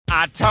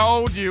I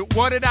told you.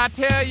 What did I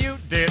tell you?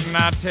 Didn't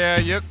I tell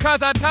you?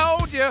 'Cause I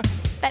told you.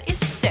 That is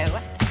so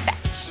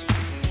fetch.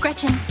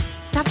 Gretchen,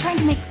 stop trying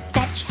to make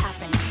fetch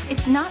happen.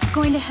 It's not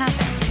going to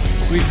happen.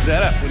 Sweet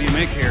setup. What do you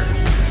make here?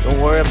 Don't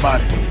worry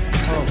about it.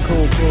 Oh,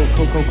 cool.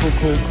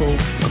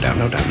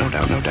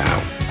 No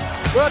doubt.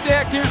 Well,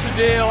 Dick, here's the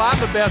deal. I'm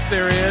the best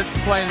there is,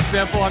 plain and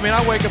simple. I mean,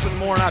 I wake up in the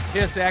morning, I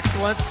piss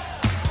excellence,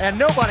 and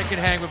nobody can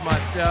hang with my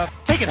stuff.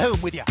 Take it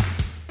home with you.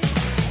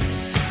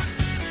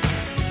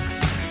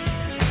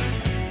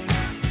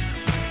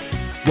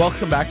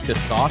 Welcome back to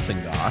Sauce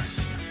and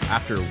Goss.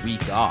 After a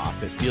week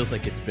off, it feels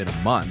like it's been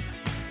a month.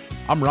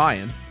 I'm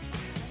Ryan.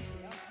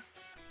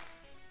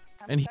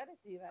 I'm excited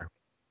for you. I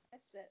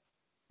missed it.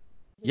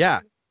 Yeah.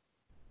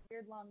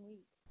 Weird long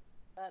week.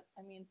 But,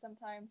 I mean,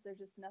 sometimes there's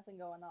just nothing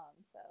going on,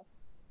 so.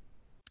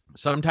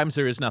 Sometimes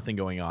there is nothing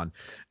going on.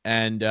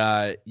 And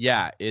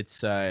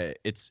it's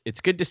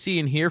good to see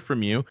and hear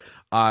from you.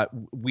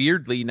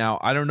 Weirdly, now,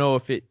 I don't know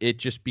if it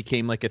just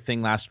became like a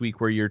thing last week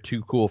where you're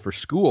too cool for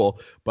school,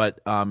 but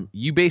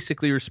you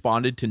basically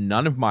responded to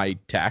none of my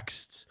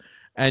texts.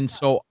 And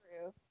so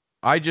True.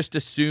 I just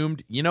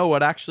assumed, you know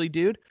what, actually,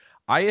 dude?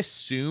 I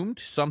assumed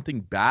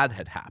something bad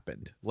had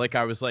happened. Like,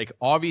 I was like,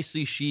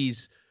 obviously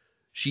she's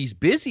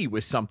busy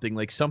with something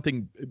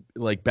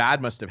like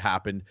bad must have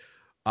happened.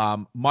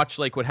 Much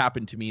like what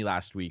happened to me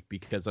last week,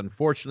 because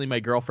unfortunately my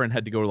girlfriend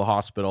had to go to the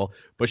hospital,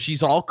 but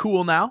she's all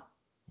cool now,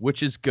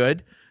 which is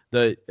good.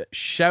 The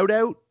shout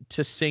out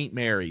to St.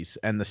 Mary's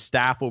and the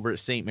staff over at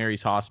St.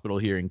 Mary's Hospital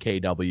here in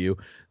KW.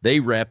 They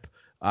rip.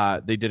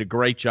 They did a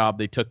great job.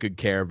 They took good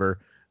care of her,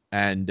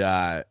 and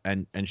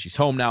she's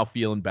home now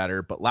feeling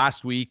better. But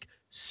last week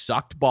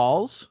sucked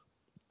balls.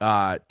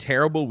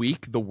 Terrible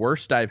week, the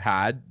worst I've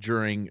had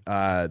during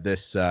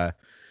this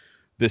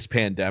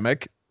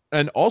pandemic.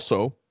 And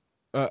also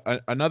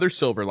another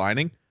silver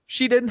lining,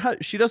 she doesn't have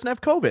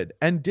COVID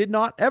and did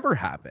not ever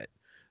have it.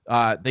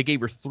 They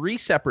gave her 3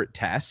 separate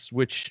tests,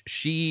 which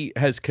she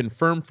has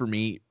confirmed for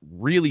me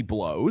really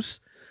blows,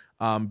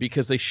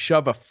 because they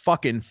shove a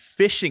fucking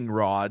fishing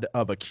rod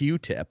of a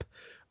Q-tip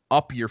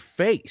up your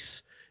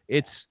face.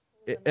 It's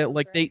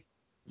like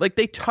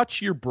they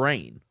touch your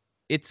brain.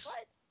 It's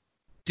What?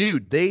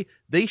 Dude,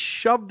 they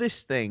shove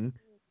this thing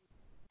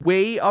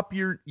way up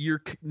your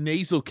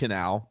nasal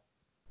canal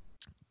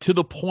to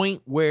the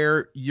point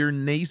where your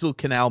nasal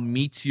canal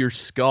meets your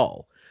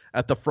skull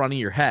at the front of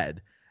your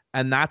head.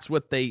 And that's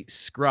what they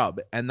scrub.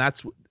 And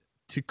that's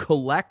to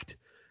collect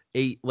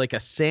a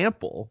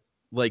sample,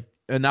 like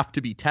enough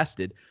to be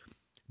tested.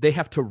 They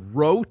have to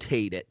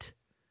rotate it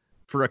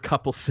for a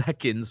couple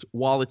seconds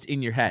while it's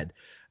in your head.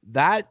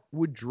 That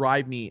would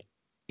drive me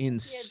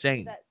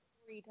insane. That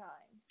 3 times.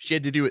 She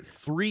had to do it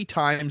 3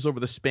 times over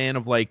the span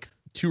of like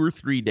 2 or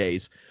 3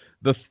 days.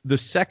 The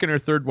second or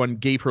third one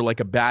gave her like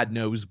a bad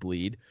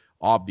nosebleed,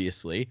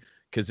 obviously,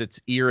 because it's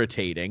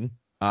irritating.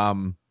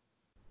 And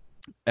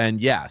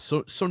yeah,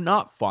 so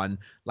not fun.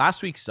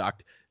 Last week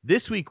sucked.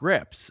 This week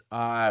rips.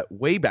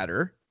 Way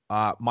better.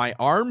 My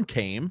arm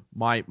came.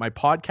 My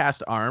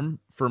podcast arm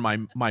for my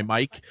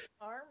mic.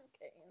 Arm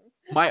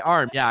came. My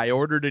arm. Yeah, I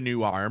ordered a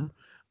new arm.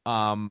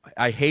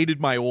 I hated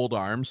my old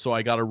arm, so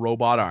I got a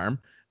robot arm.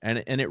 And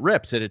it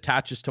rips. It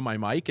attaches to my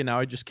mic, and now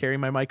I just carry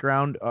my mic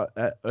around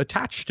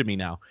attached to me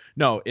now.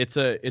 No, it's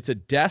a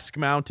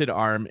desk-mounted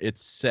arm.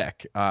 It's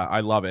sick.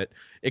 I love it.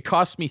 It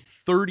cost me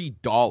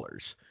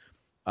 $30,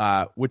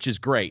 which is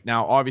great.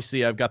 Now,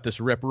 obviously, I've got this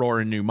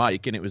rip-roaring new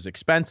mic, and it was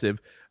expensive.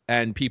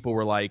 And people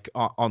were like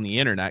on the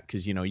internet,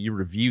 because you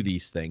review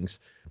these things,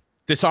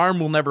 this arm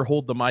will never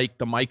hold the mic.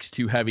 The mic's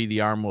too heavy.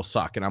 The arm will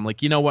suck. And I'm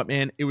like, you know what,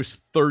 man? It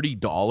was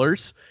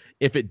 $30.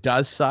 If it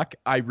does suck,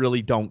 I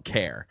really don't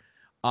care.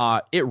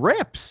 It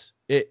rips.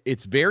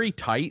 It's very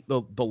tight.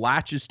 The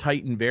latch is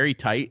tight and very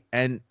tight,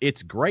 and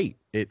it's great.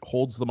 It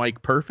holds the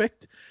mic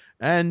perfect.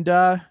 And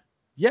and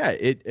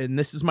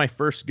this is my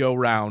first go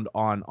round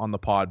on the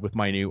pod with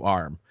my new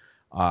arm.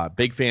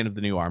 Big fan of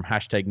the new arm.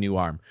 # new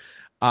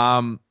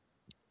arm.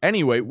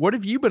 Anyway, what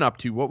have you been up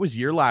to? What was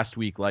your last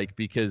week like?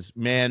 Because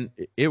man,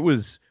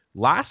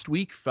 last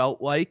week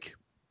felt like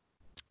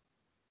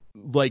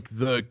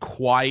the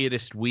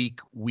quietest week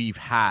we've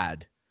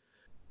had.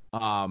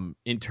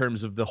 In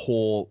terms of the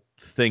whole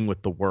thing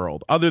with the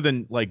world, other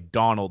than like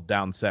Donald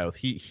down south,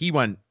 he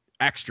went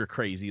extra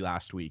crazy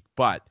last week.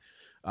 But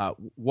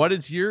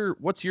what's your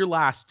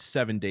last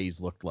 7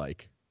 days looked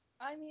like?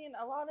 I mean,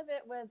 a lot of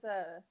it was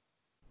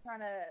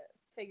trying to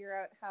figure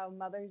out how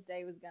Mother's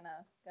Day was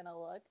gonna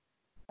look,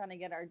 trying to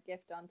get our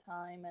gift on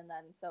time, and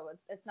then so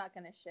it's not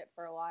gonna ship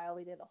for a while.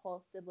 We did a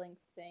whole sibling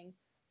thing,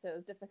 so it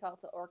was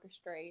difficult to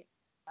orchestrate.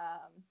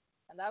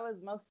 And that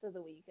was most of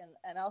the week,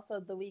 and also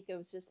the week it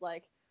was just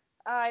like,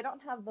 I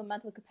don't have the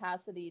mental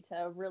capacity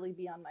to really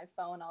be on my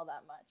phone all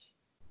that much.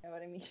 You know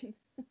what I mean?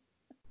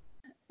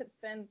 It's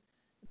been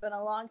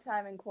a long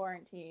time in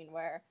quarantine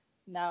where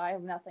now I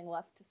have nothing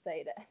left to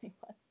say to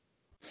anyone.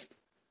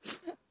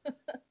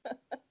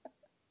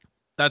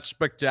 That's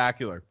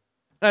spectacular.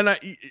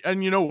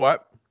 And you know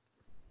what?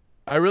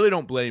 I really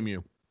don't blame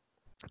you.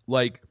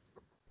 Like,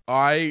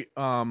 I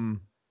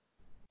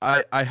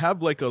I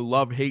have like a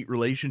love-hate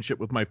relationship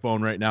with my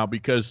phone right now,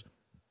 because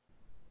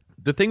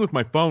the thing with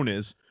my phone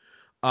is,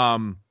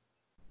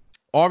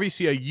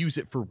 obviously I use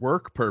it for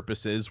work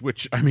purposes,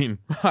 which I mean,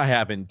 I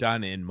haven't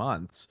done in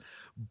months.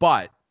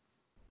 But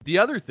the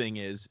other thing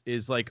is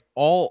like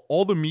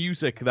all the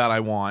music that I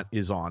want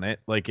is on it.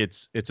 Like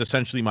it's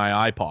essentially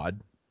my iPod.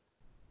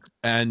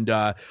 And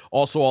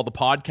also all the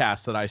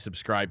podcasts that I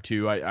subscribe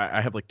to.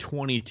 I have like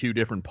 22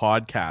 different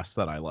podcasts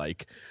that I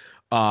like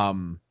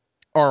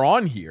are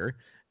on here.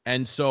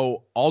 And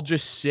so I'll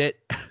just sit.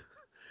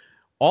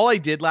 All I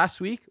did last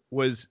week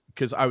was,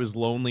 because I was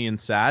lonely and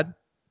sad,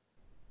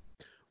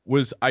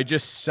 was I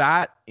just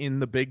sat in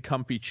the big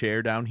comfy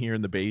chair down here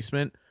in the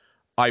basement.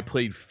 I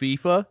played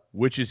FIFA,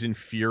 which is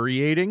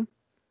infuriating,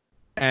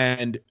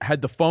 and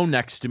had the phone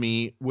next to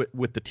me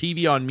with the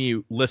TV on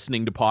mute,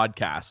 listening to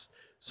podcasts.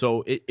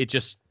 So it's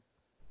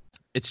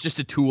just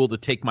a tool to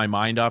take my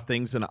mind off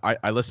things, and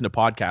I listen to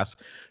podcasts.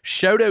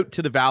 Shout out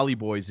to the Valley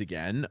Boys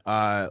again,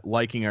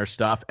 liking our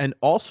stuff, and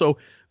also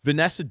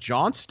Vanessa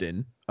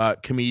Johnston,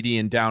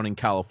 comedian down in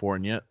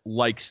California,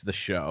 likes the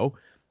show,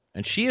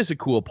 and she has a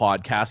cool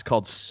podcast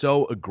called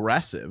So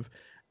Aggressive,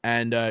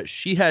 and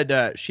she had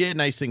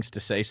nice things to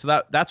say,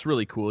 so that's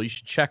really cool. You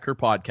should check her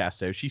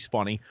podcast out. She's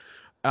funny,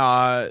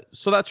 so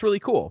that's really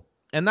cool,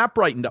 and that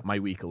brightened up my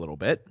week a little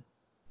bit,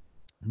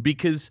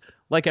 because,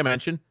 like I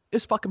mentioned,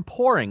 it's fucking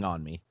pouring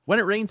on me. When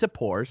it rains, it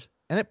pours,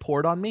 and it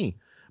poured on me.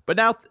 But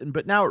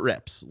now it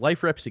rips.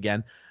 Life rips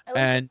again,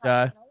 and it's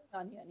not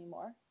snowing on you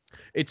anymore.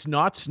 It's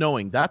not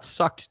snowing. That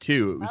sucked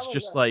too. It was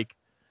just like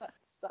That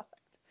sucked.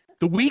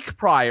 the week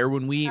prior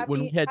when we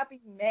had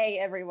Happy May,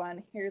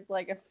 everyone. Here's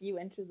like a few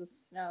inches of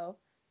snow.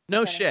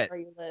 no depending shit. Where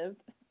you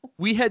lived.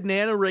 We had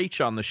Nana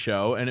Rach on the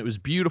show, and it was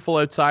beautiful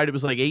outside. It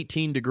was like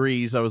 18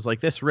 degrees. I was like,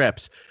 this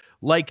rips.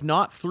 Like,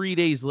 not 3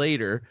 days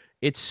later,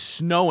 it's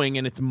snowing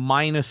and it's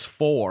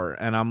 -4,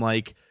 and I'm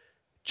like,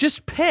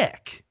 just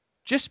pick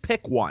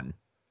one.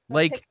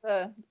 Like,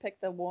 pick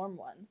the warm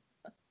one.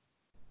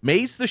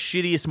 May's the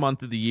shittiest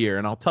month of the year,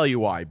 and I'll tell you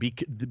why.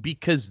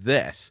 Because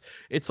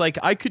it's like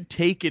I could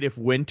take it if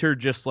winter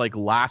just like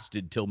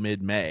lasted till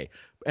mid-May,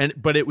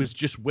 but it was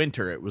just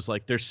winter. It was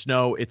like there's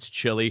snow, it's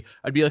chilly.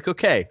 I'd be like,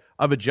 okay,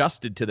 I've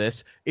adjusted to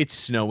this. It's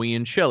snowy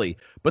and chilly.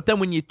 But then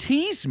when you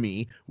tease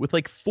me with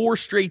like 4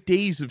 straight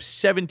days of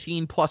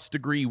 17+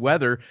 degree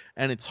weather,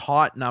 and it's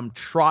hot, and I'm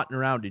trotting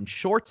around in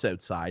shorts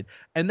outside,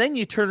 and then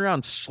you turn around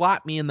and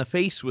slap me in the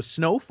face with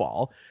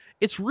snowfall.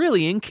 It's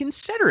really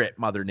inconsiderate,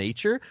 Mother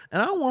Nature,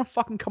 and I don't want to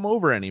fucking come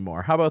over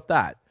anymore. How about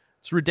that?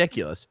 It's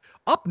ridiculous.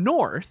 Up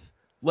north,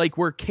 like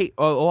where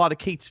a lot of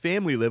Kate's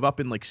family live,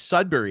 up in like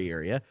Sudbury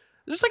area,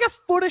 there's like a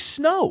foot of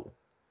snow.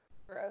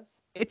 Gross.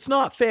 It's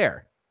not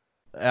fair.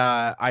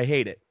 I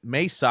hate it.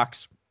 May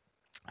sucks.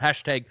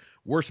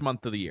 # worst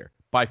month of the year,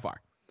 by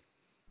far.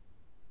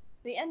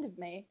 The end of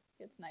May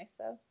gets nice,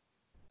 though.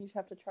 You just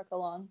have to truck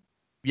along.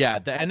 Yeah,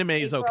 the end of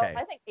May is okay.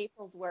 I think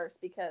April's worse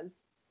because,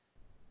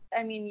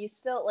 I mean, it's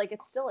still like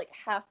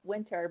half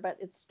winter, but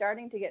it's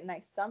starting to get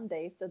nice some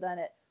days. So then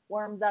it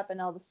warms up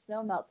and all the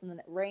snow melts, and then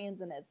it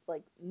rains and it's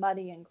like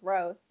muddy and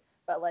gross.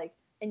 But like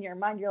in your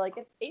mind, you're like,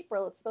 it's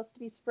April. It's supposed to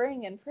be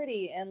spring and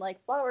pretty and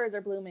like flowers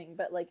are blooming.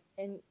 But like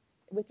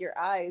with your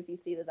eyes, you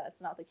see that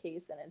that's not the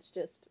case, and it's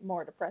just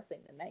more depressing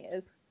than May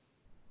is.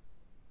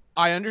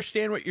 I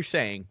understand what you're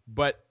saying,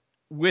 but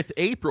with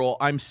April,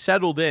 I'm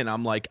settled in.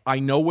 I'm like, I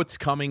know what's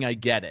coming. I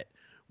get it.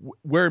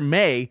 Where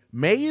May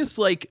is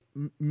like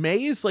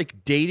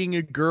dating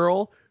a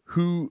girl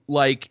who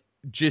like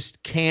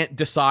just can't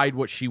decide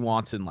what she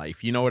wants in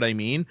life. You know what I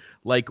mean?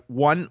 Like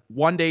one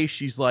day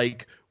she's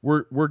like,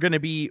 we're gonna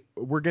be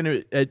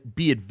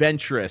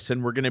adventurous,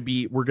 and we're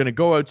gonna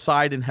go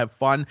outside and have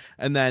fun,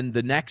 and then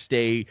the next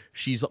day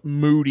she's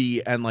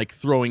moody and like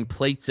throwing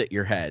plates at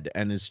your head,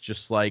 and it's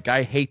just like,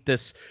 I hate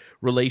this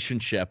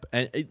relationship.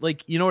 And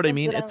like, you know what I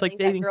mean? It's like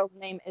dating. That girl's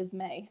name is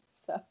May,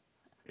 so.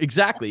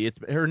 Exactly.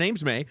 Her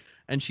name's May,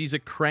 and she's a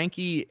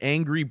cranky,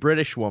 angry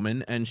British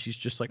woman, and she's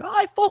just like, oh,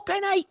 I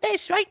fucking hate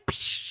this, right?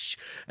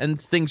 And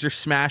things are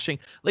smashing.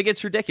 Like,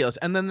 it's ridiculous.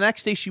 And then the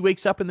next day she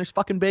wakes up and there's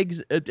fucking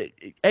begs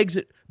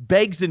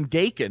and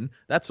bacon.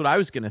 That's what I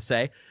was going to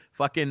say.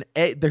 Fucking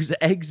there's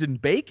eggs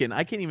and bacon.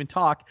 I can't even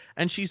talk.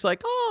 And she's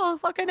like, oh,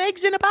 fucking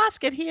eggs in a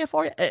basket here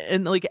for you.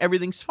 And like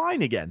everything's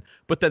fine again.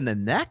 But then the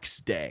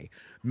next day,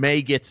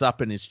 May gets up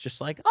and is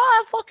just like,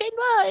 oh, fucking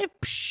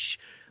psh.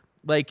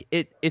 Like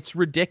it's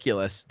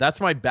ridiculous.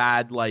 That's my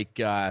bad like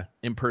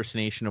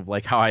impersonation of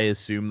like how I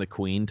assume the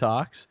Queen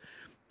talks.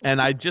 And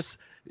I just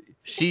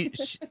she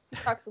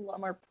talks a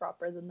lot more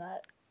proper than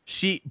that.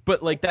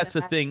 But like that's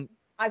the thing.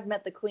 I've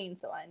met the Queen,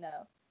 so I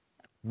know.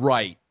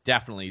 Right,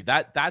 definitely.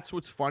 That's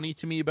what's funny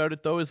to me about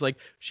it though, is like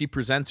she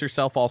presents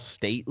herself all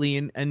stately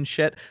and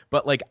shit,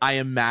 but like I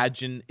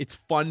imagine it's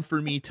fun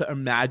for me to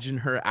imagine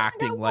her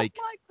acting like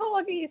my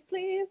corgis,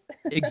 please.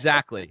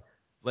 Exactly.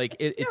 Like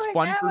it's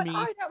fun for me.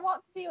 I don't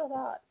want to deal with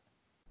that.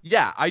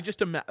 Yeah,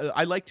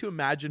 I like to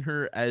imagine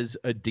her as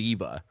a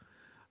diva.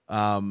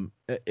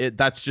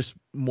 That's just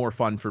more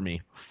fun for me.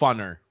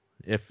 Funner,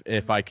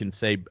 if I can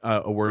say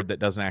a word that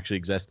doesn't actually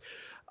exist.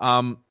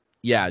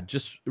 Yeah,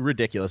 just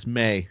ridiculous.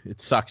 May, it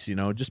sucks, you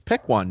know. Just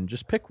pick one.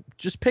 Just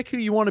pick who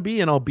you want to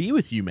be, and I'll be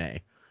with you,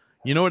 May.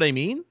 You know what I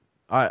mean?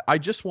 I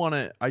just want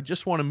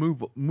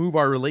to move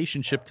our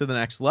relationship to the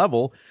next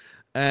level,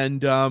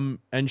 and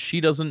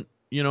she doesn't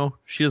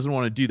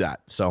want to do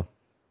that. So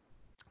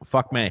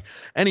fuck May.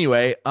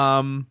 Anyway,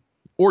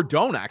 or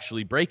don't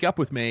actually break up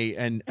with May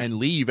and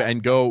leave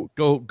and go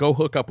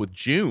hook up with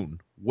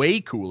June. Way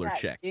cooler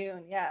chick.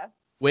 June, yeah.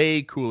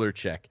 Way cooler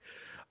chick.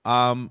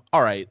 All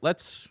right,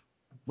 let's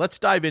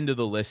dive into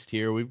the list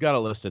here. We've got a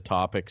list of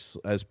topics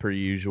as per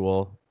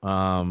usual.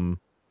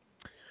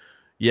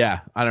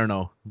 Yeah, I don't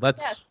know.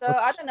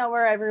 I don't know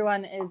where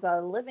everyone is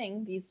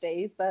living these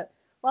days, but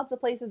lots of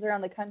places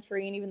around the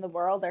country and even the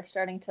world are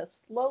starting to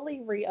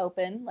slowly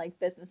reopen, like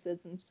businesses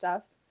and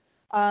stuff.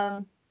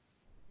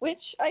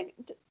 Which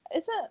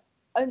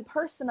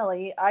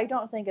personally, I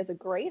don't think is a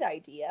great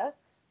idea.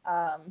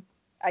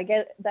 I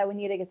get that we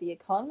need to get the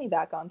economy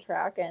back on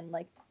track, and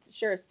like,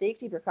 sure,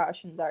 safety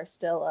precautions are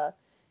still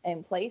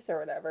in place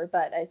or whatever,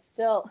 but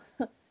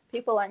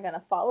people aren't going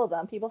to follow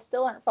them. People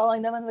still aren't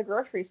following them in the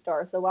grocery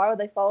store, so why would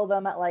they follow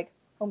them at like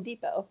Home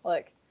Depot?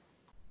 Like,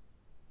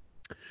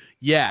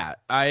 yeah,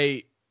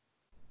 I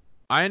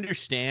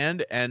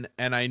understand, and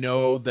I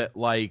know that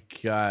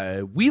like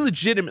we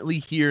legitimately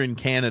here in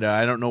Canada,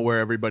 I don't know where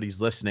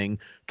everybody's listening,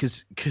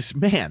 because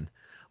man,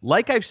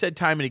 like I've said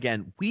time and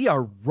again, we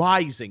are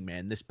rising,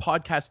 man. This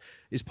podcast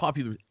is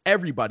popular with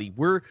everybody.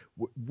 We're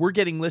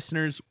getting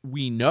listeners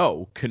we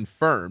know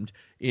confirmed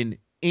in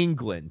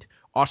England,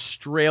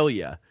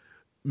 Australia,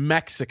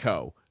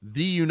 Mexico,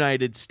 the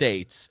United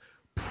States,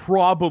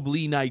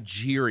 probably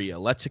Nigeria.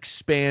 Let's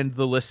expand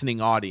the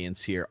listening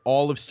audience here.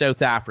 All of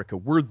South Africa.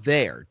 We're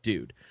there,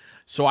 dude.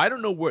 So I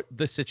don't know what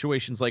the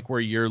situation's like where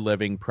you're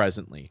living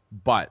presently,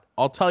 but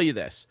I'll tell you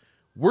this.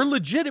 We're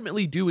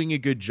legitimately doing a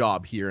good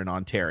job here in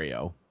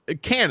Ontario.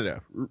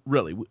 Canada,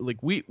 really. Like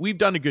we've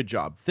done a good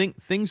job.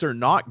 Things are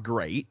not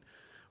great,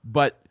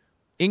 but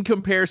in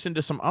comparison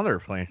to some other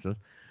places,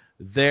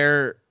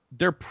 they're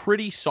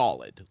pretty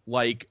solid.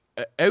 Like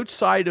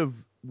outside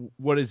of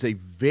what is a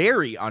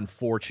very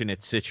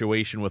unfortunate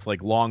situation with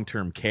like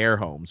long-term care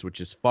homes,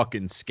 which is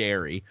fucking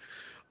scary.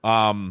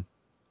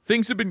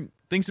 Things have been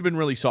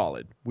really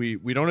solid.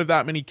 We don't have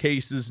that many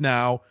cases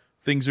now.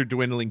 Things are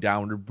dwindling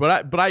down,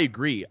 but I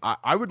agree.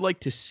 I would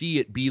like to see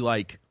it be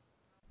like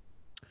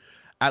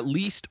at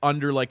least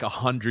under like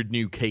 100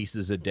 new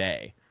cases a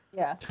day,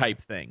 type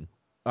thing.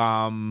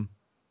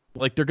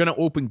 Like they're gonna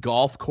open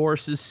golf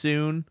courses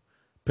soon,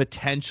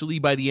 potentially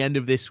by the end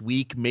of this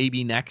week,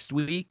 maybe next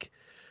week.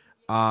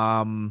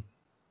 And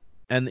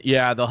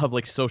yeah, they'll have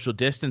like social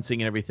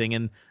distancing and everything.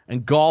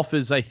 And golf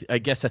is, I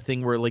guess, a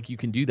thing where like you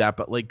can do that.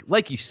 But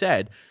like you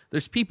said,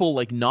 there's people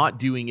like not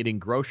doing it in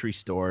grocery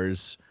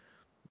stores.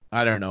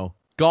 I don't know.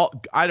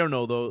 I don't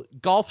know though.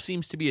 Golf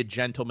seems to be a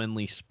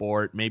gentlemanly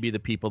sport. Maybe the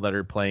people that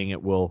are playing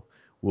it will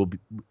be,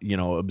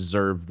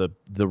 observe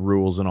the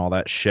rules and all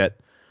that shit.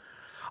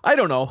 I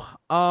don't know.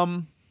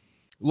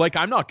 Like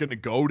I'm not going to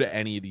go to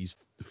any of these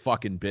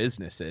fucking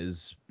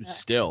businesses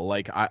still.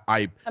 Like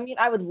I mean,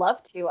 I would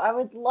love to. I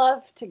would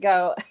love to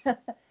go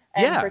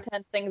and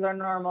pretend things are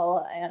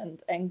normal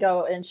and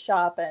go and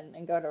shop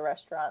and go to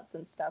restaurants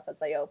and stuff as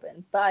they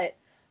open. But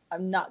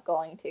I'm not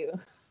going to.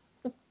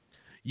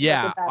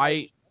 Yeah,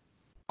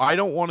 I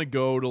don't want to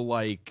go to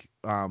like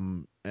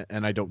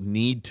and I don't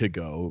need to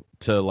go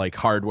to like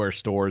hardware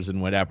stores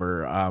and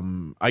whatever.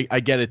 I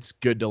get it's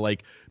good to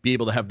like be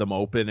able to have them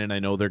open, and I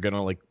know they're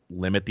gonna like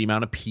limit the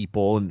amount of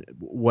people and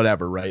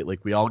whatever, right?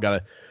 Like we all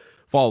gotta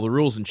follow the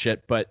rules and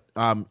shit. But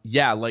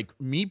yeah, like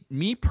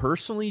me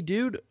personally,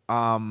 dude.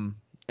 And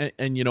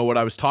you know what,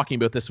 I was talking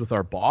about this with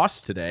our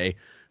boss today,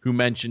 who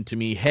mentioned to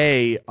me,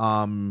 hey,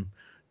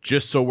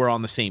 just so we're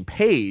on the same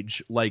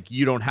page, like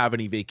you don't have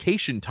any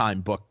vacation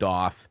time booked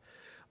off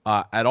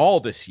at all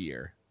this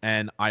year.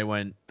 And I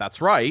went,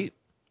 that's right,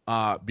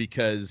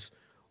 because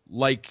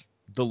like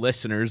the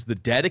listeners, the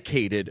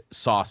dedicated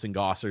Sauce and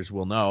Gossers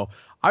will know,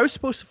 I was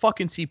supposed to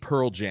fucking see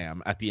Pearl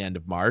Jam at the end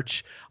of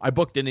March. I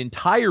booked an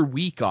entire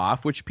week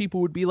off, which people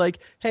would be like,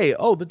 hey,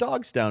 the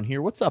dog's down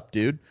here. What's up,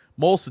 dude?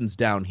 Molson's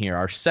down here,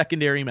 our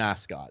secondary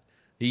mascot.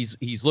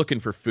 He's looking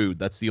for food.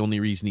 That's the only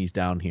reason he's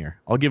down here.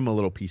 I'll give him a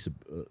little piece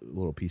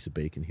of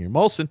bacon here.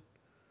 Molson.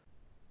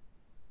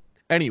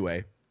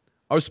 Anyway,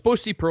 I was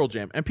supposed to see Pearl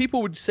Jam, and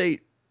people would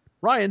say,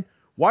 Ryan,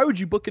 why would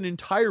you book an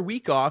entire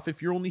week off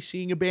if you're only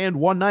seeing a band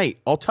one night?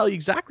 I'll tell you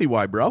exactly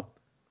why, bro.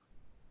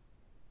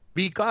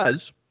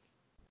 Because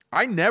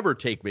I never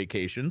take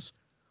vacations,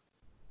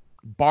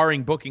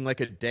 barring booking like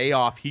a day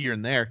off here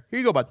and there. Here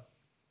you go, bud.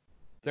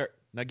 There.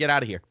 Now get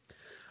out of here.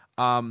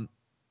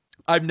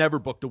 I've never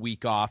booked a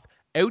week off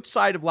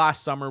outside of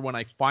last summer when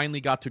I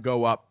finally got to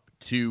go up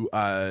to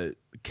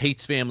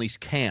Kate's family's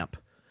camp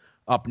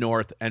up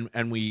north, and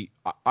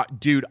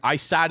dude, I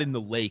sat in the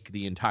lake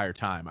the entire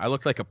time. I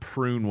looked like a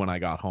prune when I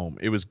got home.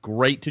 It was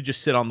great to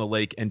just sit on the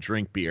lake and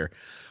drink beer.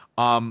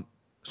 So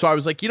I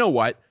was like, you know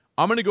what?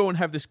 I'm going to go and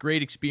have this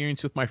great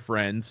experience with my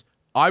friends.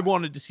 I've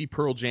wanted to see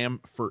Pearl Jam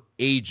for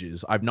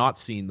ages. I've not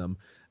seen them.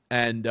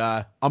 and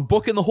I'm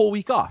booking the whole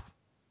week off.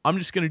 I'm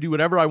just going to do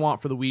whatever I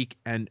want for the week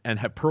and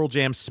have Pearl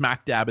Jam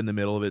smack dab in the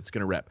middle of it. It's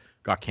going to rip.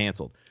 Got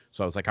canceled.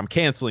 So I was like, I'm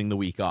canceling the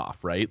week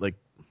off, right? Like,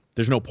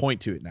 there's no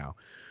point to it now.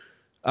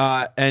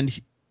 And,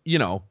 you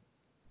know,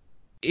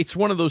 it's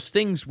one of those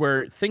things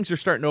where things are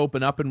starting to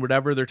open up and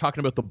whatever. They're talking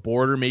about the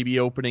border maybe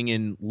opening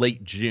in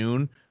late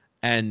June.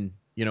 And,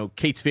 you know,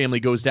 Kate's family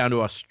goes down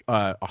to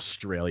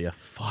Australia.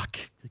 Fuck.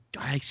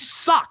 I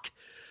suck.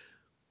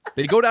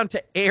 They go down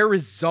to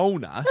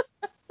Arizona.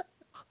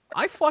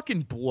 I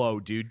fucking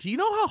blow, dude. Do you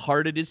know how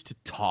hard it is to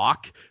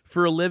talk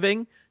for a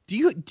living? Do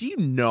you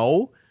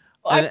know?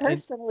 Well, I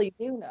personally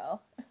do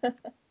know.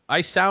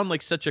 I sound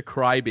like such a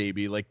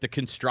crybaby. Like the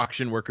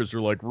construction workers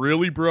are like,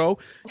 really, bro?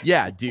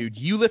 Yeah, dude,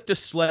 you lift a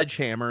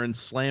sledgehammer and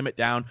slam it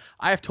down.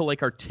 I have to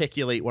like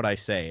articulate what I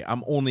say.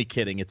 I'm only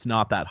kidding. It's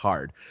not that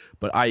hard.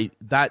 But I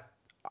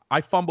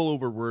fumble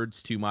over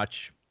words too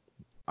much.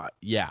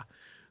 Yeah.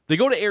 They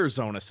go to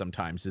Arizona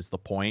sometimes is the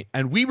point.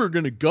 And we were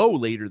going to go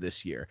later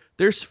this year.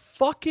 There's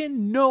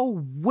fucking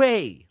no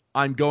way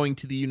I'm going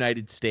to the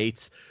United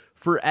States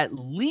for at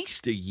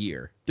least a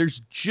year.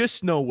 There's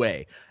just no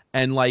way.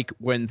 And like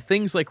when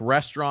things like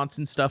restaurants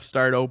and stuff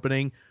start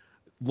opening,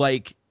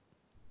 like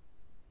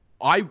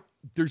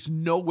there's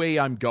no way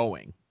I'm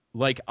going.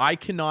 Like I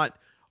cannot,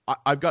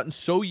 I've gotten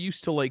so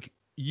used to like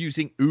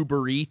using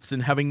Uber Eats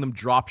and having them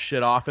drop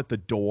shit off at the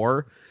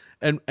door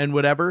and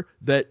whatever,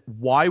 that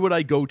why would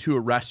I go to a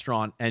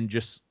restaurant and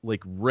just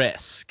like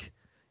risk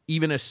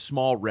even a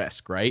small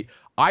risk, right?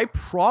 I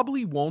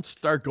probably won't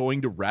start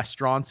going to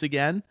restaurants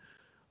again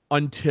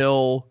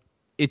until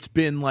it's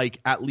been like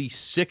at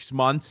least 6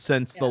 months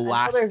since the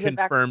last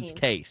confirmed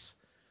case.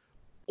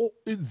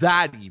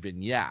 That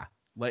even, yeah.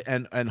 Like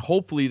and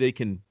hopefully they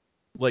can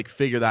like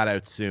figure that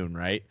out soon,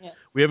 right? Yeah.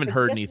 We haven't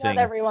heard anything.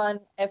 Not everyone,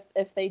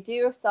 if they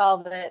do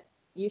solve it,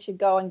 you should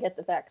go and get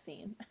the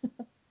vaccine.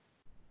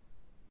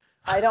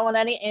 I don't want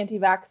any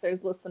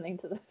anti-vaxxers listening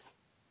to this.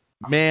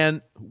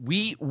 Man,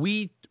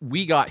 we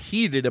got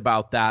heated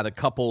about that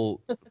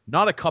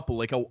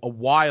like a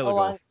while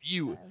ago,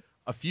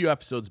 a few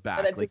episodes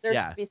back. But it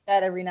deserves to be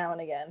said every now and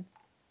again.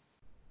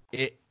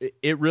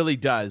 It really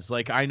does.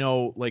 Like I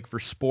know, like for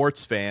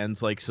sports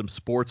fans, like some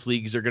sports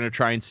leagues are going to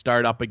try and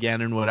start up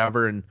again and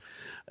whatever. And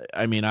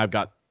I mean, I've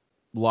got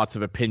lots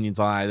of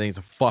opinions on it. I think it's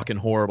a fucking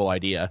horrible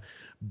idea.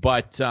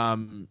 But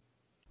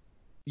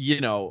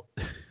you know.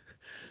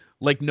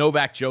 Like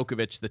Novak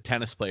Djokovic, the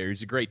tennis player,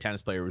 he's a great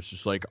tennis player, was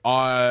just like,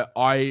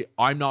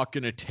 I'm not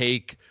going to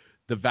take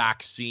the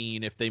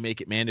vaccine if they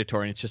make it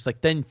mandatory. And it's just like,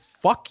 then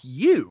fuck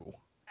you.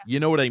 You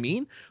know what I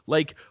mean?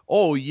 Like,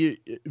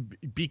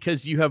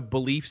 because you have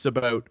beliefs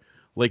about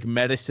like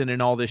medicine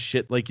and all this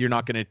shit, like you're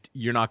not going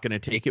to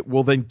take it.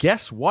 Well, then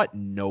guess what,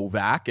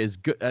 Novak, as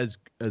good as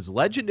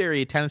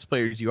legendary a tennis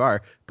player as you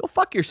are, go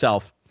fuck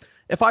yourself.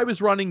 If I was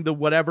running the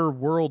whatever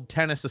World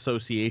Tennis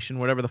Association,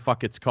 whatever the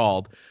fuck it's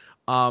called,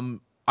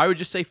 I would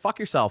just say, fuck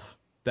yourself.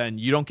 Then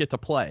you don't get to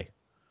play.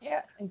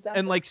 Yeah, exactly.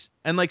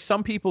 And like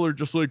some people are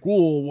just like,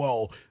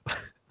 well,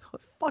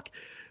 fuck.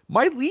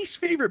 My least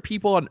favorite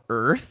people on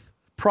earth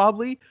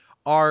probably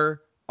are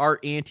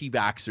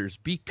anti-vaxxers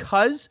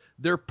because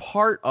they're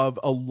part of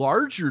a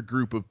larger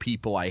group of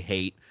people I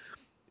hate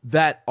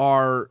that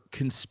are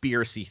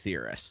conspiracy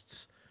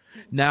theorists.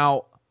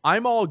 Now,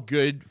 I'm all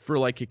good for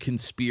like a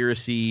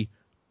conspiracy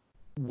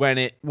when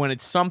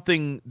it's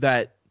something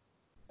that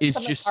is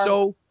just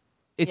so...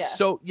 It's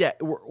so, yeah,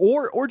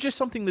 or just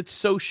something that's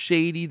so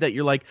shady that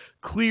you're like,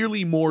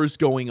 clearly more is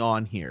going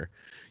on here,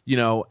 you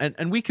know,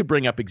 and we could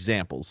bring up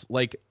examples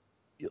like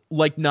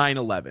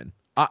 9/11.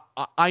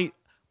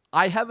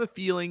 I have a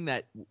feeling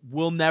that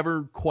we'll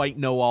never quite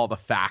know all the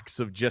facts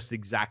of just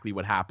exactly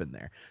what happened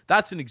there.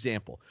 That's an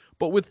example.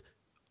 But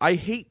I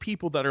hate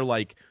people that are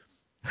like,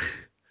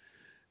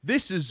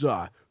 this is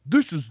the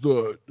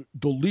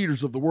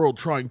leaders of the world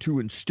trying to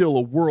instill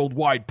a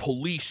worldwide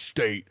police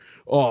state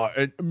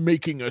and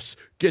making us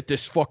get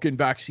this fucking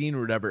vaccine or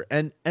whatever.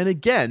 And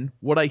again,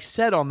 what I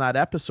said on that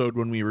episode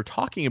when we were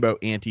talking about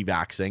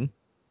anti-vaxxing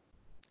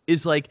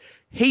is like,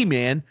 hey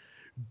man,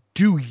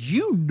 do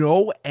you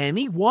know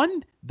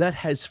anyone that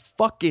has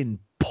fucking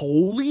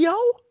polio?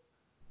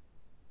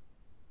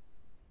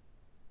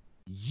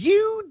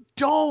 You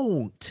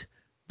don't.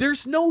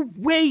 There's no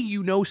way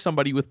you know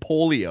somebody with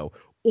polio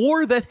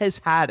or that has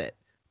had it.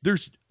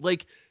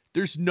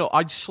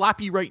 I'd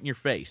slap you right in your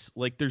face.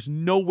 Like, there's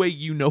no way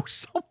you know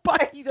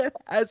somebody that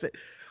has it.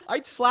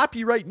 I'd slap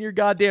you right in your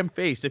goddamn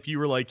face if you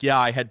were like, yeah,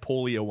 I had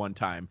polio one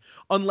time.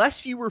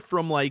 Unless you were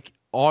from like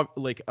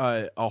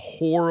a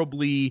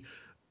horribly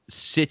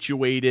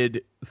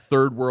situated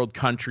third world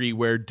country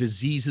where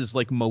diseases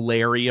like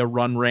malaria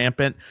run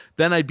rampant,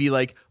 then I'd be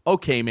like,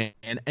 okay, man.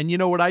 And you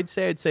know what I'd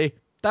say? I'd say,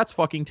 that's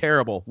fucking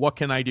terrible. What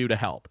can I do to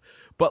help?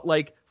 But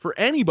like for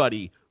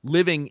anybody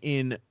living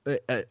in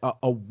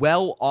a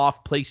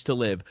well-off place to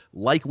live,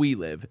 like we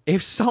live,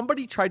 if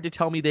somebody tried to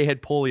tell me they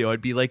had polio,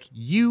 I'd be like,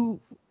 you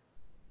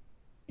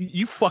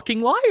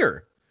fucking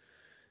liar.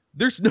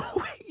 There's no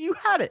way you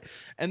had it.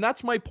 And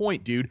that's my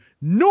point, dude.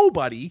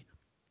 Nobody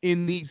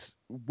in these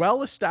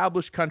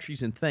well-established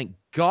countries, and thank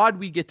God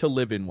we get to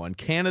live in one.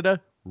 Canada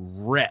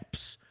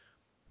rips.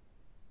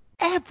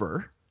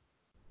 Ever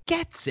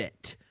gets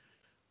it.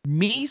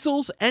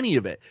 Measles, any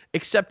of it.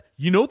 Except,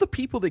 the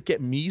people that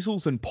get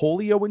measles and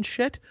polio and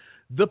shit?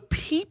 The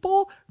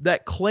people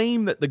that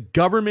claim that the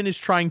government is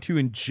trying to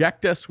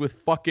inject us with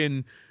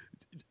fucking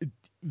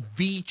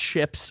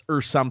V-chips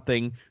or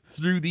something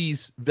through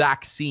these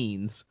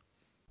vaccines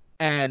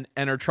and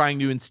are trying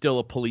to instill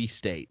a police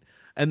state.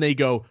 And they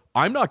go,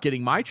 I'm not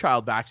getting my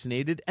child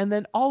vaccinated. And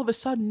then all of a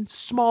sudden,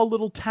 small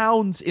little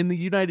towns in the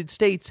United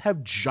States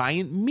have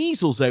giant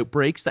measles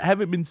outbreaks that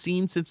haven't been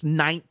seen since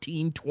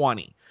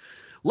 1920.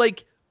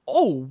 Like,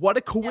 oh, what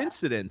a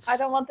coincidence. Yeah. I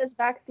don't want this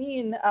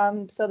vaccine,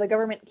 so the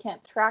government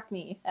can't track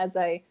me as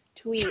I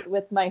tweet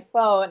with my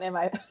phone and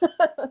my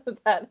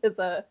that is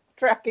a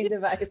tracking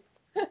device.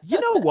 You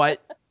know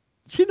what?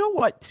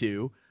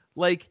 Too?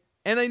 Like,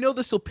 and I know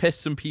this will piss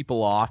some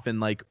people off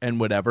and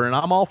whatever, and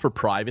I'm all for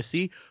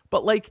privacy,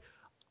 but like,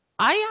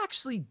 I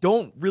actually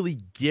don't really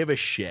give a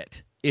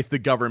shit if the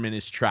government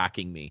is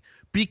tracking me,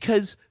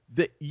 because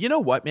you know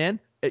what, man?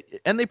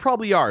 And they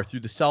probably are through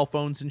the cell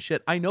phones and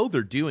shit. I know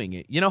they're doing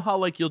it. You know how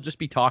like you'll just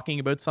be talking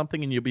about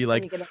something and you'll be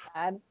like,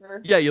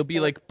 you'll be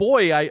like,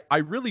 boy, I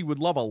really would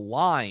love a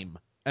lime.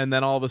 And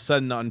then all of a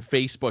sudden on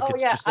Facebook,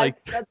 just like,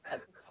 I've said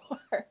that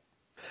before.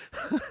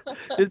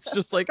 It's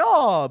just like,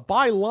 oh,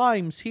 buy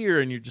limes here.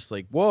 And you're just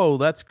like, whoa,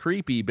 that's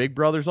creepy. Big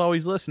Brother's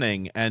always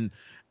listening.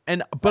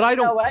 But I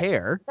don't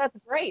care. That's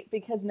great,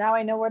 because now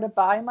I know where to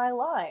buy my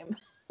lime.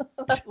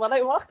 That's what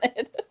I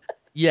wanted.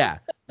 Yeah.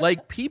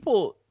 Like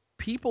people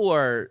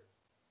are,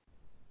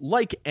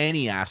 like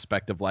any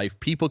aspect of life,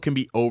 people can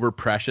be over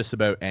precious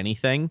about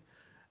anything.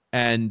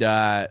 And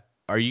are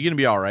you going to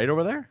be all right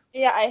over there?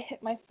 Yeah, I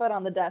hit my foot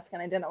on the desk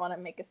and I didn't want to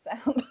make a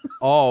sound.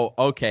 Oh,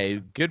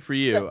 okay. Good for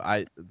you.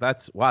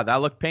 Wow, that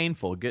looked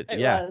painful. Good. It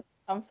was.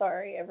 I'm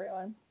sorry,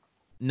 everyone.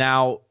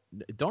 Now,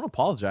 don't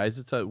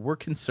apologize. We're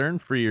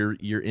concerned for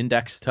your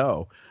index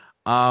toe.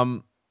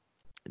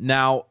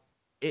 Now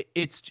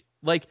it's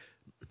like,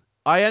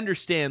 I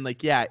understand,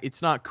 like, yeah,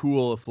 it's not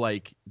cool if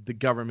like the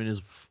government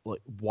is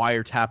like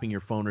wiretapping your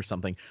phone or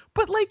something.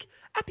 But like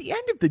at the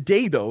end of the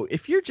day, though,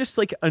 if you're just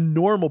like a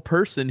normal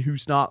person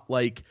who's not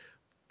like,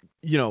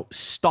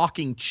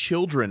 stalking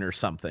children or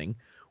something,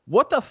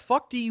 what the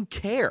fuck do you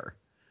care?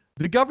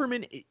 The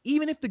government,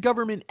 even if the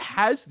government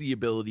has the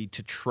ability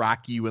to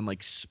track you and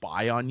like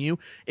spy on you,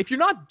 if you're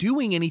not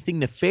doing anything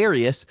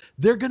nefarious,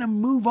 they're going to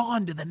move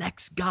on to the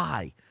next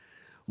guy.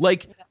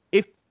 Like,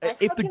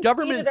 if the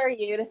government, are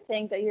you to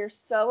think that you're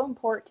so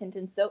important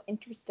and so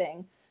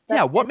interesting?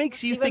 Yeah, what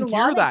makes you think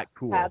you're that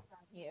cool?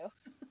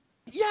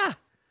 Yeah,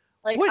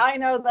 like what? I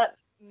know that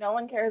no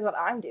one cares what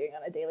I'm doing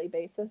on a daily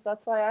basis.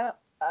 That's why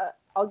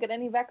I'll get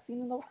any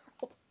vaccine in the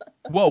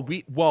world.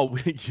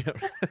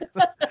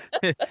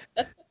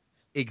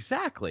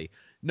 Exactly.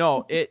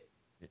 No,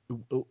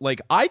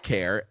 like I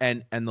care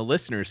and the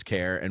listeners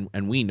care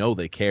and we know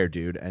they care,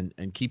 dude,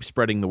 and keep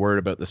spreading the word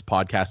about this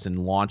podcast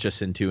and launch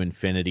us into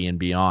infinity and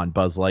beyond.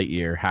 Buzz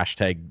Lightyear,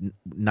 hashtag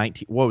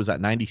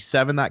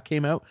 97 that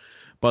came out?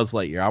 Buzz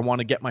Lightyear. I want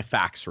to get my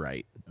facts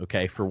right,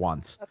 okay, for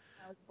once. That's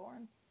when I was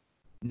born.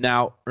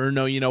 Now, or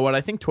no, you know what?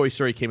 I think Toy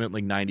Story came out in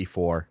like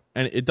 94,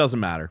 and it doesn't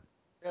matter.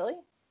 Really?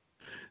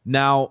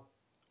 Now,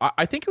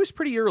 I think it was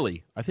pretty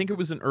early. I think it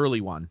was an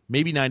early one,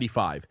 maybe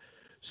 95.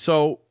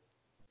 So,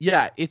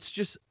 yeah, it's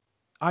just,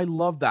 I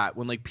love that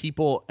when like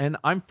people, and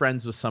I'm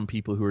friends with some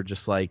people who are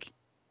just like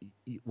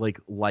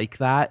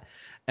that.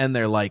 And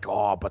they're like,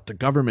 oh, but the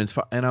government's,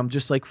 and I'm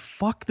just like,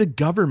 fuck the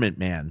government,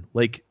 man.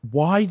 Like,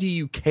 why do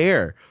you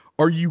care?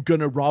 Are you going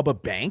to rob a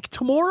bank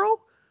tomorrow?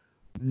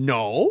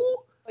 No.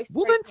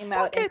 Well, then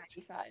fuck it.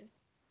 95.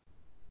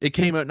 It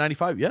came out in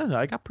 95. Yeah,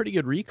 I got pretty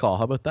good recall.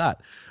 How about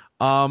that?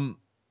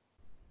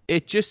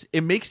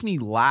 It makes me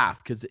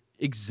laugh because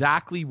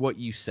exactly what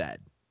you said.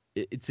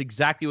 It's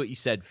exactly what you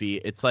said,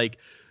 Fee. It's like,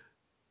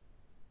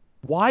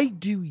 why,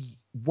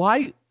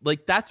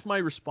 that's my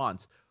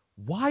response.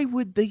 Why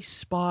would they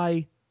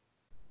spy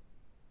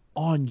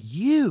on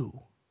you?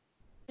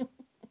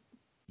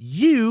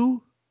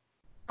 You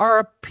are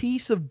a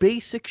piece of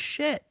basic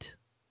shit.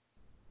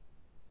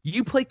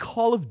 You play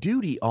Call of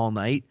Duty all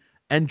night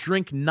and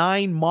drink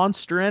 9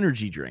 Monster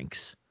Energy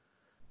drinks.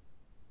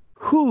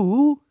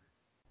 Who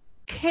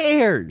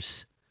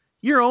cares?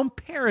 Your own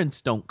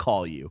parents don't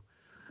call you.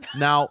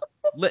 Now,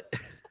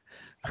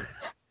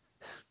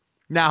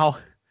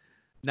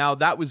 now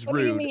that was rude. What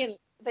do you mean?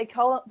 They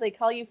call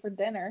you for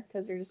dinner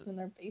because you're just in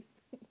their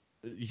basement.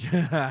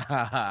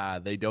 Yeah,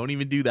 they don't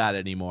even do that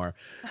anymore.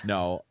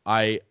 No,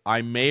 I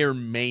may or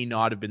may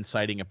not have been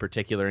citing a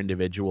particular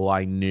individual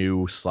I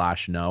knew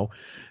 / know.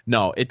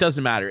 No, it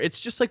doesn't matter. It's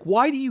just like,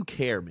 why do you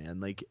care, man?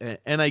 Like,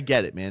 and I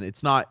get it, man.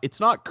 It's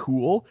not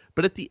cool,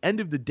 but at the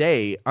end of the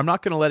day, I'm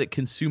not going to let it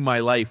consume my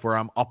life where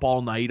I'm up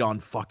all night on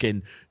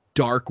fucking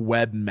dark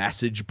web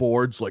message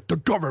boards like the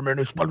government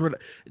is.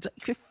 It's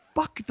like,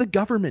 fuck the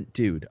government,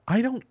 dude.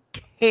 I don't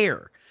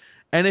care.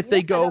 And if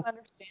they go, I don't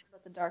understand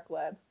about the dark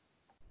web.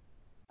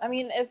 I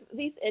mean, if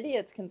these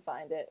idiots can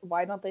find it,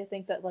 why don't they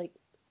think that like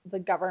the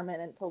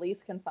government and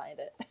police can find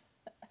it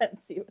and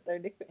see what they're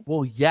doing?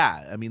 Well,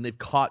 yeah. I mean, they've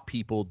caught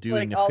people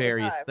doing Like, all the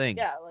nefarious time. things.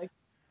 Yeah, like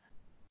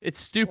It's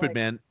stupid, like-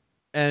 man.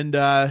 And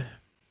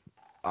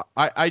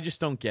I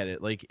just don't get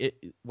it.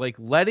 Like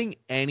letting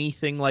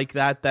anything like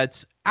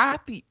that's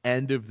at the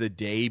end of the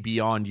day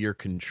beyond your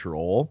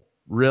control,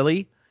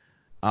 really,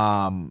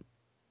 ruin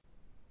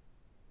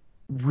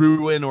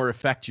or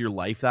affect your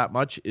life that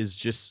much is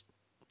just,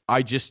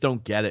 I just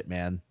don't get it,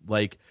 man.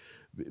 Like,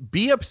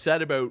 be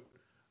upset about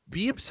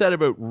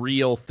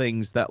real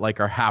things that like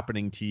are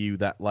happening to you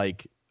that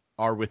like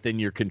are within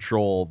your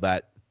control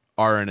that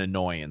are an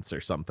annoyance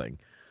or something.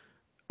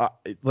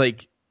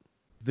 Like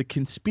the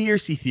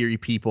conspiracy theory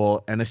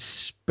people, and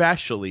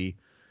especially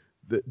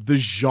the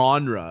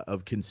genre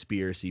of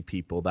conspiracy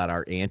people that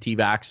are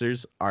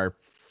anti-vaxxers, are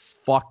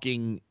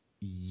fucking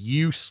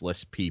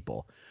useless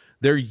people.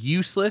 They're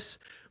useless.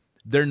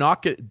 They're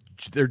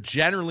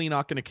generally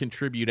not going to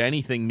contribute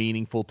anything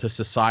meaningful to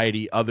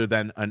society other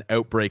than an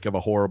outbreak of a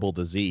horrible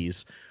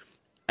disease.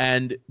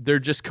 And they're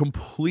just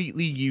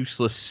completely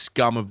useless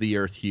scum of the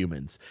earth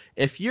humans.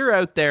 If you're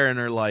out there and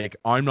are like,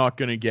 I'm not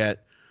going to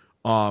get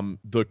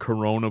the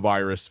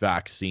coronavirus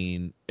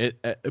vaccine,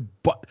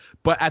 but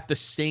at the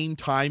same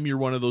time you're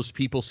one of those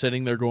people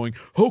sitting there going,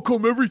 how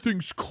come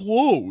everything's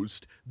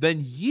closed?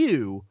 Then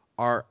you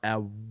are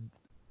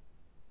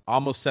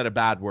almost said a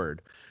bad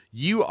word.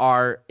 You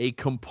are a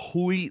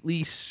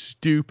completely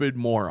stupid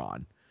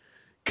moron,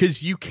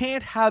 because you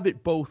can't have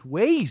it both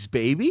ways,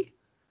 baby.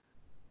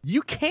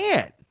 You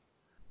can't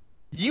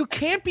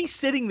be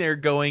sitting there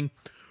going,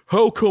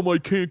 how come I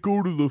can't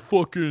go to the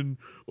fucking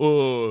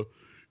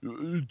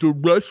the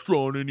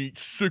restaurant and eat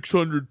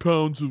 600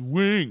 pounds of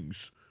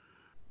wings,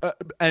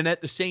 and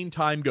at the same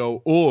time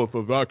go, oh, if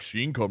a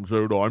vaccine comes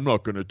out, I'm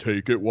not going to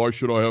take it. Why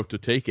should I have to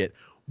take it?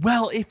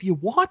 Well, if you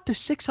want the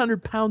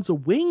 600 pounds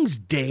of wings,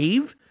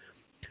 Dave,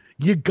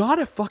 you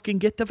gotta fucking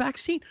get the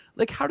vaccine.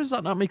 Like, how does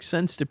that not make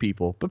sense to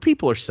people? But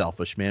people are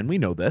selfish, man. We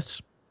know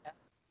this.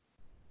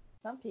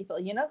 some people.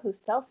 You know who's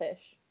selfish?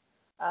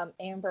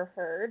 Amber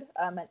Heard,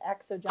 an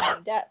ex of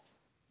Johnny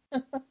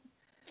Depp.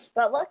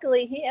 But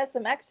luckily, he has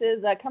some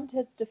exes come to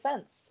his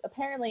defense.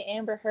 Apparently,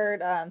 Amber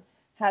Heard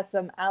has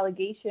some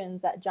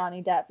allegations that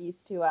Johnny Depp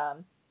used to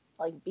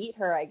beat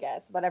her, I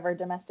guess, whatever,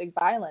 domestic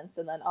violence.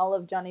 And then all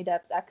of Johnny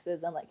Depp's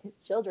exes and his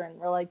children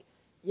were like,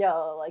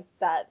 yo,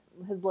 that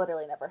has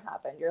literally never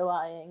happened. You're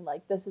lying.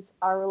 This is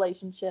our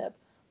relationship,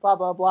 blah,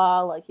 blah,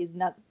 blah. He's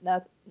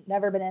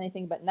never been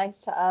anything but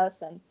nice to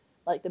us and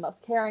the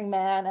most caring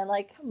man. And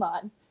come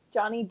on,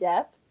 Johnny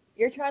Depp,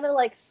 you're trying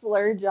to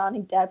slur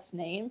Johnny Depp's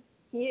name.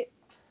 He's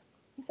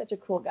such a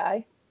cool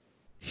guy.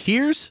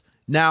 Here's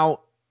now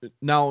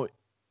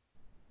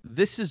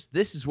this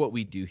is what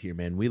we do here,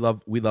 man. We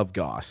love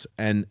goss,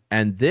 and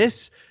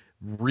this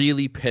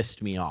really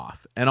pissed me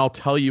off, and I'll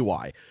tell you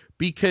why.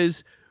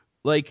 Because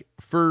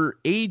for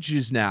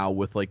ages now,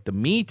 with the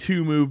Me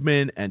Too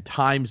movement and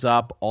Time's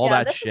Up, all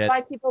that this shit. Is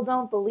why people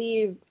don't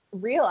believe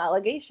real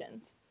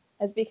allegations.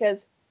 It's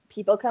because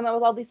people come up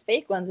with all these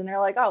fake ones, and they're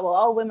like, oh well,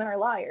 all women are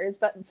liars.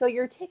 But so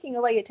you're taking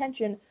away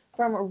attention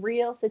from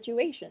real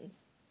situations.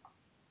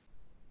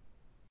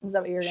 Is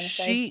that what you're going to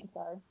say? I'm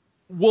sorry.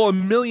 Well,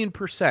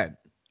 1,000,000%.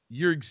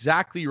 You're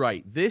exactly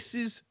right. This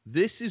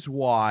is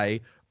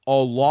why a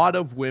lot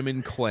of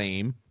women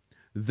claim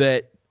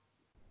that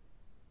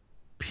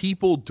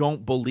people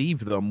don't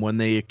believe them when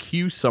they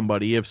accuse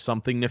somebody of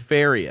something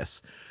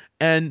nefarious.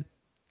 And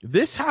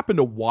this happened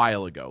a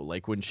while ago,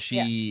 when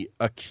she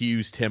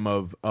accused him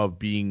of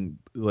being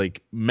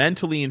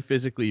mentally and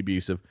physically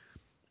abusive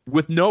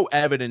with no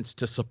evidence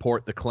to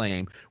support the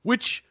claim,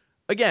 which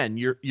again,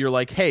 you're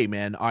like, hey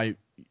man,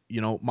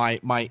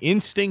 my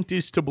instinct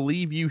is to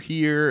believe you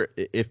here.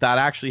 If that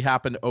actually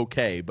happened,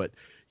 okay. But,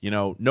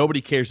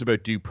 nobody cares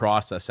about due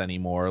process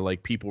anymore.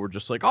 People were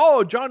just like,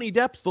 oh, Johnny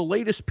Depp's the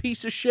latest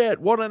piece of shit.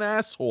 What an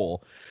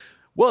asshole.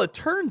 Well, it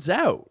turns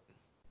out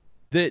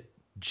that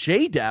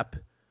J. Depp,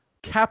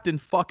 Captain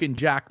fucking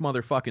Jack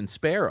motherfucking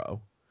Sparrow,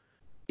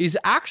 is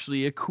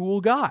actually a cool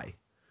guy.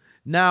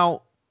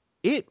 Now,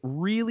 it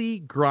really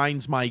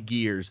grinds my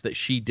gears that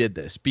she did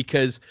this,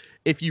 because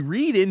if you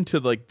read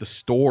into the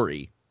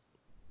story,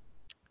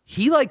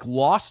 he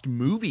lost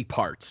movie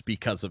parts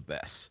because of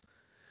this.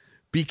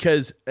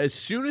 Because as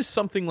soon as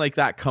something like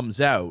that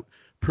comes out,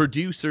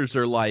 producers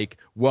are like,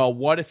 well,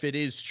 what if it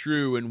is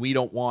true and we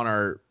don't want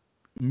our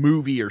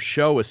movie or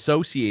show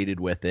associated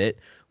with it?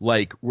 So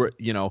that's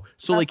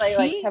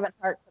Kevin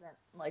Hart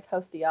couldn't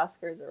host the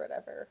Oscars or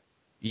whatever.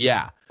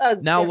 Yeah.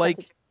 Now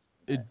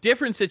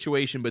different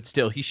situation, but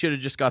still, he should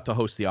have just got to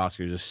host the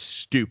Oscars. It's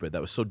stupid.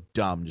 That was so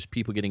dumb. Just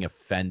people getting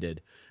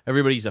offended.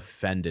 Everybody's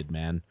offended,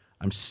 man.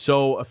 I'm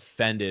so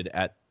offended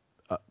at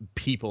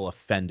people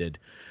offended.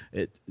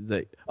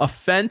 The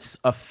offense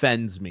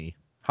offends me.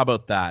 How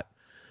about that?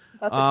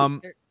 That's a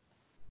t-shirt.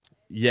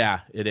 Yeah,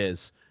 it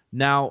is.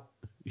 Now,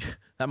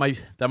 that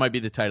might be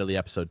the title of the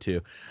episode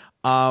too.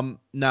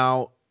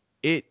 Now,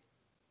 it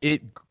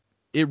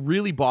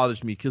really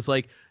bothers me because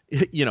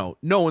you know,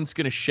 no one's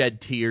going to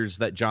shed tears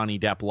that Johnny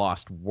Depp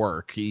lost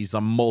work. He's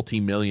a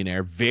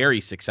multi-millionaire,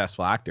 very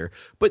successful actor.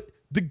 But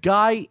the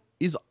guy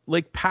is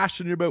like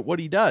passionate about what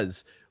he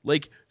does.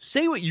 Like,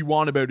 say what you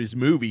want about his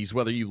movies,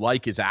 whether you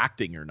like his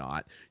acting or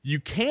not. You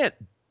can't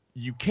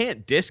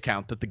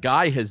discount that the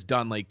guy has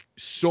done like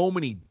so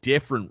many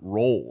different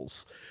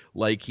roles.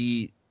 Like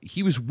he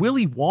was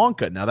Willy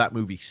Wonka. Now that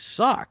movie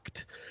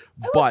sucked,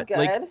 but good.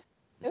 Like, it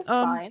was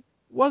fine.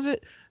 Was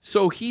it?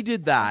 So he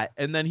did that,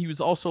 and then he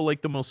was also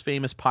like the most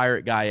famous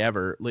pirate guy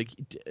ever. Like,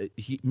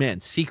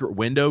 Secret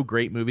Window,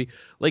 great movie.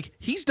 Like,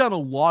 he's done a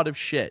lot of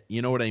shit.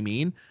 You know what I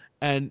mean?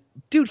 And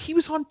dude, he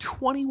was on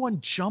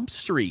 21 Jump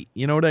Street.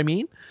 You know what I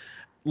mean?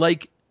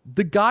 Like,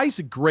 the guy's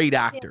a great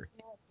actor.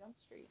 Yeah, Jump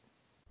Street.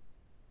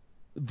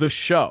 The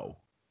show.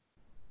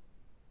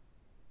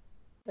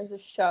 There's a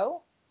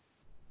show?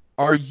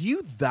 Are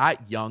you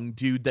that young,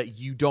 dude, that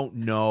you don't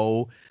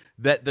know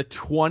that the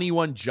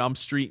 21 Jump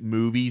Street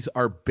movies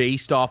are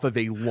based off of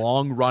a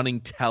long-running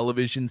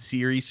television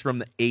series from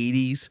the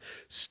 80s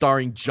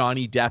starring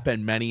Johnny Depp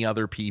and many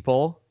other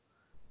people?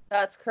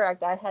 That's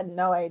correct. I had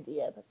no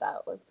idea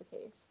that was the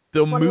case.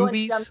 The 21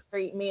 movies... Jump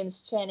Street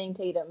means Channing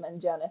Tatum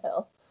and Jonah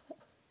Hill.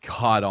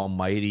 God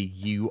almighty,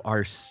 you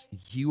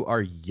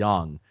are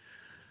young.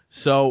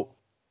 So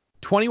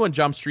 21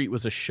 Jump Street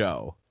was a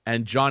show,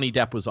 and Johnny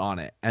Depp was on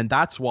it. And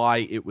that's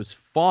why it was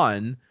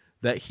fun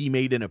that he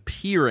made an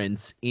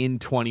appearance in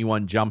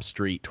 21 Jump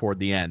Street toward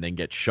the end and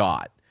get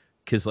shot.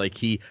 Because like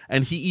he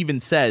even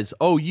says,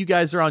 oh, you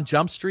guys are on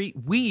Jump Street?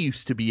 We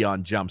used to be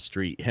on Jump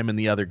Street, him and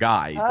the other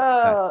guy.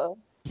 Oh.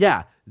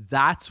 Yeah,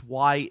 that's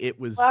why it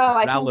was wow,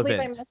 I relevant.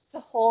 can't believe I missed a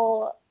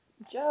whole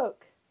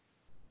joke.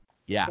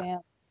 Yeah. Damn.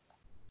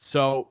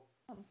 So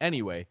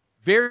anyway,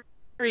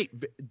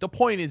 the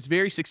point is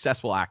very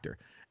successful actor.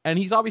 And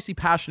he's obviously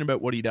passionate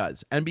about what he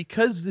does. And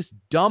because this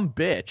dumb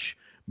bitch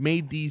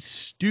made these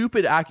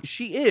stupid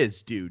she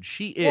is, dude.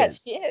 She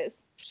is. Yeah, she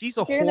is. She's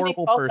a If you're gonna make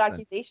horrible false person.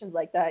 accusations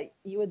like that,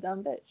 you a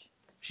dumb bitch.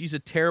 She's a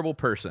terrible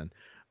person.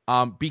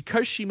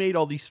 Because she made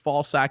all these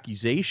false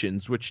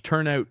accusations, which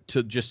turn out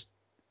to just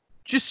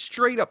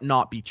straight up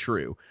not be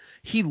true.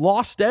 He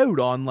lost out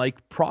on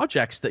like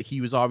projects that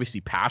he was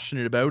obviously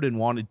passionate about and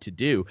wanted to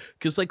do.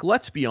 Because like,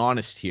 let's be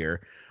honest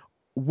here.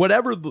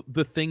 Whatever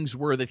the things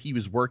were that he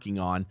was working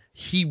on,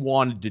 he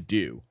wanted to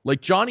do.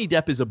 Like, Johnny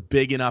Depp is a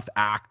big enough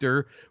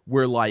actor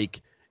where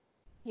like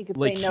He could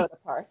like, say no to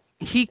parts.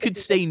 he could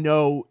say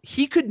no.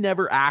 He could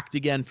never act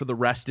again for the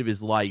rest of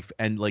his life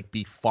and like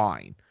be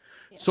fine.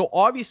 Yeah. So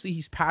obviously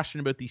he's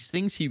passionate about these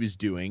things he was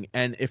doing.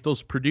 And if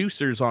those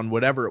producers on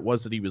whatever it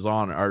was that he was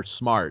on are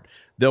smart,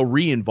 they'll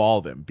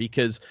re-involve him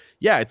because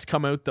yeah, it's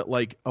come out that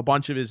like a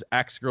bunch of his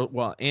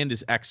and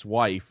his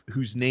ex-wife,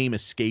 whose name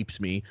escapes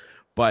me,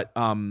 but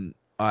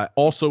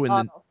also in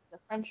the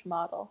French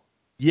model.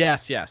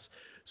 Yes.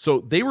 So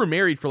they were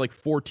married for like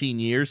 14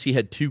 years. He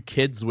had 2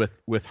 kids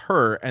with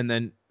her, and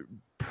then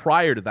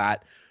prior to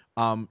that,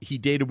 he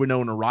dated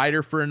Winona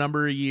Ryder for a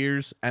number of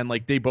years, and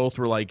like they both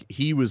were like,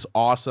 he was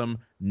awesome,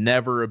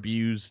 never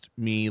abused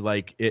me,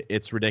 like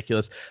it's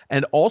ridiculous.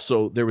 And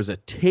also there was a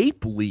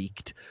tape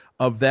leaked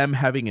of them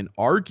having an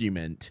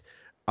argument,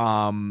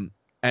 and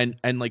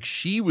like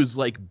she was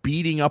like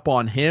beating up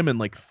on him and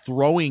like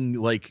throwing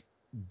like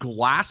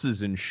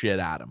glasses and shit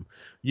at him.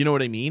 You know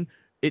what I mean?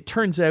 It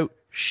turns out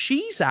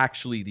she's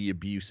actually the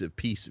abusive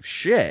piece of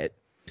shit,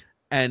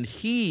 and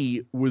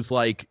he was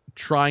like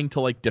trying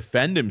to like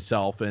defend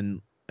himself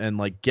and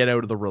like get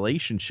out of the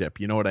relationship.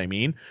 You know what I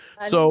mean?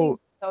 So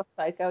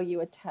psycho,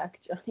 you attack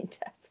Johnny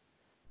Depp.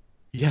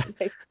 Yeah.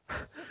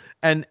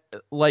 And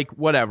like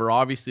whatever,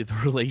 obviously the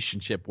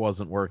relationship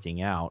wasn't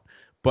working out,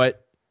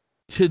 but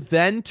to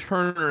then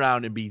turn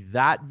around and be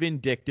that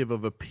vindictive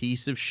of a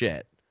piece of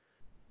shit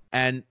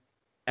and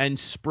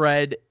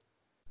spread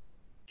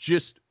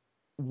just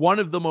one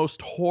of the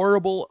most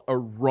horrible,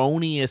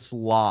 erroneous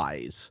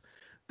lies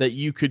that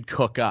you could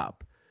cook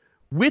up.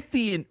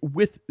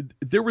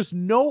 There was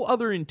no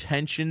other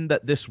intention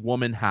that this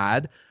woman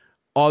had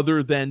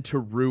other than to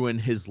ruin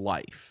his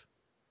life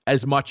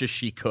as much as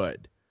she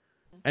could.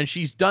 And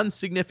she's done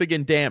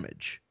significant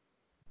damage,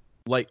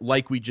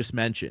 like we just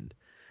mentioned.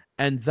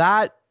 And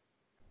that,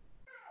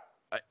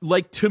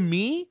 like, to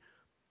me,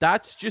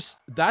 that's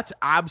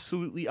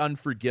absolutely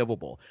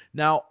unforgivable.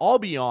 Now, I'll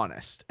be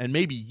honest, and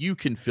maybe you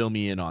can fill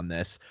me in on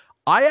this.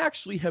 I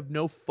actually have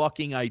no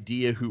fucking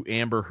idea who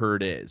Amber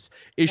Heard is.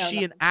 Is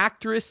she an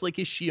actress? Like,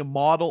 is she a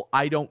model?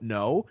 I don't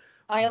know.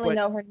 I only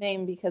know her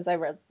name because I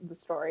read the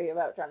story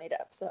about Johnny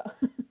Depp. So,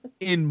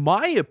 in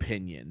my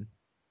opinion,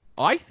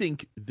 I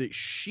think that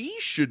she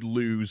should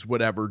lose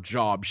whatever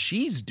job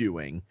she's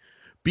doing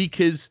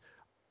because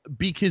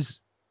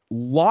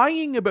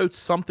lying about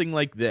something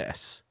like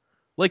this,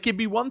 like, it'd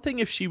be one thing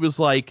if she was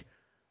like,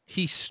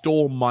 he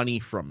stole money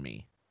from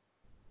me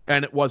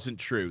and it wasn't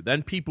true.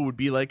 Then people would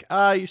be like,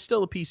 you're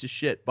still a piece of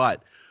shit.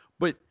 But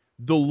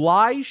the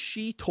lies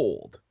she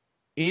told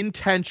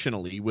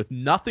intentionally with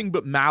nothing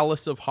but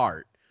malice of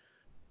heart,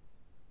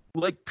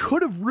 like,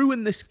 could have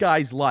ruined this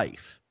guy's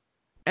life.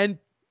 And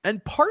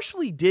and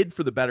partially did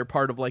for the better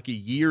part of like a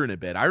year and a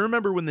bit. I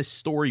remember when this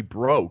story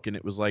broke and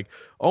it was like,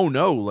 oh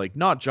no, like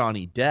not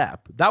Johnny Depp.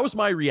 That was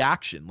my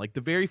reaction. Like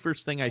the very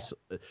first thing I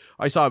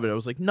saw of it, I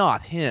was like,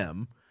 not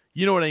him.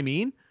 You know what I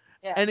mean?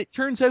 Yeah. And it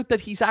turns out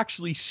that he's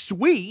actually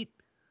sweet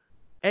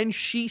and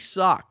she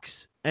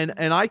sucks. And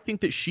I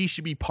think that she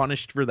should be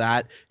punished for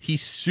that.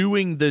 He's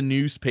suing the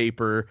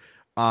newspaper.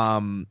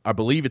 I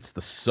believe it's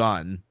The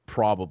Sun,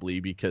 probably,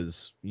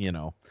 because, you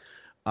know,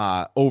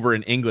 over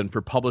in England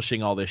for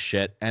publishing all this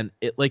shit. And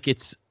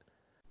it's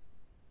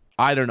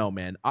I don't know,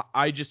 man.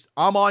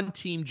 I'm on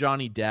team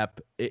Johnny Depp.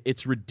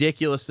 It's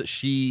ridiculous that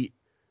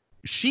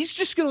she's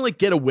just gonna like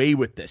get away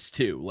with this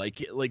too.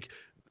 Like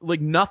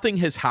nothing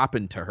has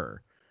happened to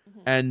her. Mm-hmm.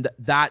 And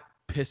that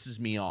pisses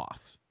me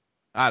off.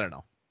 I don't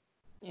know.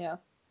 Yeah.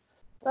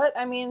 But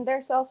I mean,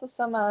 there's also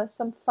some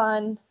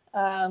fun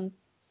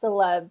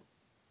celeb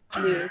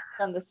news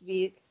from this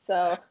week.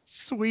 So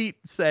sweet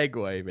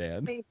segue,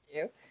 man. thank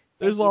you.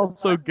 There's Thank you.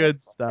 also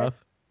good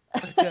stuff.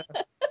 Yeah.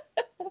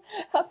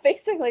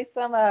 Basically,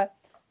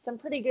 some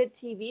pretty good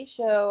TV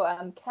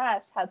show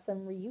casts had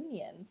some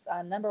reunions.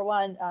 Number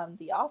one,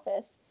 The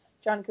Office.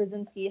 John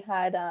Krasinski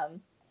had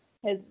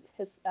his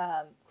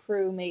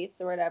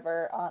crewmates or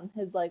whatever on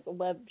his like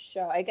web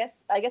show. I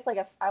guess like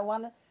if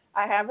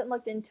I haven't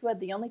looked into it.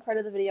 The only part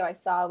of the video I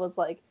saw was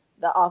like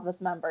the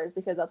Office members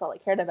because that's all I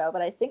cared about.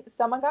 But I think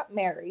someone got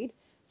married,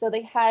 so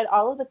they had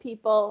all of the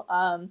people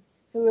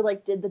who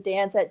like did the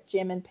dance at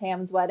Jim and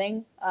Pam's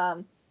wedding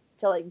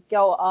to like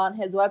go on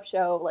his web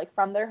show like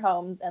from their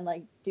homes and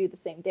like do the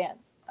same dance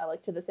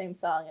like to the same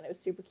song, and it was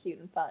super cute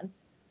and fun.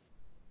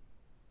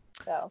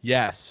 So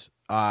Yes.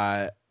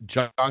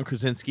 John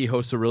Krasinski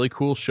hosts a really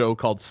cool show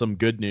called Some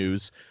Good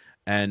News,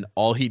 and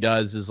all he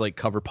does is like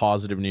cover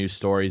positive news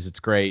stories. It's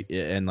great.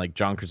 And like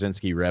John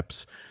Krasinski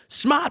rips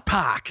Smart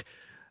Pack.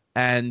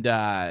 And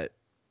yeah,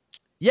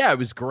 it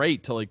was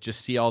great to like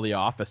just see all the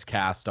Office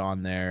cast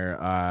on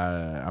there.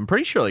 I'm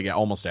pretty sure like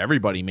almost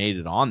everybody made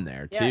it on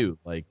there too.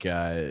 Like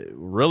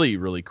really,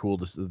 really cool.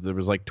 There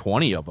was like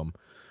 20 of them.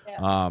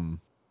 yeah.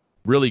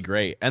 Really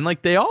great. And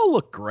like they all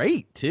look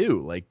great too.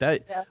 Like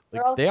that. Yeah,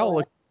 Like they all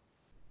look.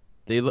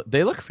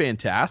 They look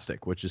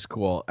fantastic, which is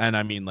cool. And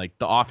I mean, like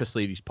the Office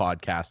Ladies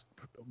podcast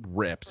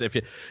rips. If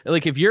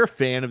you're a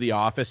fan of The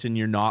Office and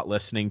you're not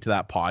listening to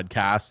that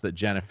podcast that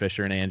Jenna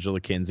Fisher and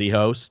Angela Kinsey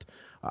host,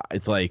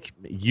 it's like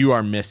you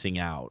are missing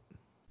out.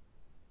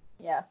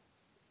 Yeah,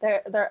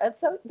 they're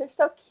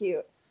so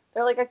cute.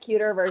 They're like a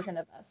cuter version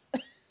of us.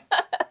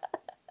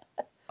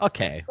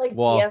 Okay, It's like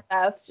well,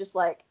 BFFs, just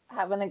like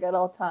having a good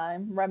old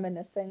time,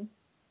 reminiscing.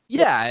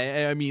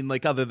 yeah. I mean,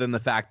 like other than the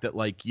fact that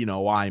like you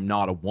know I'm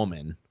not a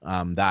woman,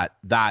 that's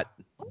But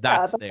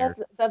there.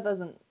 that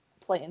doesn't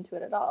play into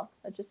it at all.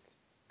 It's just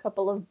a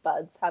couple of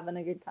buds having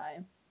a good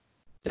time.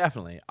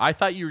 Definitely. I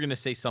thought you were gonna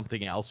say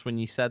something else when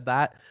you said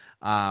that.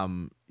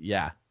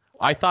 Yeah.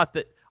 I thought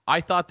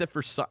that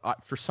for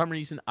some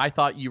reason I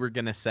thought you were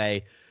gonna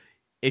say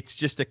it's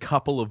just a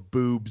couple of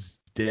boobs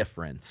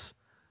difference.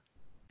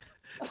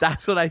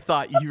 That's what I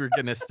thought you were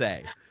gonna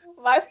say.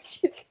 Why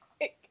would you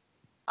think?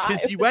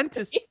 Because you went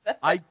to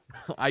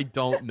I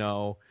don't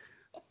know.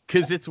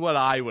 Because it's what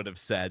I would have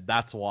said.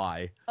 That's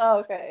why. Oh,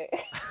 okay.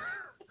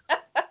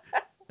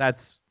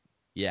 That's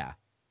yeah.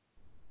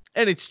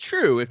 And it's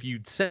true. If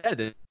you'd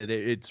said it,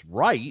 it's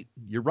right.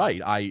 You're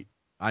right.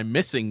 I'm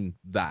missing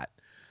that.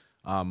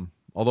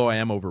 Although I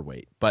am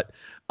overweight. But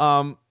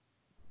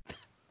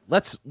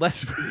let's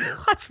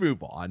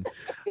move on.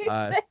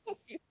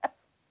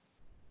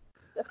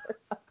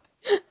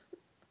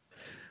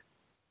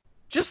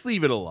 Just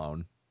leave it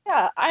alone.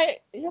 Yeah,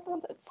 you're the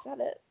one that said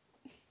it.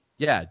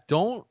 Yeah,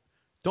 don't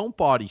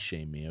body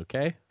shame me,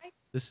 okay?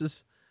 This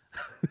is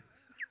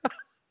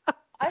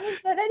I haven't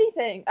said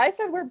anything. I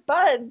said we're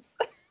buds.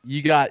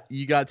 you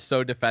got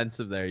so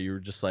defensive there. You were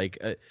just like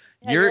Yeah,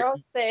 you're you're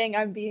all saying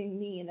I'm being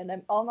mean, and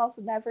I'm almost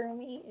never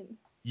mean.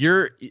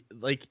 you're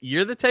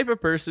the type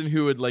of person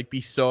who would like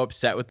be so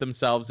upset with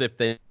themselves if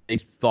they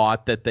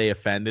thought that they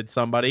offended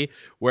somebody,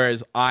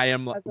 whereas I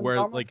am As a where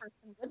normal like person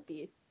would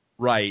be.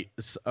 right.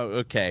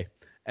 Okay.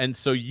 And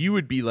so you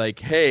would be like,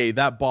 hey,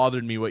 that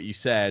bothered me what you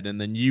said. And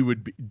then you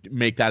would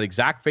make that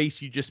exact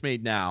face you just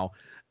made now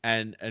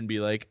and be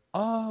like,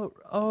 oh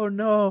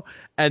no.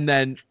 And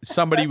then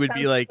somebody would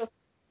be like,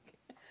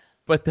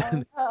 but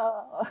then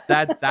Oh.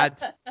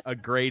 that's a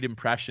great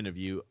impression of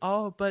you.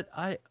 And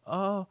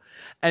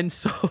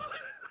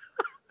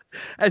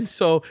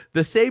so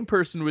the same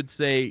person would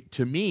say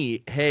to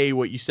me, hey,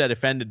 what you said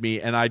offended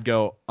me. And I'd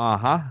go,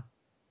 uh-huh.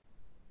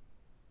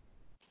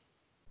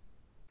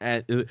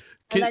 And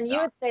then you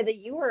would say that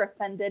you were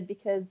offended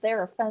because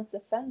their offense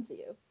offends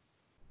you.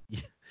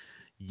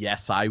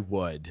 yes, I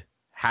would.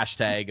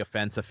 Hashtag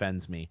offense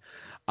offends me.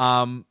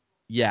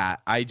 Yeah,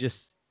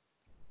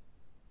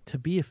 to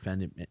be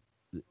offended.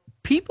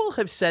 People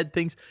have said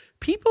things.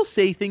 People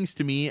say things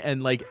to me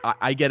and like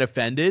I get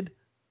offended,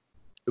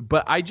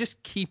 but I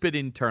just keep it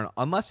internal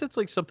unless it's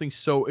like something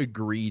so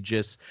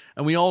egregious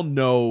and we all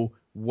know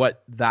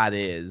what that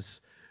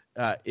is.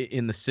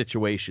 in the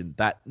situation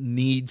that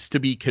needs to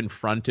be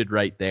confronted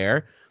right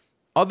there.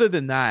 Other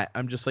than that,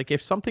 I'm just like,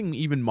 if something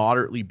even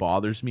moderately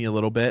bothers me a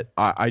little bit,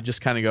 I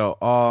just kind of go,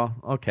 oh,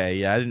 okay,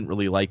 yeah, I didn't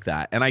really like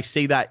that. And I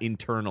say that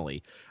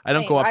internally. I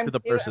don't go up to the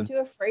person. I'm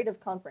too afraid of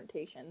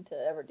confrontation to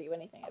ever do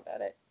anything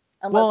about it.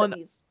 Unless it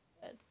needs to.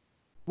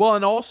 Well,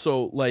 and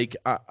also, like,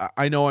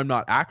 I know I'm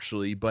not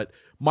actually, but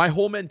my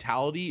whole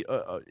mentality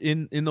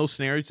in those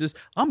scenarios is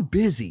I'm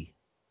busy.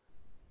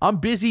 I'm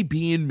busy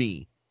being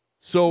me.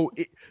 So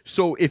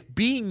if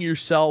being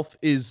yourself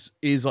is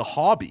a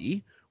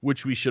hobby,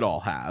 which we should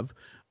all have,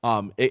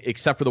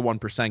 except for the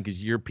 1%,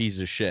 because you're a piece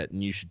of shit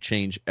and you should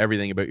change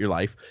everything about your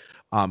life,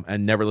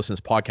 and never listen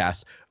to this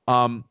podcast.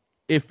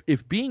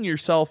 If being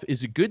yourself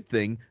is a good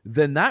thing,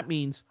 then that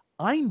means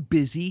I'm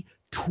busy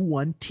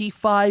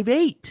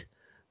 25/8.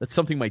 That's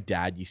something my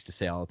dad used to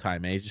say all the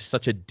time. It's just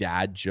such a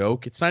dad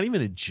joke. It's not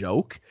even a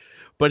joke,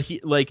 but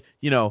he, like,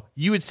 you know,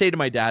 you would say to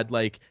my dad,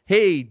 like,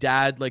 hey,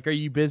 Dad, like, are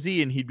you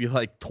busy? And he'd be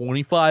like,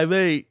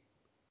 25/8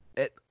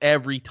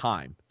 every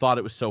time. Thought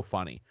it was so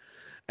funny.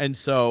 And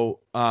so,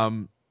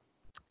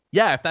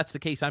 yeah, if that's the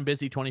case, I'm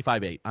busy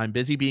 25/8. I'm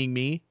busy being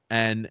me,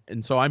 and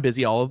so I'm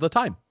busy all of the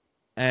time.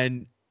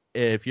 And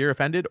if you're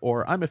offended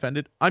or I'm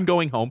offended, I'm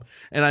going home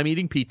and I'm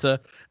eating pizza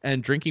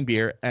and drinking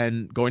beer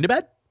and going to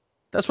bed.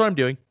 That's what I'm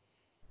doing.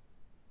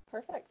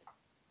 Perfect.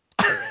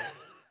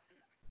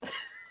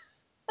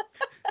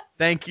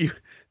 Thank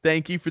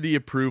you for the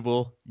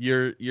approval.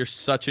 You're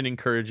such an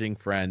encouraging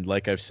friend,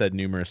 like I've said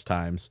numerous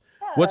times.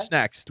 Yeah. What's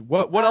next?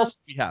 What else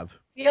do we have?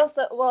 We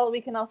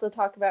can also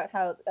talk about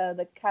how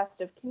the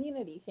cast of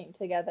Community came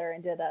together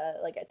and did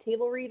a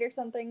table read or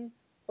something.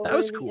 That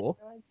was cool.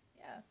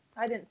 Yeah,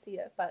 I didn't see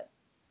it, but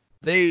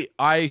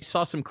I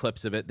saw some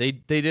clips of it. They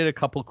did a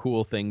couple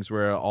cool things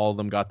where all of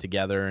them got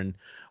together, and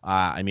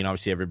I mean,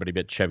 obviously everybody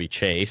but Chevy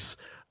Chase,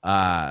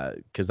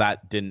 because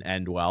that didn't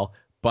end well.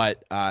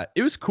 But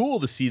it was cool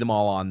to see them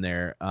all on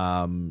there.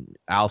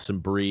 Alison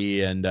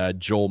Brie and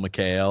Joel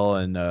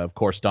McHale, and of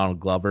course Donald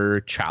Glover,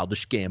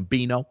 Childish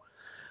Gambino.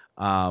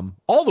 All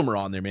of them are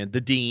on there, man.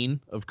 The Dean,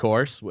 of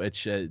course,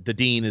 which the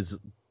Dean is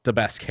the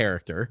best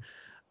character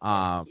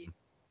on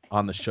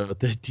the show.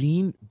 The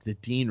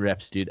Dean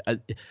rips, dude.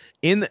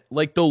 In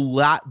like the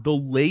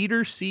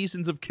later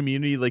seasons of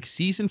Community, like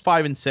season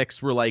 5 and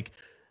 6 were like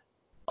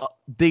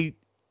the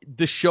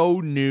show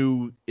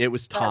knew it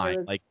was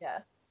time.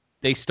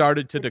 They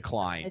started to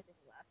decline,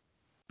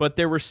 but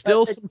there were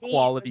still some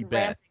quality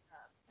bits.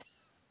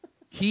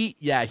 He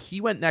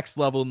went next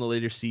level in the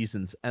later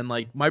seasons. And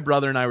like my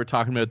brother and I were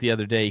talking about the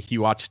other day, he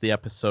watched the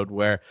episode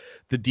where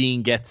the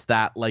Dean gets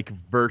that like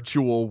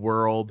virtual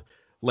world,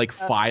 like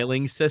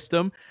filing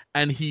system,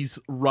 and he's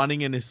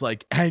running and is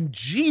like, and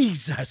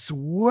Jesus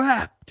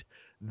wept.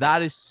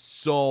 That is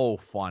so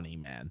funny,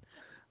 man.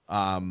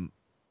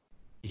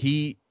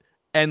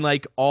 And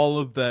like all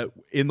of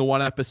in the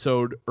one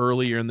episode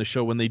earlier in the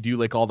show, when they do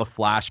like all the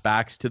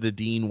flashbacks to the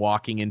Dean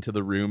walking into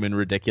the room in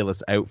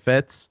ridiculous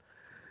outfits,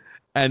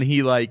 and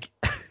he like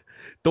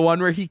the one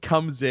where he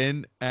comes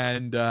in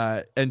and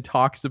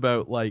talks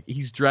about like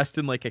he's dressed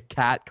in like a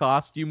cat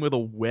costume with a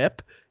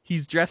whip.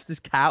 He's dressed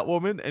as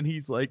Catwoman, and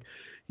he's like,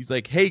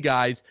 hey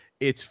guys,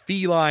 it's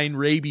Feline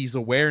Rabies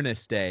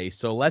Awareness Day,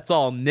 so let's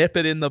all nip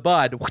it in the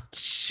bud.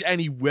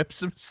 And he whips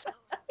himself.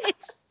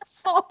 It's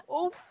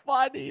so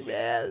funny,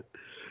 man.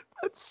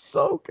 That's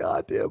so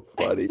goddamn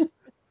funny.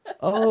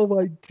 Oh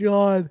my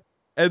god.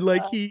 And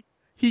like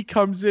he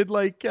comes in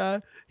like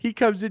he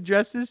comes in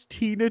dressed as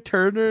Tina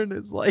Turner and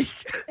is like,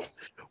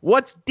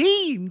 what's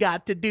Dean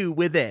got to do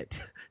with it?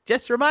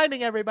 Just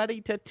reminding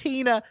everybody to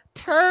Tina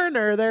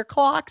Turner their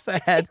clocks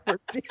ahead for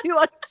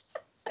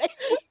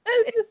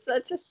It's just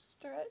such a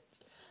stretch.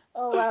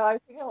 Oh wow, I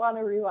think I want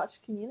to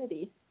rewatch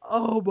Community.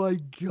 Oh my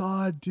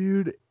god,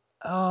 dude.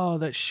 Oh,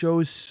 that show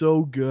is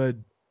so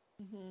good.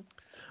 Mm-hmm.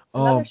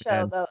 Another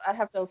show, though, I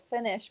have to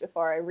finish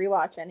before I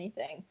rewatch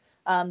anything.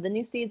 The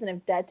new season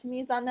of Dead to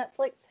Me is on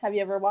Netflix. Have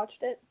you ever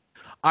watched it?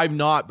 I've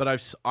not,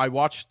 but I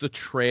watched the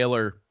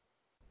trailer.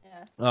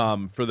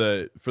 Yeah. For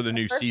the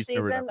new season.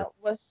 The first season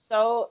was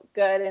so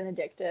good and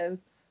addictive.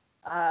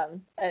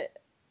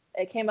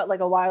 It came out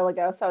like a while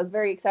ago, so I was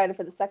very excited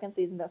for the second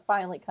season to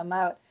finally come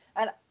out.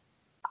 And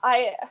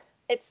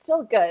it's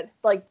still good.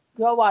 Like,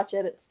 go watch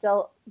it. It's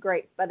still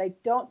great, but I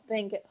don't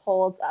think it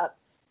holds up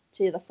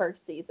to the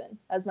first season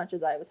as much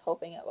as I was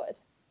hoping it would.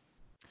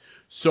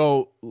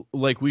 So,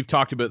 like, we've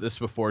talked about this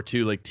before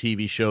too, like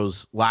TV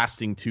shows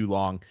lasting too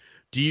long.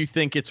 Do you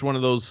think it's one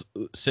of those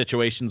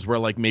situations where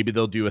like maybe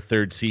they'll do a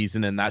third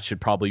season and that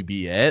should probably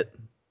be it?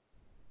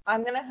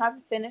 I'm going to have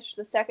to finish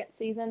the second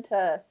season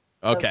to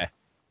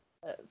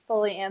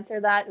fully answer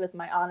that with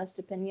my honest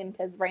opinion,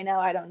 because right now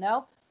I don't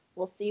know.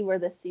 We'll see where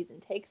this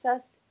season takes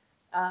us.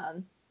 I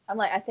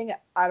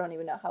don't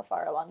even know how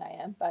far along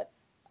I am, but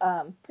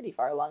pretty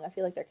far along. I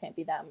feel like there can't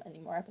be that many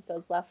more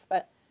episodes left,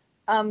 but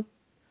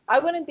I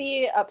wouldn't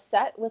be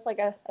upset with like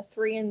a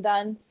 3 and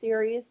done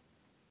series.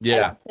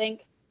 Yeah.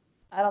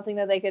 I don't think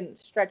that they can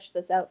stretch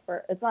this out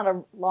it's not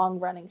a long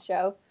running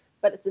show,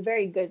 but it's a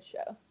very good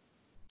show.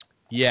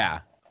 Yeah.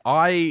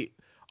 I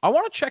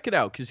want to check it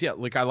out because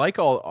like I like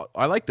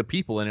the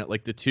people in it,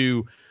 like the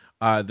two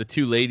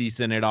ladies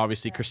in it.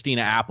 Obviously,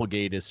 Christina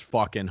Applegate is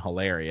fucking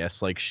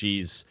hilarious. Like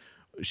she's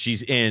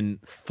in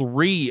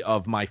 3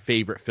 of my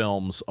favorite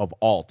films of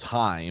all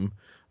time.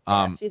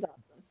 She's awesome.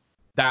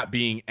 That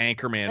being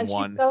Anchorman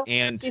 1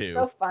 and 2. She's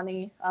so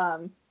funny.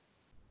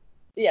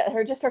 Yeah,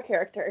 her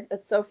character.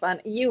 It's so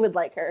fun. You would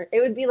like her. It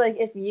would be like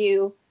if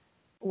you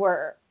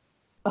were.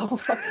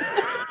 Oh.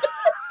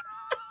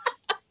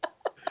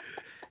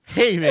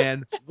 Hey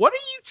man, what are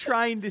you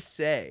trying to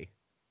say?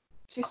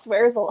 She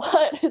swears a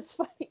lot. It's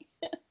funny.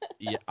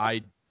 Yeah,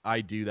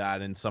 I do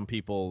that, and some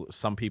people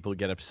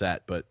get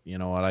upset, but you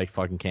know what? I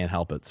fucking can't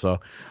help it. So,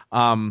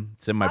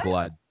 it's in my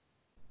blood.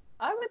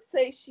 I would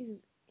say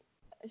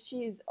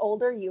she's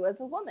older you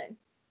as a woman,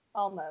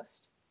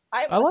 almost.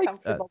 I'm like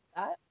comfortable with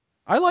that.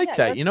 I like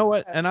that. You know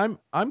what? And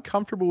I'm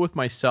comfortable with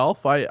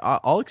myself.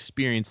 I'll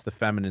experience the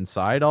feminine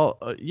side.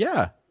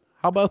 Yeah.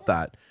 How about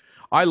that?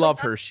 I love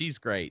her. She's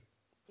great.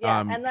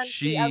 Yeah, and then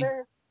the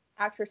other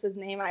actress's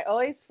name I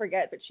always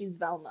forget, but she's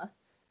Velma.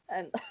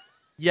 And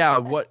yeah,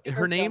 what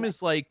her name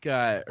is like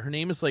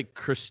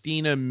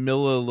Christina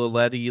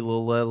Mililetti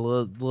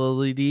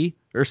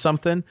or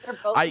something. They're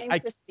both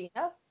named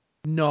Christina?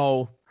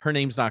 No, her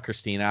name's not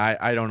Christina.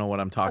 I don't know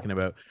what I'm talking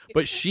about.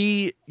 But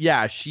she's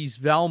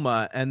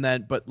Velma, and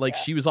then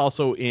she was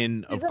also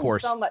in, of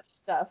course, so much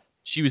stuff.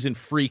 She was in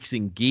Freaks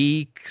and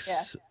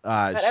Geeks.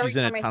 Yeah. She's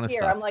in a ton of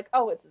stuff. I'm like,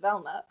 oh, it's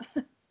Velma.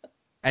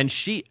 And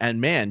she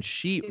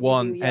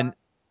won,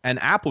 and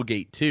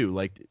Applegate too.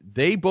 Like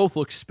they both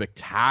look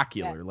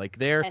spectacular. Yeah. Like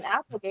they're and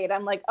Applegate.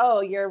 I'm like,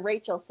 oh, you're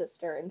Rachel's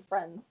sister in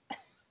Friends.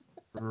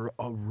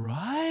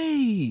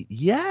 Right.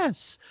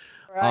 Yes.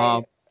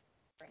 Right.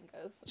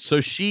 So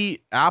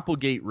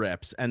Applegate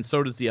rips, and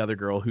so does the other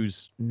girl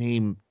whose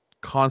name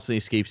constantly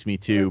escapes me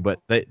too. But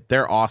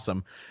they're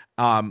awesome.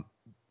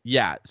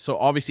 Yeah. So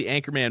obviously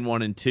Anchorman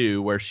 1 and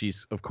 2, where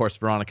she's of course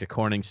Veronica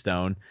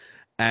Corningstone.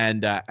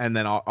 And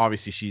then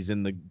obviously she's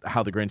in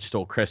How the Grinch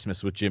Stole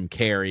Christmas with Jim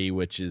Carrey,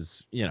 which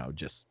is,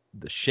 just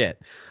the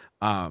shit.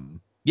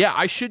 Yeah,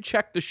 I should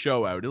check the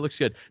show out. It looks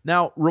good.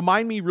 Now,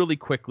 remind me really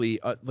quickly,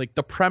 like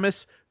the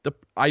premise.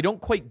 I don't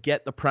quite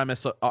get the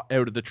premise out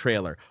of the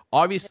trailer.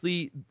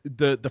 Obviously,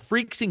 the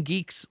Freaks and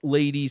Geeks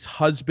lady's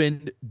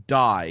husband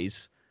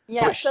dies.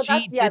 Yeah, but so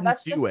she that's didn't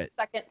just do it. the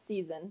second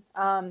season.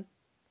 So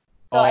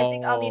I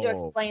think I'll need to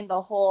explain the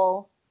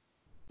whole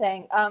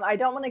thing. I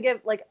don't want to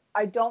give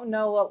I don't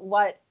know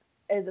what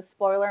is a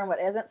spoiler and what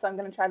isn't, so I'm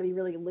going to try to be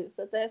really loose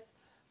with this.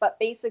 But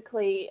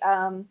basically,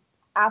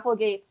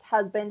 Applegate's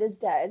husband is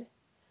dead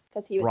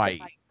because he was hit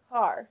by a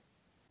car.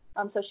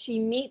 So she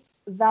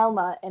meets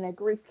Velma in a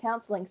grief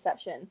counseling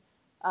session.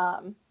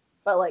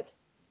 But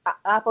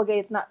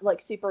Applegate's not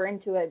super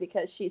into it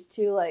because she's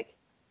too I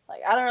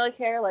don't really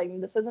care.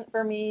 This isn't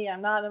for me.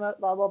 I'm not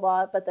blah blah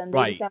blah. But then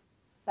they become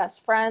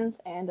best friends,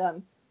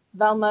 and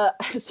Velma.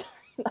 Sorry,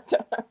 I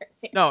don't know her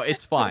name. No,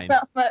 it's fine.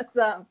 Velma's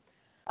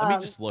let me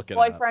just look at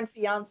boyfriend,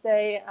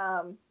 fiance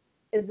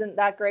isn't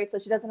that great, so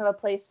she doesn't have a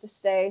place to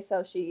stay,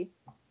 so she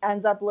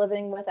ends up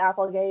living with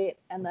Applegate,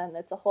 and then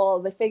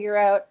they figure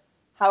out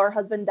how her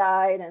husband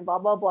died and blah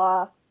blah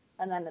blah.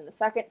 And then in the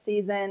second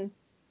season,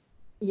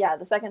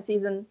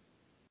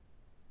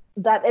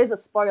 that is a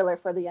spoiler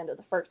for the end of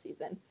the first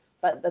season,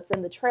 but that's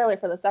in the trailer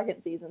for the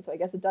second season, so I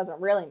guess it doesn't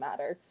really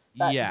matter.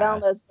 But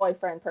Velma's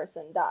boyfriend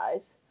person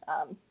dies.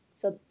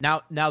 So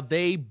now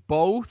they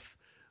both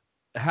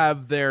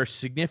have their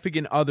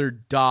significant other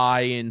die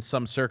in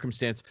some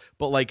circumstance,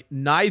 but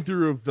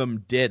neither of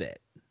them did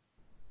it.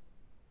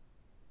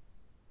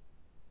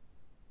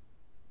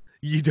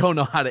 You don't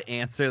know how to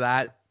answer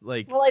that?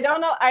 Well, I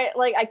don't know.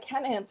 I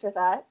can answer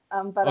that,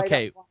 but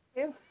okay. I don't want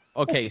to.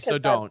 Okay, so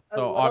don't.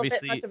 So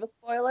obviously, bit much of a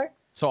spoiler.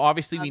 So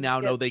obviously, we now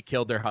know they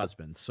killed their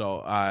husbands.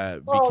 So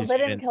well, they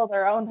didn't kill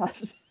their own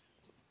husbands.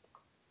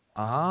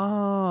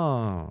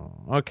 Oh,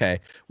 okay.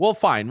 Well,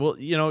 fine. Well,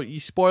 you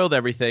spoiled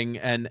everything,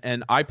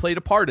 and I played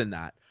a part in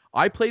that.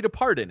 I played a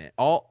part in it.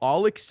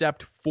 I'll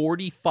accept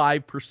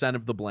 45%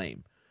 of the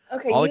blame.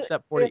 Okay, I'll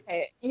accept 40.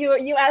 Okay,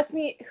 you asked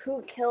me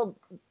who killed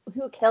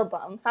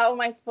them. How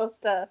am I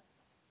supposed to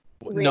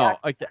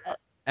react to that?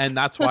 And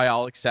that's why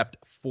I'll accept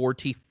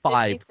 45%.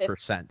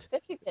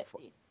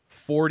 50-50.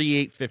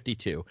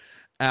 48-52.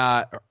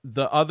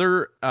 The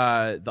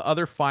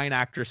other fine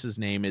actress's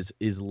name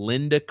is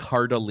Linda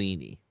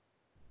Cardellini.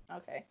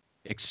 Okay.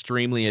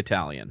 Extremely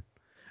Italian.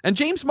 And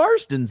James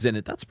Marsden's in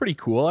it. That's pretty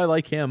cool. I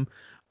like him.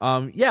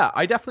 Yeah,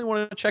 I definitely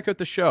want to check out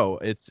the show.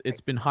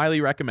 It's been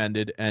highly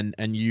recommended,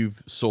 and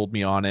you've sold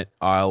me on it.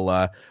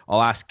 I'll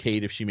ask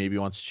Kate if she maybe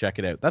wants to check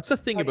it out. That's the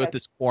thing about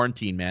this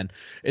quarantine, man.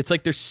 It's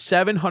like there's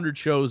 700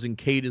 shows, and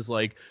Kate is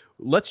like,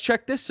 "Let's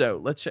check this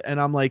out." And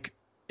I'm like,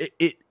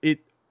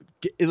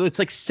 it's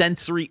like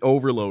sensory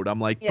overload. I'm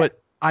like,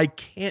 but I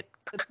can't.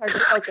 It's hard to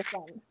focus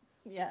on.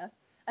 Yeah.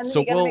 And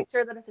then you got to make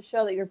sure that it's a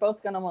show that you're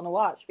both going to want to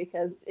watch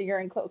because you're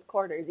in close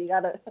quarters. You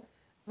got to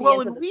be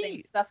into the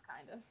same stuff,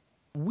 kind of.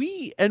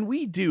 we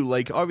do,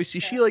 like, obviously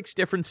she likes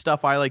different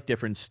stuff, I like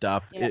different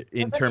stuff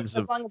in terms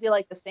of, as long as you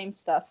like the same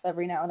stuff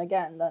every now and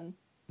again, then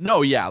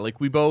no, yeah, like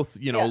we both,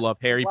 Yeah, love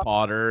Harry love-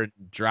 Potter and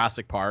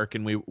Jurassic Park,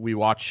 and we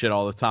watch shit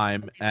all the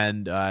time.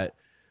 And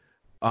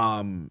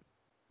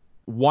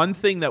one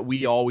thing that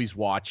we always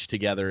watch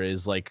together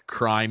is like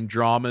crime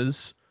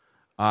dramas,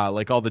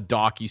 like all the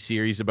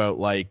docu-series about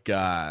like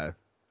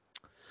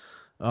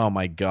oh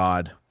my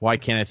god, why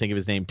can't I think of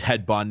his name?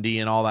 Ted Bundy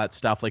and all that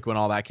stuff. Like when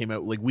all that came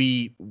out, like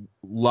we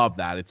love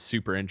that. It's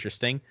super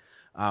interesting.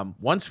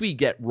 Once we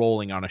get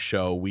rolling on a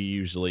show, we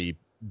usually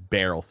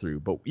barrel through.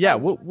 But yeah,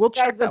 we'll You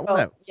check guys that would one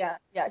both- out.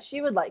 Yeah,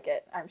 she would like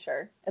it. I'm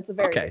sure it's a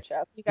very Okay. good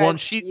show. You Well, and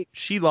guys,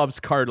 she loves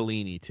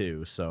Cardellini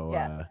too, so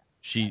Yeah.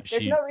 she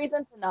there's no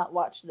reason to not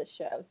watch this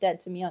show. Dead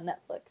to Me on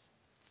Netflix.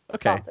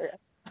 okay. Sponsor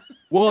us.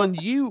 Well,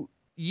 and you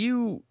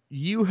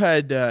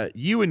had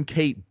you and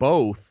Kate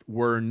both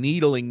were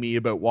needling me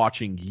about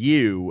watching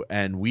You,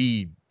 and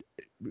we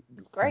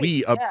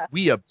Great.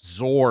 we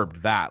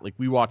absorbed that. Like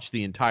we watched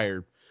the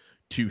entire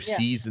 2 Yeah.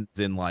 seasons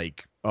in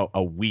like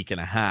a week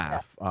and a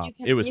half. You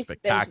can- It was you can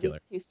binge spectacular.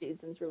 these 2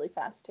 seasons really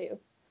fast too.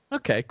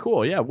 Okay,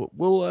 cool. Yeah,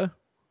 we'll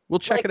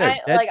check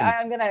Like, it out.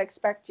 I'm gonna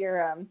expect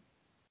your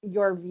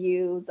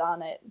views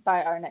on it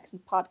by our next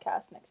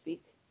podcast next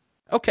week.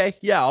 Okay,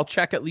 yeah, I'll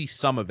check at least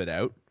some of it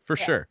out for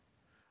Yeah. sure.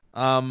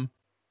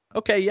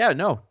 Okay, yeah,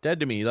 no, Dead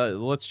to Me.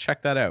 Let's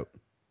check that out.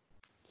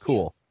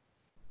 Cool.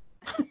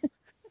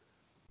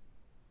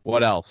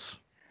 What else?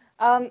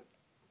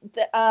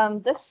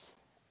 This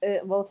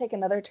will take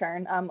another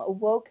turn.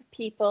 Woke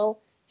people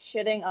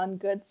shitting on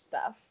good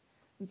stuff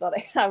is what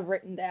I have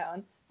written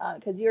down.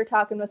 Because you were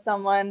talking with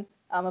someone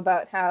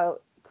about how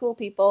cool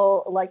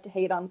people like to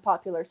hate on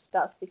popular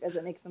stuff because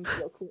it makes them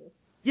feel cool.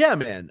 Yeah,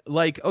 man.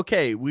 Like,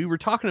 okay, we were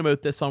talking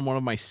about this on one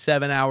of my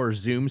 7-hour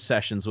Zoom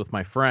sessions with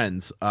my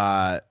friends,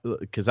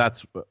 because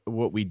that's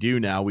what we do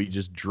now. We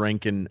just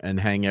drink and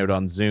hang out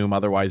on Zoom.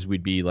 Otherwise,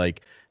 we'd be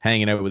like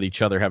hanging out with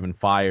each other, having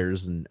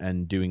fires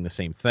and doing the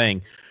same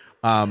thing.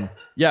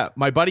 Yeah,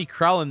 my buddy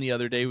Krellin the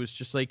other day was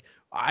just like,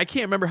 I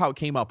can't remember how it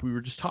came up. We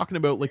were just talking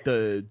about like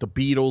the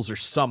Beatles or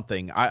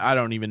something. I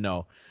don't even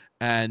know.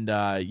 And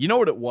you know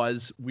what it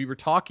was? We were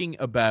talking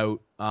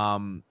about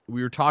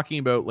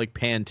like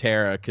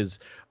Pantera, because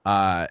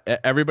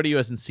everybody who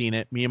hasn't seen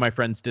it, me and my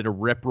friends did a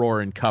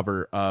rip-roaring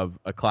cover of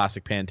a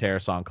classic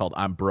Pantera song called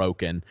I'm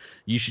Broken.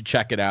 You should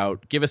check it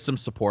out. Give us some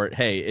support.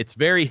 Hey, it's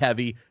very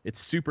heavy. It's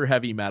super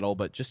heavy metal,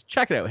 but just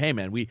check it out. Hey,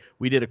 man, we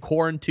did a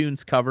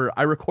Quarantunes cover.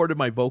 I recorded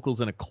my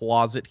vocals in a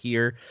closet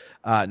here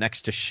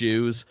next to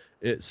Shoes.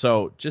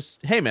 So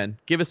just, hey, man,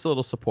 give us a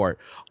little support.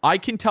 I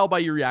can tell by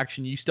your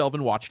reaction you still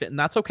haven't watched it, and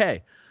that's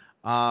okay.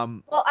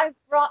 Well,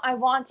 I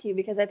want to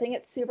because I think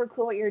it's super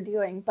cool what you're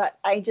doing, but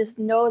I just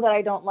know that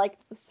I don't like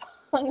the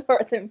song or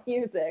the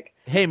music.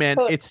 Hey, man,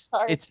 So it's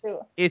hard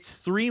to-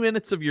 3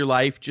 minutes of your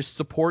life. Just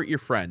support your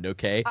friend,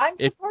 okay? I'm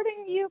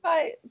supporting you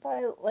by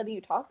letting you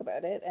talk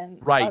about it,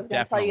 and Right, I was gonna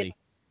definitely.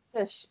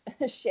 tell you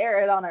to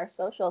share it on our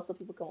social so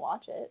people can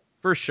watch it.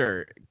 For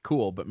sure.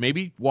 Cool. But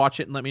maybe watch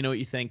it and let me know what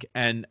you think.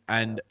 And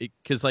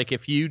because like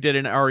if you did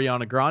an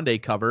Ariana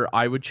Grande cover,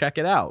 I would check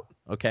it out.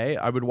 Okay.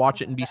 I would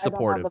watch it and be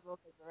supportive. I don't have the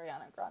vocals of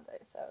Ariana Grande,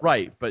 so.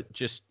 Right. But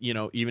just,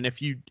 even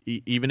if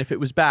it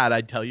was bad,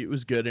 I'd tell you it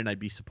was good and I'd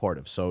be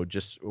supportive. So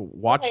just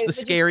watch Okay, the would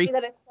you scary. say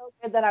that it's so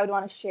good that I would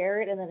want to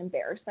share it and then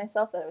embarrass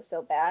myself that it was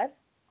so bad?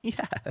 Yes.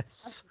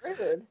 That's rude.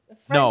 A friend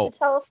No. should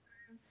tell a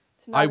friend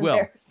to not I will.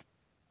 embarrass.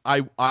 I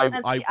And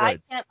see, would. I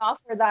can't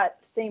offer that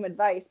same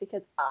advice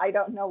because I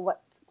don't know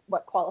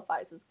what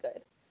qualifies as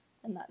good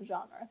in that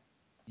genre.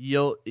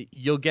 You'll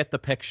get the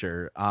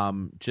picture.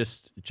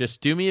 Just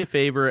do me a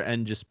favor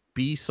and just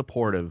be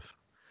supportive.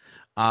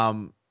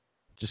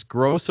 Just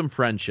grow some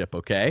friendship,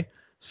 okay?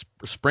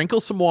 Sprinkle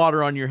some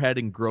water on your head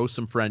and grow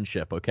some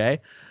friendship, okay?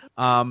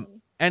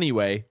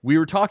 Anyway, we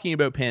were talking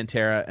about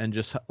Pantera and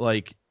just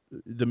like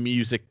the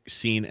music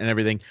scene and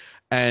everything,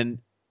 and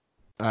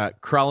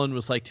Krellin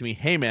was like to me,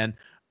 "Hey, man,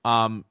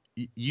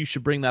 you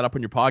should bring that up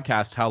on your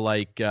podcast." How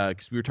like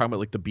because we were talking about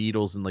like the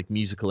Beatles and like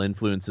musical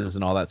influences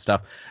and all that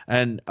stuff,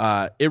 and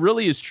it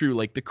really is true.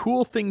 Like the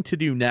cool thing to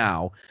do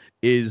now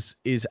is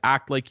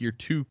act like you're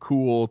too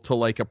cool to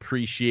like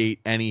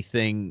appreciate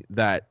anything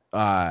that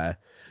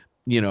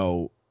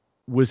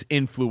was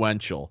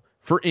influential.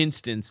 For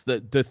instance,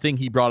 the thing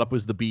he brought up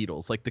was the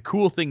Beatles. Like the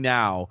cool thing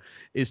now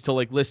is to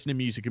like listen to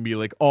music and be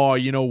like, oh,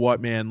 you know what,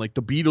 man? Like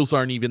the Beatles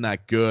aren't even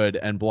that good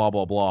and blah,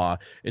 blah, blah.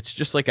 It's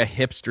just like a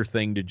hipster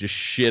thing to just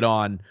shit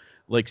on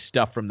like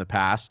stuff from the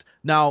past.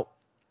 Now,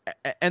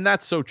 and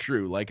that's so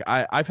true. Like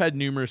I've had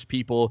numerous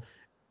people,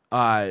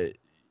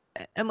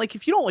 and like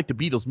if you don't like the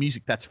Beatles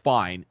music, that's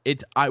fine.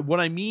 What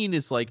I mean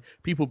is like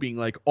people being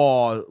like,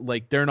 oh,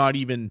 like they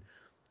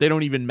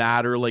don't even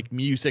matter. Like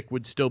music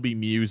would still be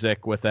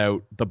music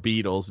without the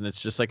Beatles. And it's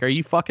just like, are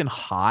you fucking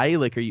high?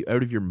 Like, are you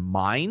out of your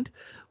mind?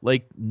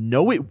 Like,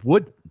 no, it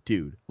would,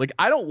 dude. Like,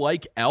 I don't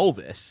like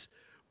Elvis,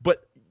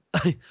 but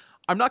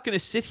I'm not going to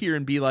sit here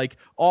and be like,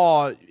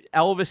 oh,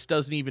 Elvis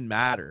doesn't even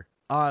matter.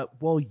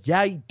 Well,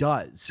 yeah, he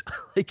does.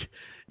 Like,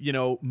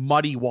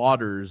 Muddy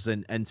Waters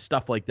and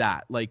stuff like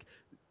that, like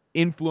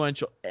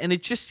influential. And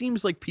it just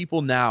seems like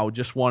people now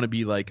just want to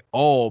be like,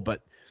 oh,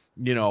 but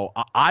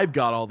I've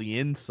got all the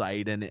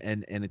insight, and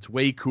it's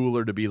way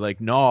cooler to be like,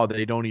 no,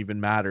 they don't even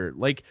matter.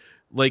 Like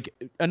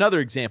another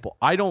example,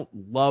 I don't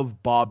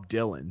love Bob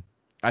Dylan.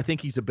 I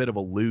think he's a bit of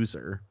a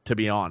loser, to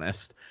be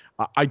honest.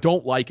 I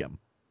don't like him.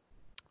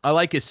 I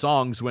like his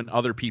songs when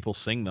other people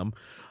sing them.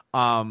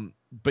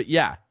 But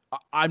yeah,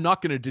 I'm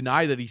not going to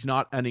deny that he's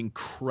not an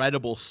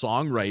incredible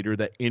songwriter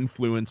that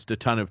influenced a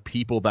ton of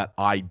people that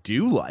I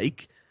do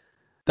like.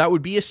 That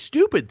would be a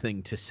stupid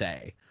thing to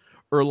say.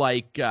 Or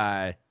like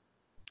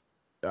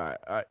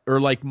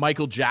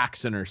Michael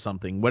Jackson or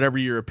something, whatever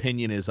your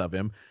opinion is of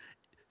him.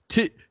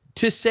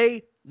 To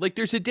say, like,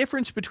 there's a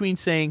difference between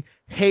saying,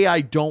 hey,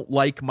 I don't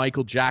like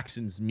Michael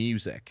Jackson's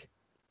music.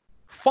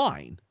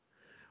 Fine.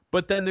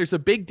 But then there's a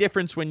big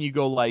difference when you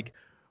go like,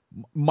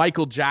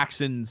 Michael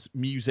Jackson's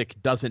music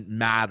doesn't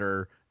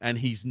matter and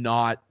he's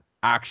not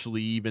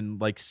actually even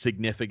like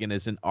significant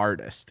as an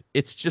artist.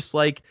 It's just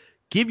like,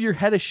 give your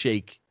head a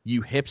shake,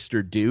 you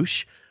hipster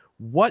douche.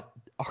 What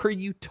are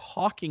you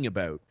talking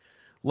about?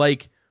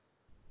 Like,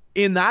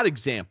 in that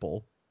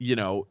example, and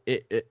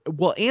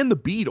the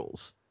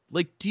Beatles.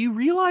 Like, do you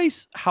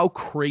realize how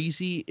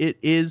crazy it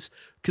is?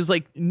 Because,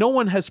 like, no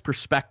one has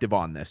perspective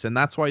on this. And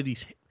that's why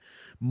these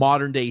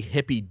modern day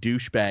hippie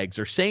douchebags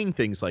are saying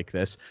things like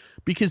this,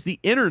 because the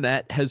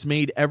internet has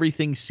made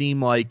everything seem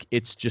like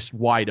it's just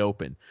wide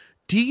open.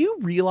 Do you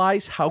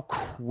realize how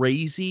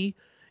crazy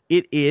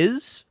it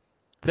is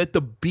that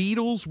the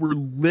Beatles were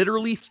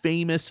literally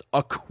famous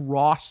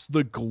across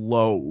the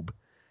globe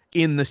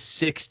in the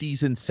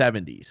 60s and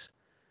 70s?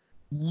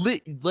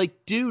 Like,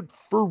 dude,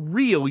 for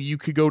real, you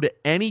could go to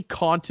any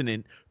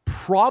continent,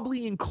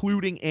 probably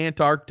including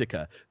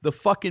Antarctica. The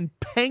fucking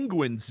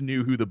penguins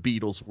knew who the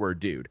Beatles were,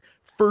 dude.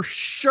 For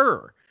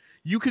sure.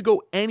 You could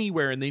go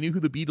anywhere and they knew who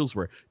the Beatles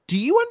were. Do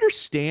you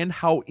understand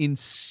how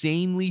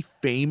insanely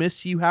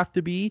famous you have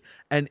to be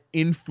and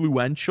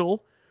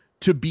influential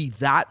to be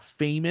that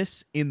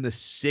famous in the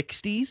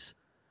 60s?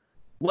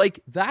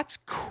 Like, that's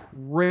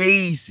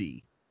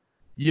crazy.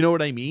 You know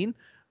what I mean?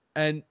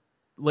 And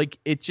like,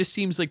 it just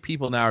seems like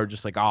people now are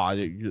just like,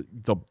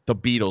 the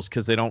Beatles,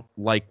 because they don't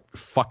like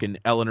fucking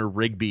Eleanor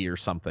Rigby or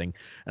something.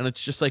 And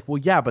it's just like, well,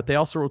 yeah, but they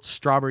also wrote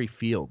Strawberry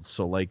Fields.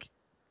 So like,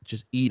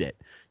 just eat it.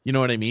 You know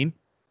what I mean?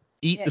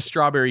 Eat the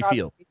Strawberry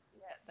Field.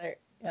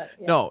 Yeah.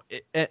 No.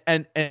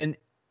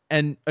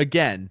 And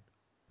again,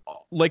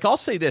 like, I'll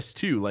say this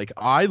too. Like,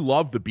 I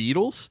love the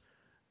Beatles.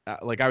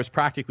 Like, I was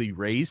practically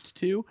raised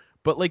to,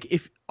 but like,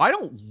 if I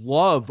don't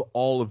love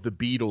all of the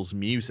Beatles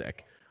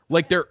music,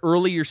 like their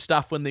earlier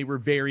stuff when they were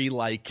very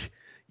like,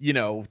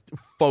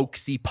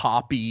 folksy,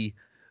 poppy,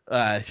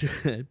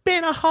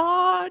 been a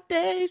hard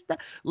day.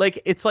 Like,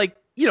 it's like,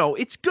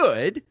 it's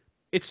good.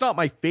 It's not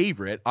my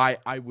favorite.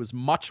 I was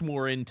much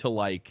more into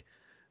like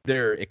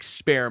their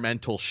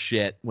experimental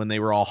shit when they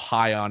were all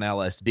high on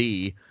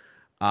LSD,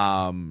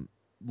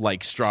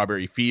 like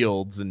Strawberry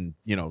Fields and,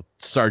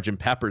 Sgt.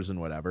 Pepper's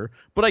and whatever.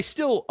 But I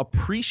still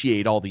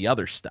appreciate all the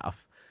other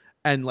stuff.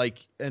 And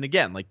like, and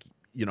again, like,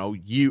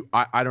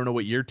 I don't know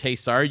what your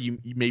tastes are.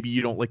 Maybe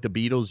you don't like the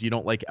Beatles. You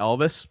don't like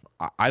Elvis.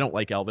 I don't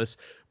like Elvis.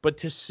 But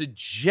to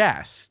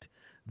suggest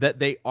that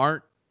they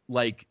aren't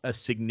like a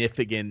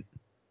significant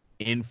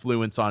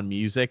influence on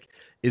music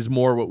is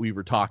more what we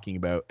were talking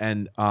about.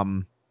 And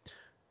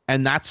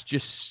that's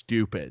just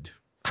stupid.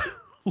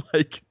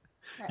 Like,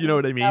 you know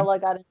what I mean? Stella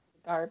got into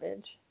the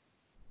garbage.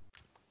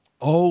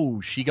 Oh,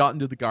 she got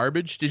into the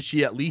garbage? Did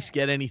she at least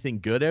get anything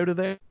good out of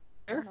there?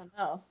 I don't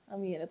know. I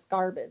mean, it's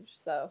garbage,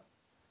 so.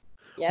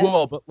 Yes,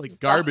 well, but like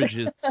garbage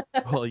is,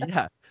 well,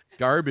 yeah,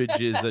 garbage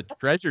is a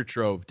treasure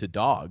trove to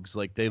dogs.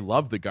 Like, they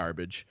love the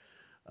garbage.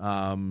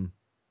 The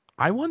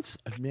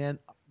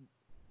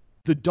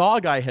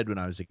dog I had when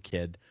I was a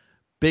kid,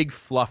 big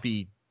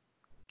fluffy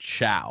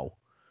Chow.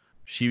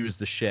 She was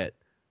the shit.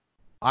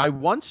 I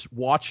once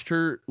watched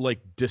her like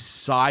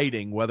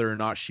deciding whether or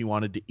not she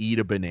wanted to eat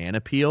a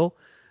banana peel.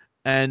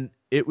 And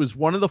it was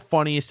one of the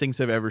funniest things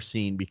I've ever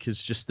seen,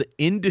 because just the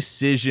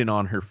indecision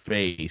on her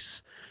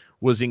face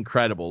was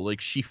incredible. Like,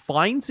 she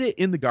finds it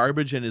in the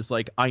garbage and is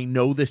like, I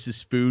know this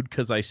is food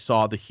because I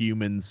saw the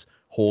humans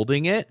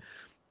holding it.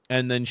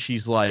 And then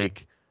she's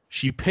like,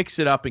 she picks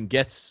it up and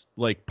gets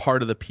like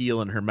part of the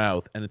peel in her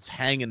mouth, and it's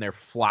hanging there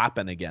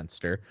flapping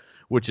against her,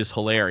 which is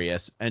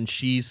hilarious. And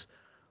she's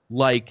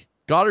like,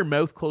 got her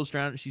mouth closed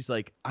around, and she's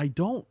like, I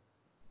don't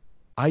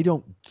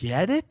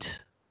get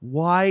it.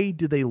 Why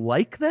do they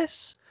like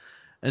this?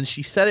 And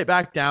she set it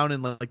back down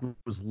and like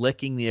was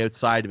licking the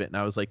outside of it. And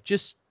I was like,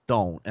 just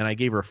don't. And I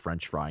gave her a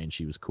French fry and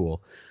she was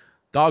cool.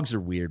 Dogs are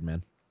weird,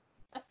 man.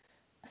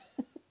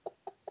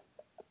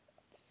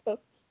 So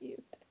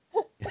cute.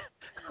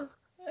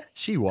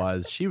 She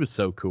was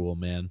so cool,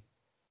 man.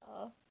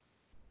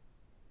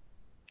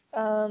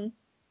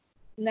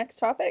 Next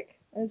topic.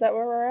 Is that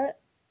where we're at?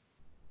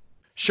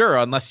 Sure,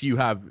 unless you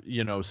have,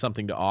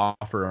 something to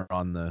offer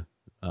on the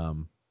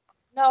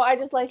No, I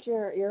just liked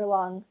your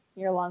long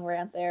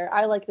rant there.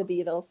 I like the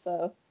Beatles,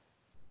 so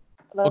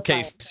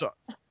Okay, fine.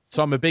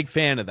 so I'm a big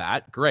fan of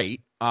that.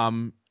 Great.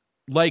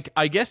 Like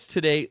I guess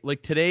today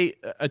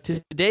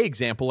today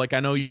example, like I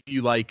know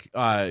you like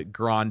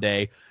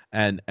Grande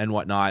and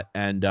whatnot,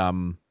 and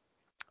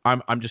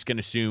I'm just gonna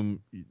assume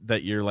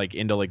that you're like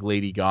into like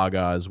Lady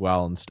Gaga as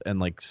well and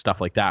like stuff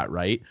like that,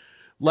 right?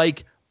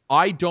 Like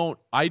I don't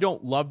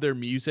love their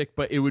music,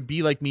 but it would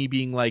be like me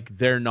being like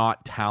they're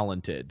not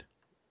talented.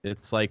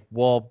 It's like,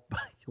 well,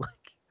 like,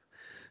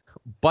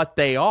 but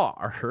they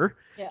are.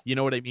 Yeah. You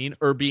know what I mean?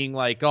 Or being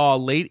like, oh,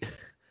 late.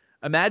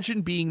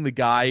 Imagine being the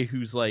guy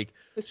who's like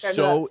We started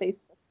so. a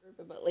Facebook group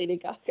about Lady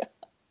Gaga.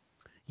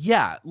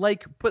 Yeah,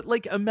 like, but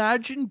like,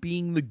 imagine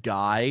being the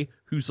guy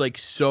who's like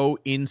so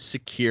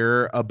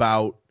insecure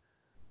about,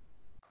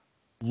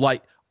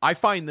 like, I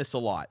find this a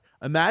lot.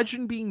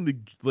 Imagine being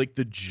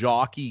the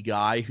jockey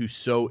guy who's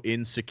so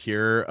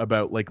insecure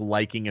about like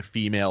liking a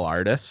female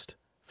artist,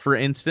 for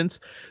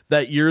instance,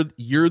 that you're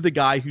the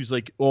guy who's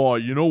like, oh,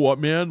 you know what,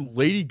 man,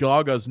 Lady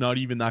Gaga's not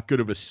even that good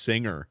of a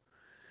singer.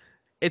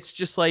 It's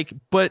just like,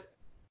 but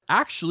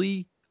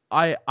actually,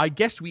 I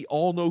guess we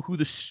all know who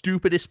the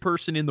stupidest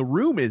person in the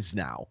room is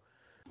now.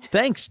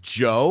 Thanks,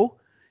 Joe.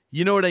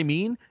 You know what I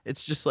mean?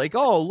 It's just like,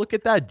 oh, look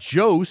at that.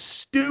 Joe's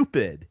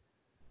stupid.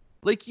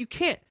 Like, you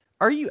can't.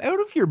 Are you out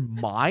of your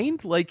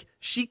mind? Like,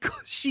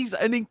 she's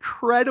an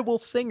incredible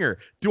singer.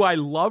 Do I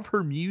love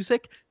her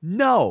music?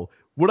 No.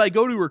 Would I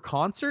go to her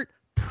concert?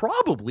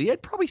 Probably.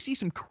 I'd probably see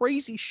some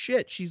crazy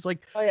shit. She's like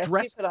She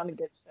put on a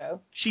good show.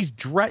 She's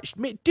dressed.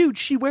 Dude,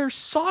 she wears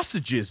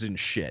sausages and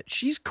shit.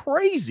 She's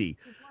crazy.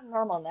 She's more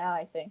normal now,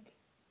 I think.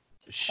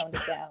 She's toned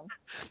it down.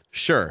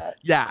 Sure. But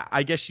Yeah,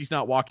 I guess she's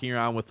not walking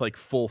around with like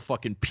full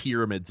fucking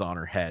pyramids on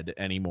her head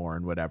anymore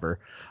and whatever.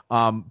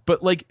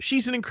 But like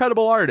she's an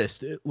incredible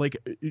artist. Like,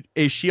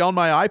 is she on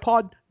my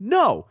iPod?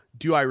 No.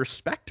 Do I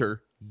respect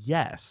her?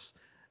 Yes.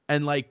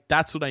 And like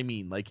that's what I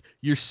mean. Like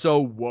you're so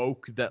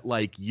woke that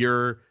like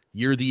you're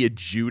the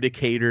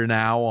adjudicator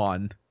now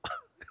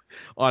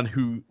on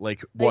who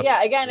like what.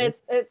 yeah, again,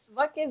 it's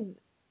what gives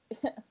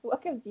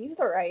you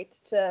the right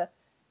to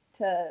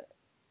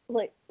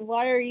like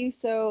why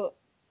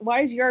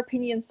is your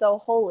opinion so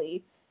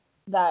holy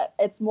that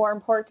it's more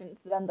important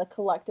than the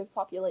collective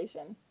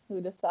population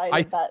who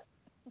decided that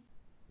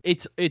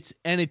it's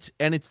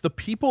the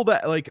people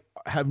that like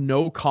have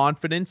no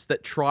confidence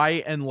that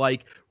try and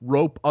like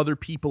rope other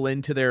people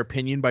into their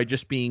opinion by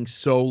just being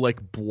so like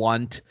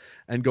blunt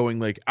and going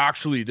like,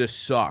 actually this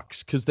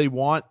sucks, because they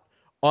want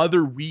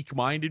other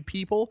weak-minded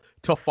people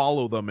to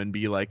follow them and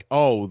be like,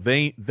 oh,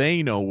 they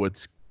know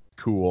what's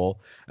cool,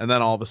 and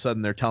then all of a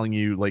sudden they're telling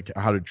you like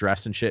how to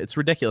dress and shit. It's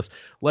ridiculous.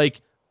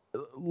 Like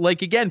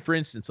again, for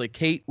instance, like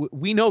Kate,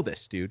 we know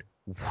this, dude.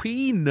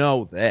 We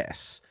know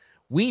this.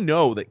 We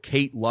know that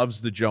Kate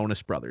loves the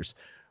Jonas Brothers.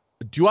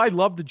 Do I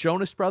love the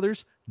Jonas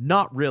Brothers?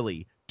 Not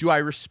really. Do I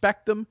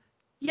respect them?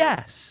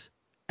 Yes.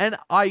 And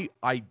I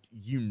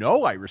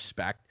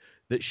respect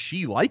that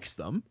she likes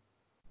them,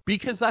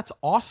 because that's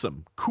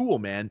awesome. Cool,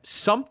 man.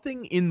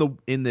 Something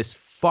in this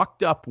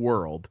fucked up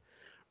world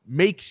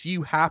makes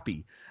you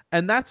happy,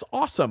 and that's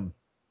awesome.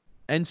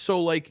 And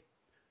so like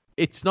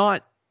it's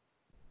not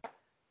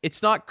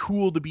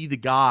cool to be the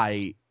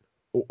guy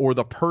or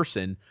the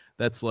person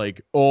that's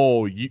like,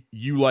 oh,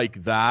 you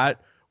like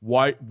that?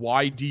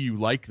 Why do you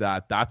like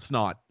that? That's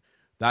not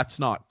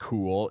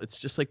cool. It's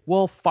just like,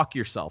 well, fuck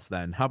yourself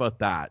then. How about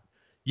that?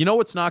 You know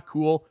what's not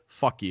cool?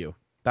 Fuck you.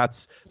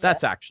 That's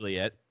actually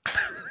it.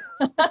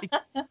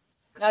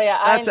 No, yeah,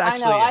 I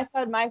know. I've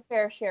had my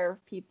fair share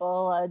of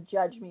people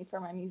judge me for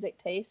my music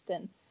taste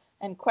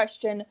and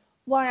question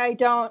why I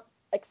don't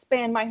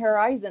expand my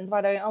horizons.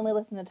 Why do I only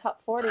listen to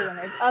top 40 when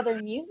there's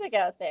other music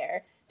out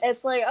there?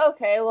 It's like,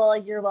 okay, well,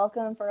 like you're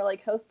welcome for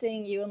like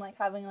hosting you and like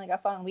having like a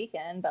fun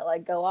weekend, but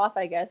like go off,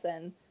 I guess,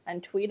 and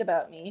tweet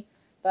about me.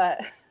 But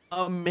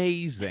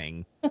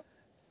amazing.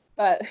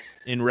 But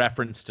in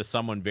reference to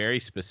someone very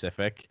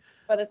specific.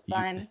 But it's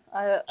fine.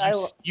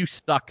 You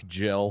stuck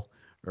Jill,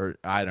 or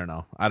I don't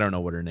know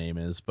what her name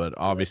is, but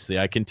obviously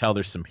I can tell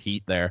there's some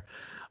heat there.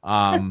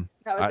 That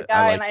was a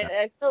guy, and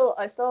I still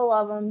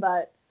love him,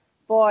 but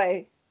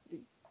boy, he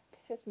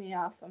piss me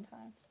off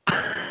sometimes.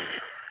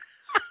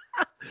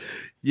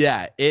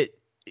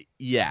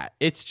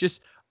 It's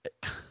just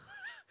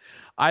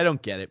I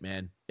don't get it,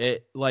 man.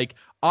 It like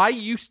I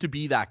used to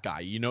be that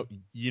guy, you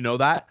know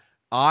that?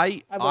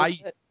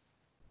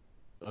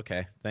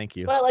 Okay, thank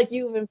you. But like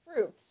you've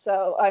improved,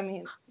 so I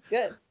mean,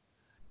 good.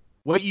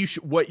 What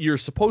you're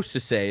supposed to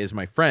say is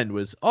my friend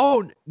was,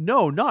 oh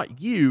no,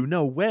 not you,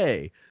 no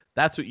way.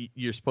 That's what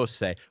you're supposed to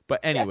say. But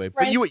anyway,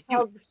 but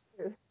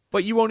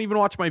you won't even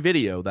watch my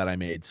video that I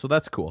made, so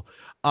that's cool.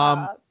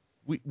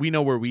 We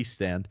know where we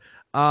stand.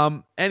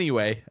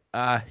 Anyway,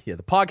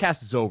 the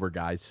podcast is over,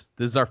 guys.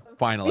 This is our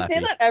final episode.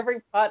 We say that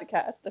every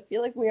podcast. I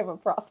feel like we have a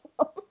problem.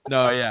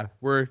 No, yeah,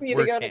 we need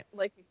to go to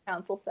like a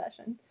council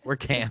session. We're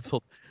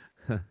canceled.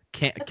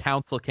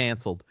 Council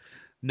canceled.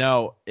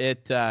 No,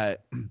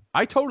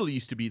 I totally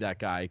used to be that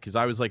guy because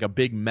I was like a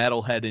big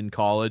metalhead in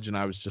college, and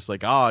I was just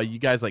like, oh, you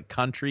guys like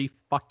country?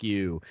 Fuck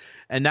you.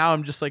 And now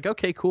I'm just like,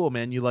 okay, cool,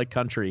 man. You like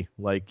country.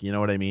 Like, you know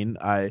what I mean?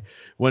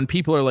 When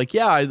people are like,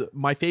 yeah,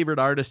 my favorite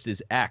artist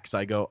is X,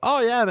 I go,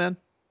 oh, yeah, man.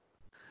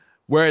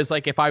 Whereas,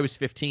 like, if I was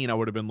 15, I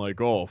would have been like,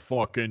 oh,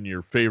 fucking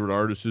your favorite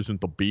artist isn't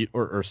the Beat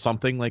or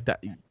something like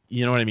that.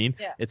 You know what I mean?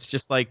 Yeah. It's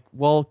just like,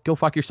 well, go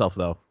fuck yourself,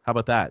 though. How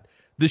about that?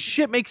 The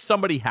shit makes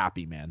somebody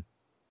happy, man.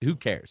 Who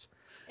cares?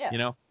 Yeah. You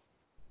know?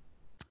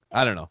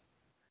 I don't know.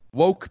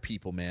 Woke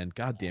people, man.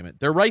 God damn it.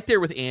 They're right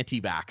there with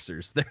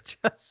anti-vaxxers.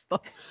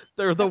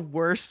 They're the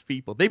worst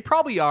people. They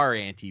probably are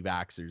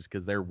anti-vaxxers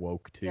because they're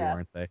woke too,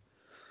 aren't they?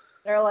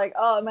 They're like,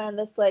 oh man,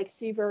 this like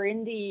super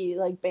indie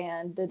like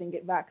band didn't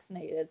get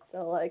vaccinated.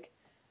 So like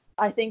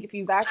I think if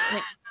you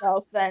vaccinate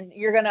yourself, then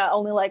you're gonna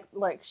only like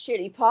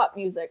shitty pop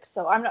music.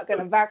 So I'm not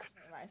gonna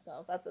vaccinate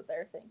myself. That's what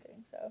they're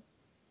thinking. So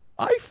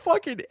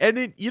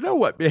you know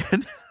what,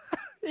 man?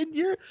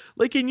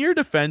 In your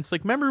defense,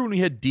 like, remember when we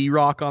had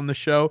D-Rock on the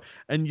show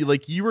and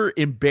you were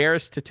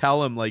embarrassed to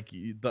tell him like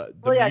the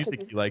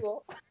music you like,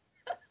 cool.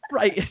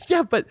 Right?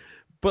 Yeah,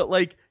 but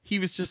like he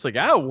was just like,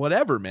 oh,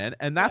 whatever, man.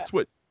 And that's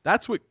what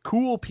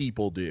cool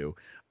people do.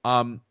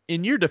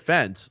 In your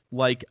defense,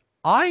 like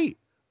I'm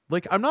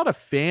not a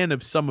fan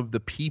of some of the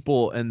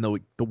people and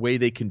the way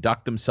they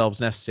conduct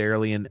themselves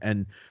necessarily,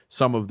 and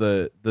some of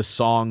the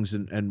songs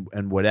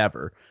and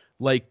whatever.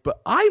 Like, but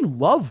I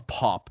love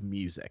pop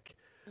music.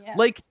 Yeah.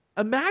 Like,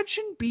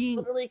 imagine being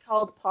literally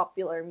called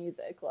popular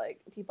music. Like,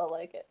 people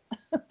like it.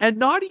 And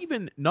not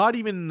even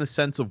in the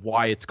sense of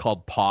why it's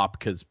called pop,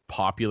 because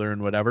popular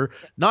and whatever.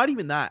 Not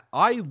even that.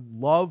 I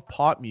love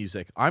pop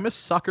music. I'm a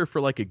sucker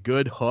for like a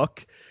good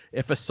hook.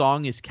 If a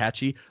song is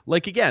catchy,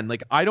 like, again,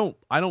 like I don't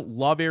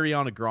love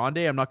Ariana Grande.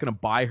 I'm not going to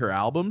buy her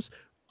albums.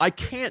 I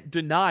can't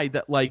deny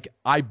that, like,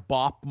 I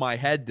bop my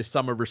head to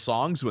some of her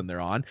songs when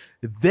they're on.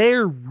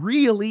 They're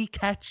really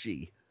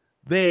catchy.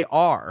 They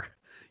are.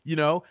 You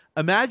know,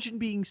 imagine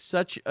being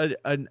such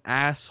an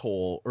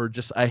asshole or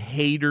just a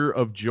hater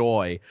of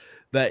joy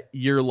that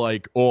you're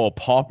like, oh,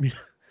 pop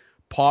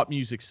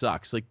music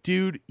sucks. Like,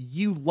 dude,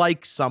 you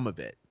like some of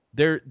it.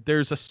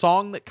 There's a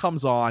song that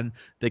comes on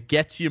that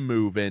gets you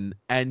moving,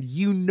 and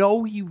you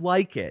know you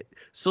like it.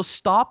 So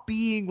stop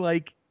being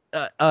like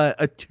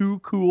a too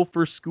cool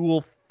for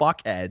school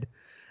fuckhead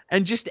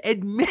and just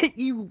admit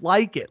you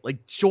like it.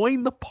 Like,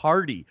 join the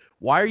party.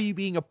 Why are you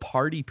being a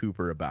party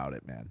pooper about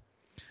it, man?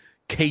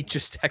 Kate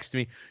just texted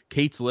me.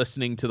 Kate's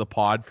listening to the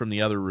pod from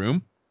the other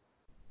room.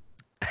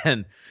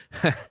 And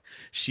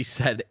she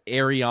said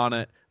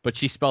Ariana, but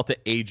she spelled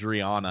it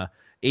Adriana.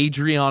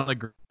 Adriana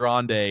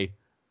Grande.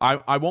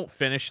 I won't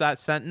finish that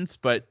sentence,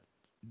 but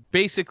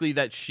basically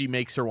that she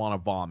makes her want to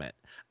vomit.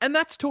 And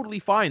that's totally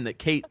fine that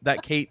Kate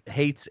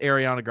hates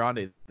Ariana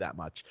Grande that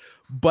much.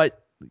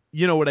 But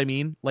you know what I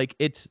mean? Like,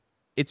 it's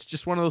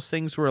just one of those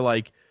things where,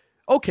 like,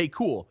 okay,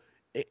 cool.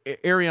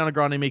 Ariana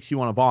Grande makes you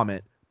want to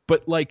vomit,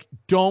 but like,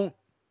 don't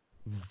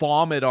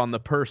vomit on the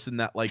person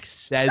that like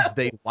says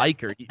they like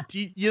her.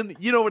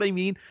 You know what I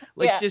mean?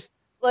 Like, yeah. Just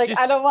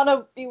I don't want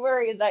to be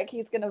worried that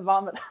he's gonna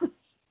vomit.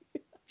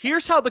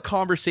 Here's how the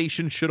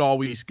conversation should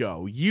always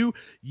go. You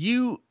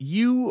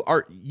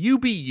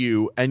be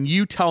you, and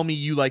you tell me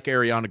you like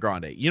Ariana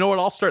Grande. You know what?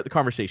 I'll start the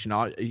conversation.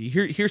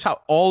 Here's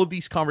how all of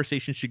these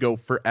conversations should go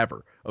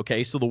forever.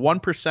 Okay, so the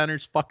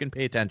 1%ers fucking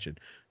pay attention.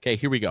 Okay,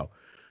 here we go.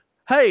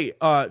 Hey,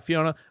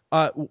 Fiona,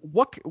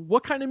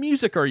 what kind of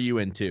music are you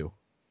into?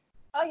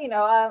 Oh, you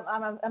know,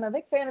 I'm a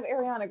big fan of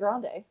Ariana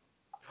Grande.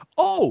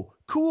 Oh,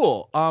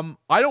 cool.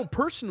 I don't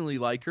personally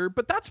like her,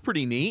 but that's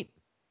pretty neat.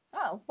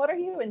 Oh, what are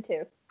you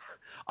into?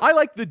 I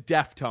like the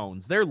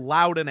Deftones. They're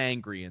loud and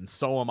angry, and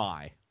so am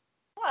I.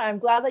 Oh, I'm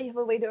glad that you have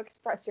a way to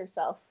express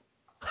yourself.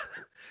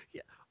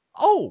 Yeah.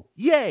 Oh,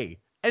 yay.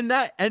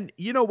 And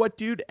you know what,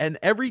 dude? And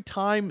every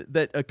time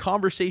that a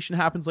conversation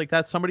happens like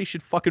that, somebody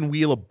should fucking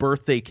wheel a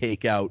birthday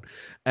cake out,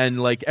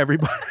 and like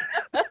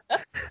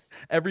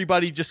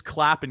everybody just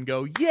clap and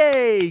go,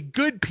 yay,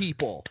 good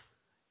people.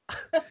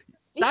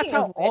 That's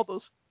how all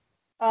those.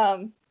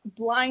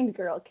 Blind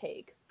girl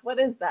cake. What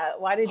is that?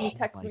 Why did you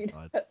text me?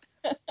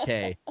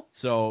 Okay,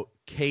 so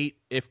Kate,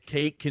 if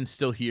Kate can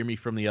still hear me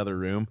from the other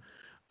room,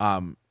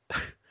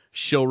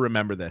 she'll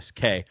remember this.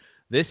 Okay,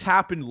 this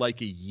happened like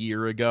a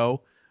year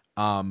ago,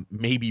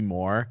 maybe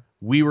more.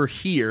 We were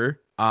here,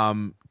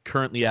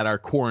 currently at our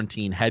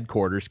quarantine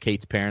headquarters,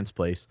 Kate's parents'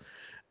 place,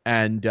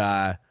 and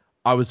I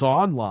was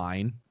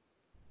online,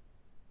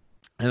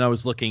 and I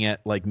was looking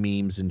at like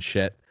memes and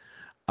shit.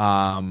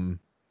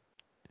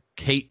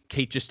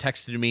 Kate just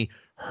texted me,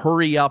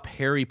 hurry up,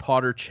 Harry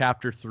Potter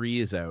Chapter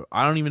 3 is out.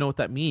 I don't even know what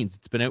that means.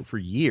 It's been out for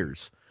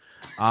years.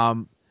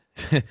 Prisoner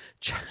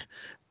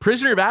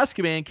of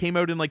Azkaban came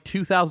out in like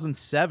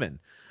 2007.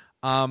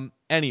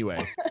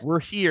 Anyway, we're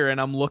here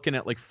and I'm looking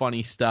at like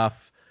funny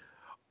stuff.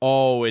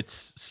 Oh,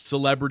 it's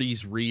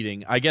celebrities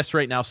reading. I guess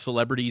right now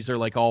celebrities are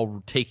like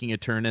all taking a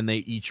turn and they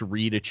each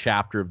read a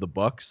chapter of the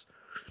books.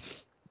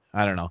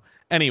 I don't know.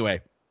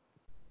 Anyway,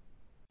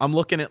 I'm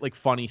looking at like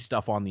funny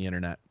stuff on the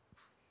internet.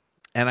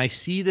 and I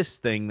see this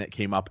thing that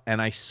came up,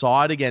 and I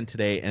saw it again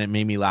today, and it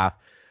made me laugh.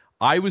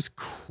 I was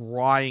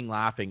crying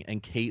laughing,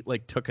 and Kate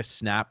like took a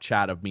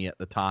Snapchat of me at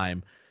the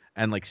time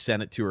and like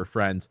sent it to her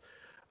friends.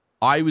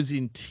 I was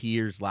in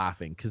tears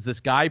laughing because this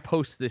guy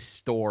posts this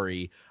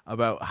story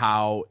about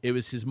how it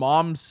was his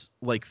mom's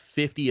like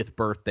 50th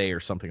birthday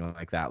or something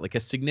like that, like a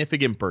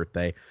significant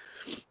birthday.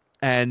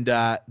 And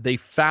they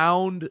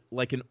found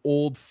like an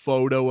old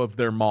photo of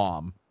their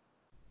mom.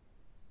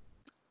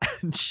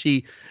 And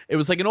it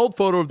was like an old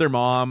photo of their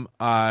mom.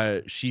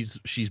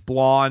 She's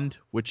blonde,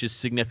 which is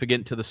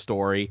significant to the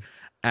story.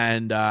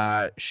 And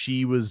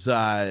she was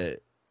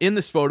in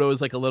this photo as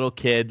like a little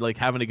kid, like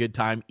having a good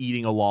time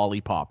eating a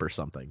lollipop or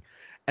something.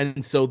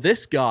 And so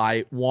this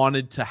guy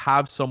wanted to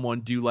have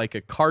someone do like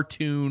a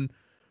cartoon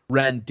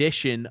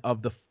rendition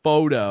of the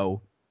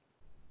photo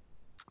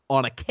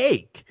on a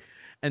cake.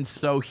 And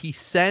so he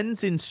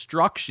sends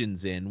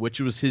instructions in,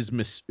 which was his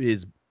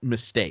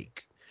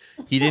mistake.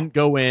 He didn't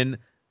go in.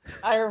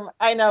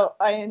 I know.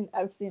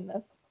 I've seen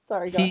this.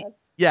 Sorry, go ahead.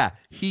 Yeah,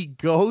 he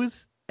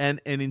goes and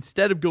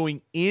instead of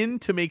going in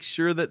to make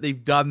sure that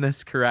they've done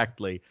this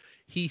correctly,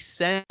 he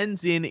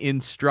sends in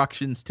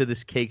instructions to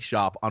this cake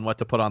shop on what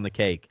to put on the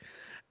cake.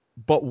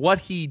 But what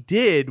he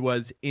did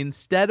was,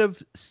 instead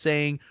of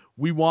saying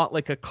we want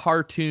like a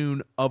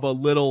cartoon of a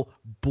little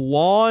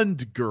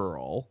blonde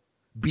girl,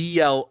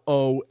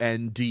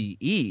 BLONDE,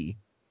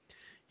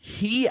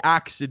 he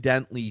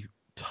accidentally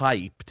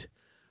typed,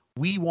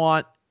 we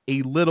want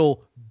a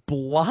little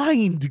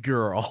blind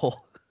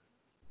girl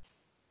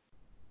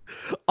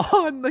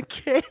on the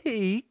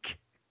cake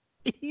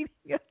eating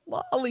a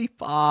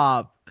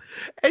lollipop.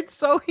 And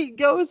so he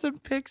goes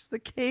and picks the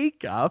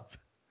cake up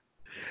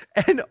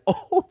and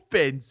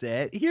opens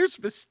it.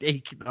 Here's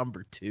mistake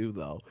number 2,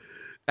 though,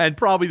 and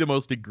probably the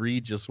most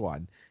egregious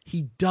one.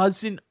 He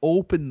doesn't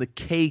open the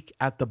cake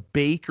at the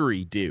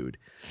bakery, dude.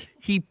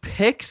 He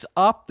picks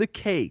up the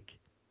cake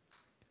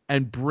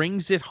and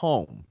brings it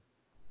home.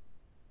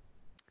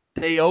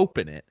 They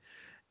open it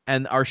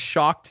and are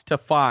shocked to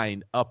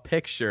find a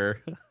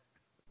picture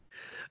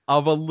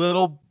of a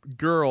little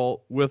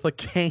girl with a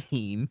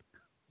cane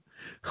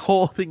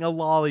holding a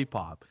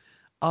lollipop.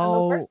 Oh, and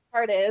the worst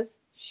part is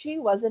she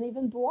wasn't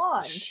even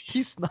blonde.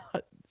 She's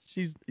not.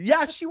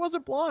 She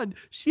wasn't blonde.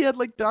 She had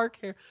like dark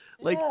hair.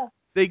 Like, yeah.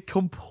 They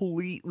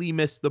completely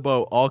missed the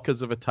boat all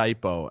because of a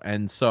typo.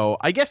 And so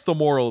I guess the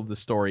moral of the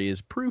story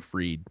is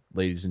proofread,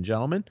 ladies and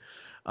gentlemen.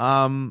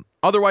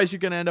 Otherwise, you're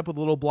going to end up with a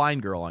little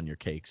blind girl on your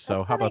cake. So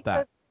That's how about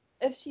funny,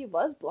 that? If she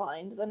was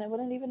blind, then it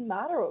wouldn't even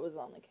matter what was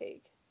on the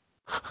cake.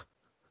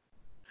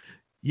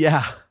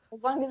 Yeah.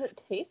 As long as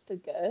it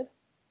tasted good.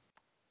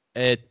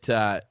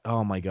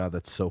 Oh my God,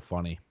 that's so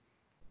funny.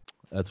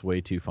 That's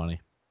way too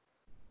funny.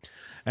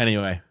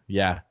 Anyway,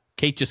 yeah.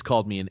 Kate just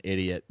called me an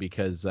idiot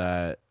because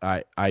I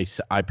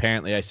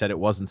apparently I said it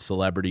wasn't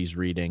celebrities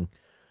reading.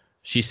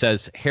 She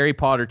says Harry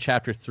Potter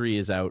Chapter 3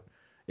 is out.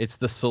 It's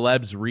the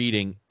celebs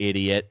reading,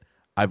 idiot.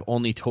 I've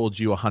only told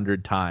you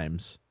 100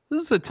 times.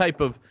 This is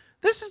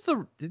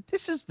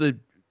the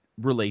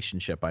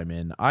relationship I'm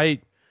in.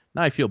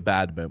 Now I feel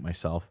bad about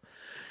myself.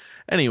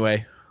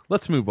 Anyway,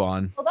 let's move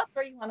on. Well, that's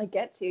where you want to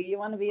get to. You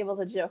want to be able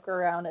to joke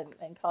around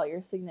and call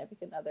your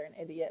significant other an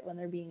idiot when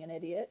they're being an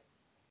idiot.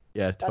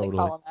 Yeah, Gotta totally.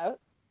 call them out.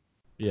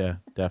 Yeah,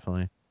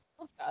 definitely.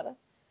 Gotta.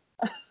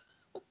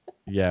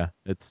 Yeah,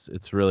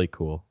 it's really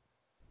cool.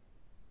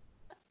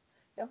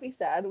 Don't be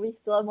sad. We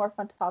still have more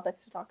fun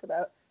topics to talk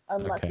about,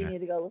 unless you Okay. need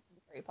to go listen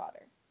to Harry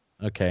Potter.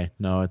 Okay,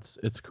 no, it's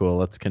cool.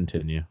 Let's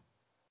continue.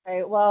 All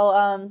right.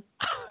 Well,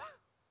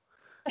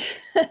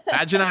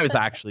 Imagine I was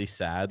actually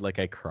sad, like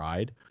I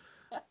cried.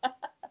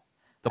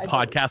 The I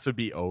podcast would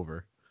be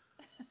over.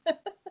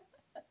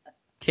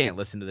 Can't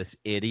listen to this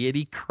idiot.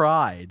 He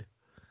cried.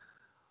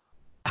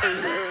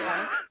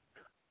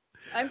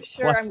 I'm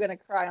sure I'm gonna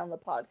cry on the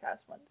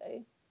podcast one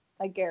day.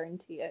 I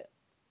guarantee it.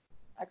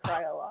 I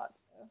cry a lot.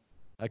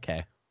 So.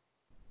 Okay.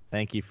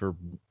 Thank you for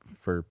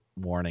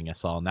warning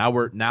us all. Now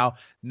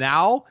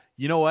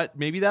you know what?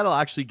 Maybe that'll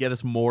actually get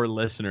us more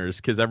listeners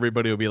because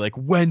everybody will be like,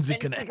 when's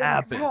it And gonna she's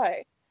happen?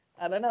 Cry.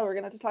 I don't know. We're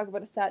gonna have to talk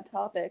about a sad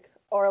topic,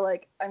 or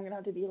like I'm gonna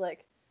have to be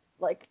like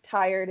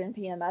tired and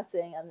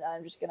PMSing, and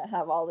I'm just gonna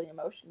have all the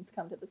emotions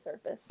come to the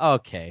surface.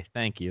 Okay,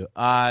 thank you.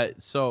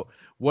 So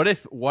what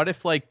if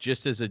like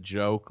just as a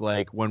joke,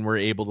 like when we're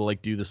able to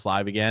like do this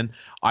live again,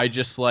 I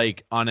just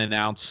like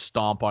unannounced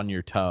stomp on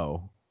your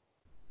toe?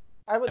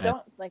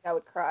 Don't think I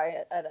would cry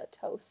at a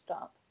toe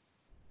stomp.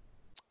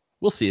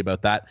 We'll see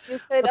about that. You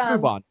could, Let's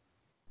move on.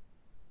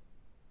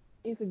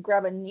 You could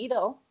grab a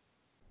needle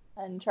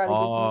and try to.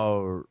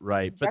 Oh,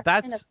 right, but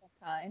injection that's of some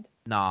kind.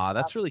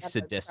 that's really That's a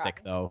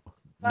sadistic, cry. though.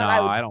 But No, I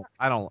would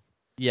I don't.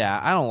 Yeah,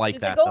 I don't like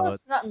The that. goal Though.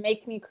 is to not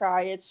make me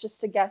cry. It's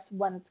just to guess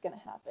when it's gonna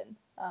happen.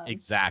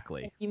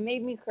 Exactly. If you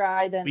made me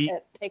cry, then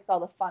it takes all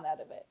the fun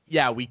out of it.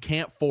 Yeah, we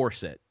can't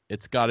force it.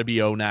 It's got to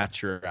be au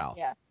naturel.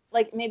 Yeah.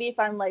 Like maybe if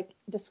I'm like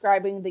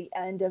describing the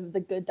end of The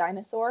Good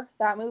Dinosaur,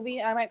 that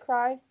movie, I might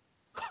cry.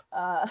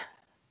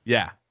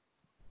 Yeah.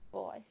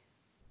 Boy.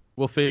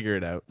 We'll figure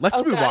it out.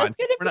 Let's move God, on. It's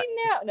gonna be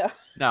now. No.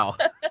 No.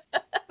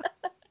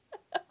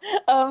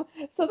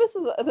 So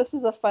this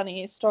is a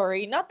funny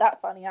story. Not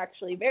that funny,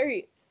 actually.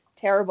 Very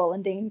terrible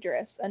and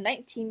dangerous. A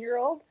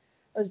 19-year-old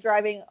was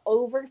driving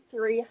over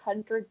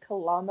 300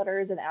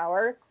 kilometers an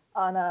hour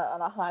on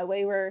a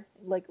highway where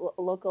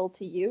local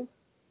to you.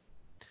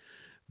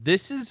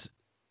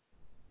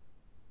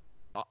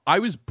 I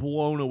was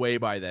blown away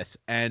by this,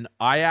 and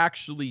I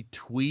actually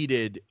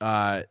tweeted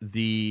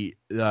the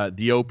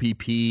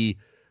OPP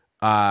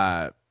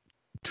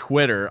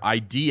Twitter. I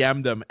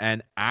DM'd them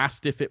and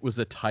asked if it was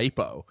a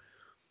typo.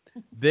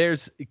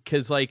 Because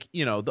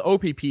the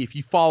OPP, if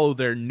you follow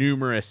their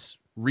numerous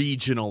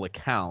regional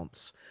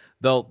accounts,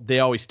 they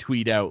always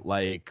tweet out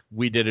like,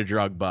 we did a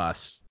drug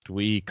bust,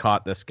 we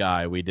caught this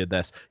guy, we did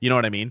this, you know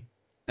what I mean?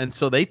 And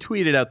so they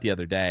tweeted out the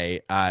other day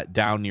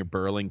down near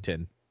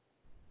Burlington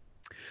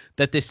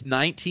that this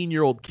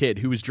 19-year-old kid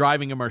who was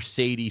driving a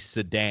Mercedes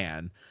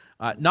sedan,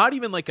 not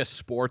even like a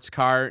sports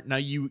car. Now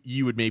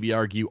you would maybe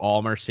argue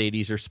all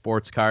Mercedes are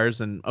sports cars,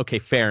 and okay,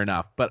 fair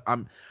enough. But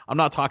I'm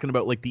not talking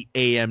about like the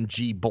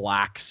AMG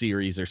Black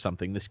Series or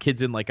something. This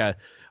kid's in like a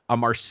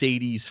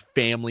Mercedes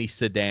family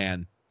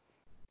sedan,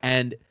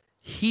 and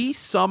he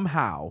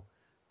somehow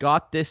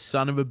got this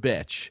son of a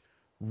bitch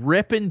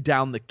ripping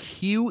down the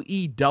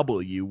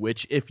QEW,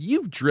 which if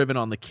you've driven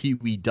on the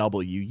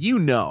QEW, you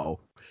know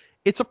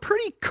it's a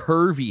pretty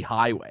curvy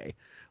highway.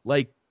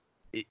 Like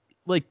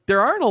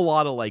there aren't a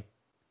lot of like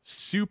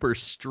super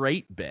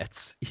straight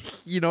bits.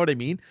 You know what I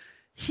mean?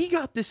 He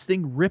got this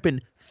thing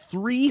ripping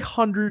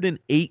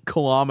 308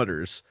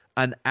 kilometers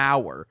an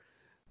hour.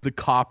 The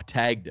cop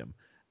tagged him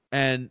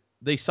and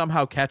they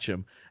somehow catch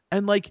him.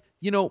 And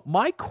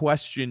my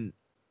question,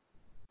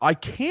 I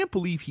can't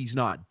believe he's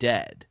not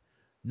dead.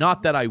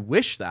 Not that I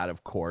wish that,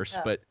 of course,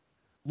 but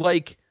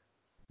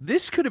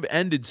this could have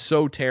ended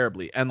so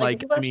terribly. And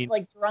he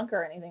wasn't drunk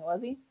or anything,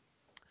 was he?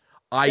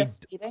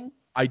 Just speeding?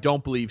 I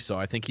don't believe so.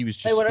 I think he was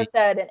just. They would have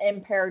said an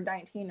impaired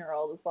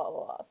 19-year-old is blah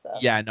blah blah. So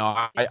yeah,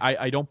 no,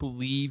 I don't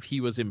believe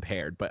he was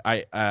impaired, but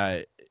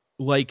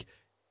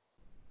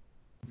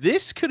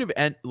this could have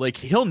ended.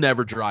 He'll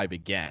never drive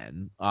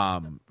again,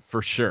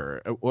 for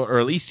sure, or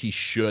at least he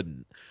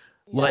shouldn't.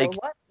 Yeah,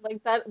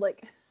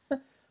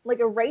 like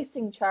a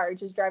racing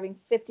charge is driving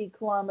 50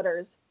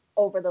 kilometers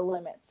over the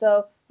limit.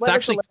 So it's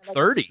actually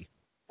 30.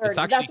 It's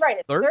actually that's right.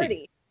 It's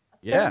 30.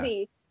 Yeah.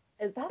 30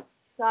 that's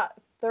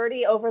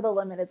 30 over the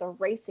limit is a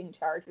racing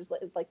charge. It's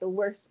like the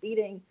worst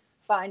speeding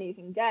fine you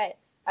can get.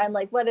 And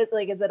what is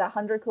is it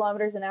 100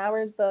 kilometers an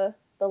hour is the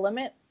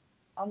limit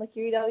on the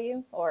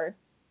QEW or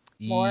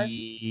more?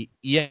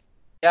 Yeah,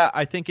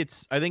 I think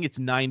it's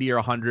 90 or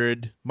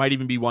 100, might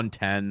even be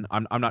 110.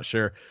 I'm not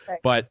sure. Right.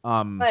 But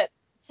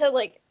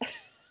to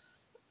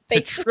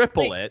to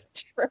triple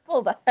it.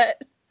 Triple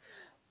that.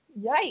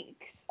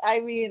 Yikes. I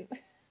mean,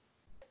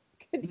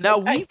 now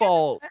we've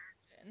all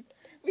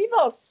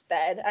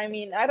sped. I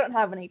mean, I don't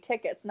have any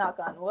tickets, knock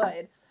on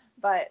wood,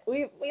 but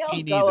we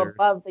all go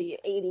above the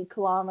 80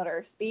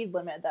 kilometer speed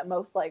limit that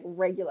most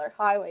regular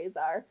highways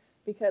are,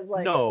 because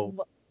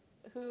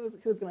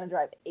who's going to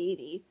drive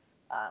 80?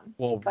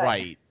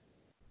 Right.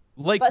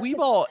 We've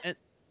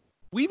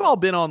all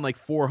been on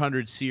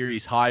 400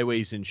 series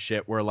highways and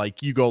shit where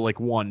you go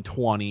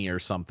 120 or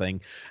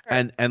something,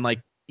 right. and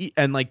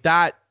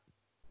that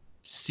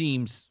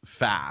seems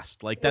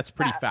fast. That's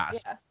pretty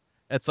fast. Yeah.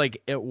 It's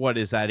what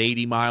is that,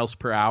 80 miles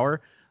per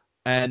hour?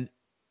 And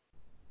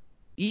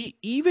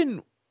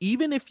even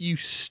if you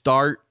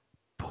start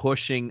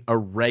pushing a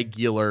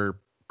regular,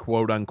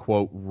 quote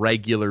unquote,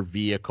 regular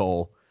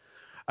vehicle,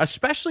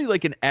 especially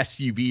an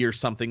SUV or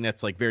something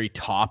that's very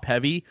top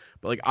heavy,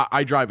 but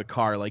I drive a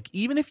car,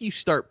 even if you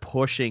start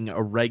pushing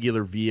a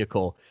regular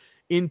vehicle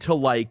into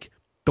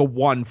the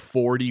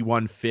 140,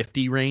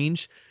 150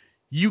 range,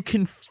 you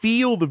can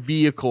feel the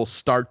vehicle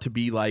start to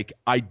be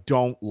I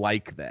don't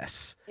like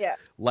this. Yeah.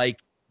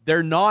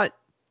 They're not,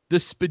 the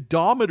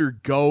speedometer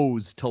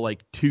goes to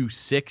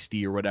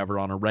 260 or whatever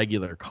on a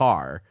regular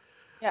car.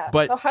 Yeah.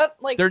 But so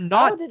they're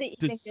not how did it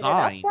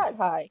designed get it up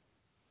that high?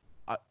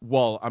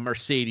 A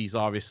Mercedes,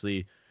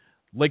 obviously,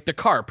 the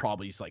car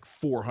probably is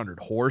 400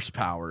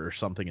 horsepower or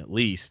something at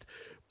least.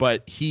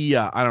 But he,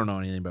 I don't know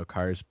anything about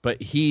cars,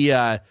 but he,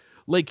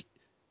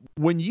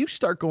 when you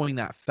start going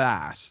that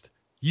fast,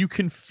 you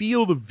can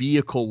feel the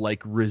vehicle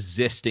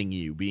resisting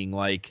you, being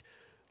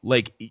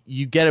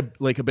you get a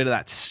bit of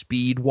that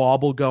speed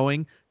wobble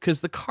going,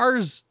 because the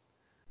cars,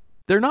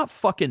 they're not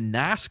fucking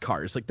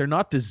NASCARs. They're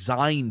not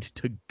designed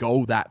to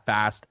go that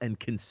fast and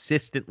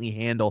consistently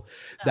handle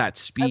that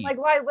speed. And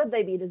why would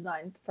they be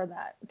designed for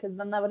that? Because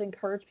then that would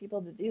encourage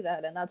people to do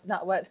that, and that's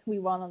not what we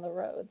want on the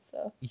road.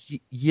 So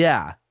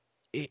yeah,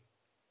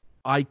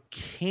 I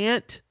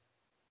can't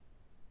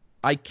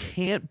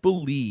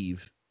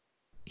believe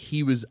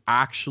he was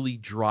actually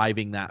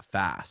driving that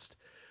fast.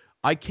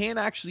 I can't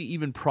actually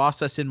even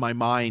process in my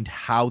mind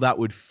how that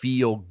would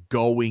feel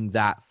going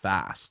that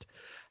fast.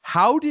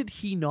 How did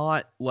he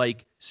not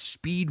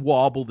speed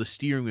wobble the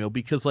steering wheel?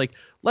 Because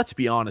let's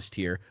be honest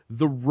here,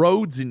 the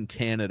roads in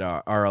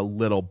Canada are a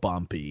little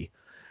bumpy.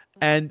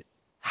 And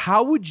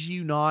how would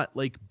you not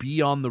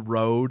be on the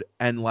road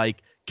and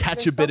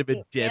catch There's a bit of a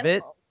something divot.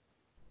 animals.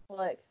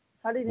 Like,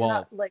 how did you Well,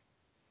 not like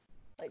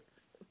hit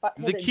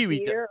the a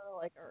QE deer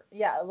or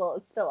yeah, well,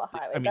 it's still a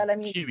highway, I mean, but I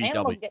mean, QEW,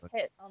 animals get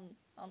hit on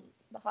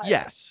the highway.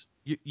 Yes,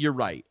 you're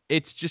right.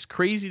 It's just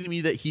crazy to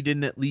me that he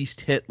didn't at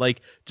least hit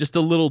like just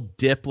a little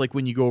dip, like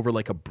when you go over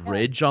like a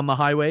bridge on the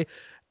highway.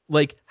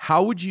 Like,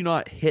 how would you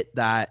not hit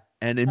that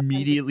and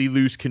immediately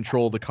lose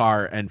control of the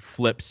car and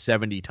flip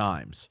 70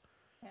 times?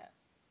 Yeah.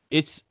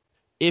 It's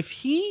if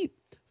he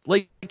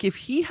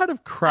had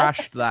have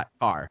crashed that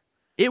car,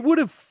 it would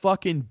have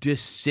fucking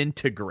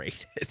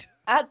disintegrated.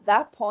 At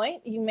that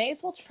point, you may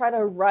as well try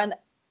to run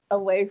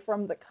away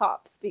from the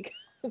cops because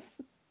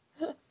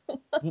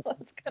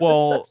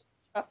Well,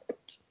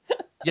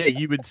 yeah,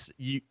 you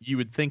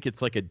would think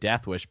it's like a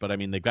death wish, but I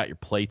mean they've got your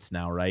plates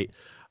now, right?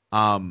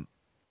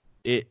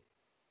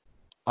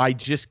 I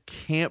just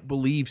can't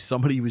believe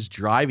somebody was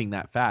driving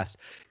that fast.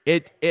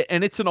 And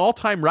it's an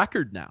all-time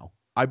record now.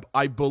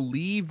 I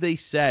believe they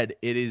said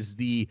it is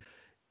the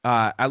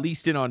at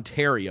least in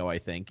Ontario, I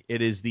think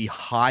it is the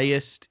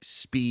highest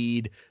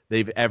speed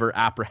they've ever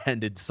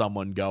apprehended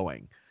someone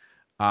going,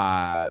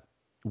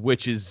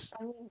 which is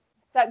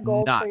set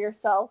goals for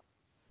yourself.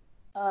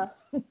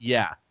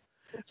 Yeah,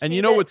 and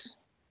you know what's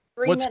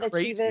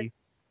crazy?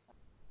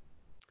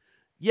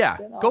 Yeah,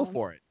 go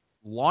for it.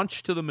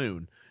 Launch to the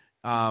moon.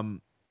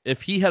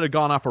 If he had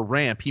gone off a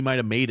ramp, he might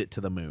have made it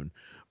to the moon.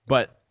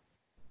 But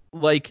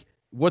like,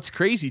 what's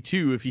crazy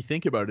too, if you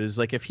think about it, is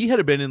like if he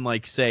had been in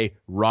like say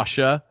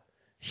Russia,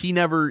 he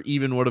never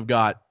even would have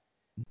got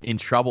in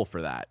trouble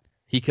for that.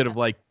 He could have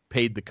like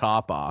paid the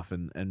cop off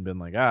and been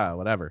like,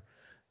 whatever,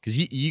 because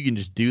you can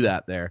just do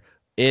that there.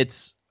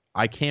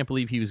 I can't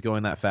believe he was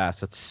going that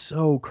fast. That's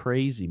so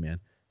crazy, man.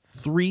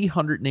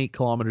 308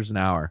 kilometers an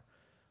hour.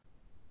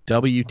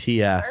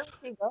 WTF? Where was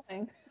he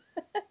going?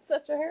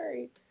 Such a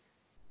hurry.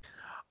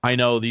 I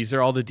know these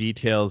are all the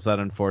details that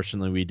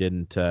unfortunately we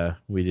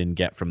didn't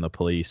get from the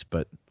police,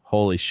 but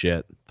holy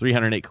shit,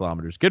 308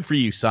 kilometers. Good for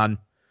you, son.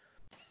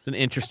 It's an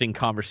interesting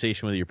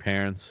conversation with your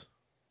parents.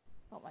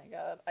 Oh my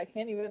god, I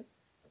can't even.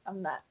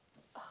 I'm not.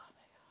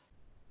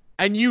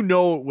 And you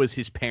know it was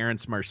his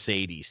parents'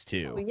 Mercedes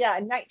too. Oh, yeah,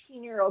 a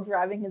 19-year-old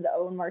driving his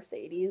own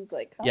Mercedes,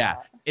 like come on.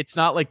 It's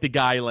not like the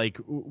guy like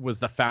was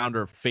the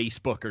founder of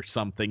Facebook or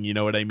something, you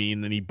know what I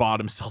mean? And he bought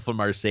himself a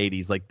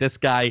Mercedes. Like this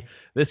guy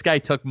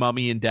took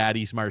mommy and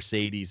daddy's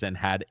Mercedes and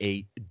had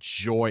a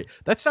joy.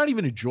 That's not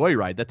even a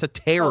joyride. That's a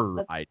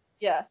terror ride.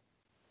 Yeah,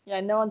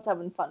 no one's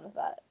having fun with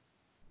that.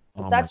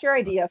 If that's your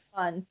idea of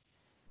fun,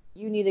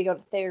 you need to go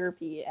to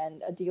therapy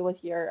and deal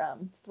with your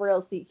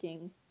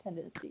thrill-seeking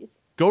tendencies.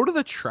 Go to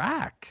the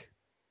track.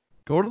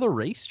 Go to the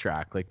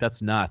racetrack. Like,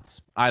 that's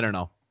nuts. I don't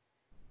know.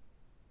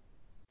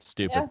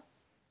 Stupid.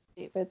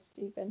 Yeah.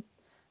 Stupid.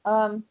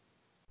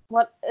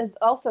 What is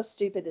also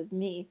stupid is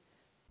me.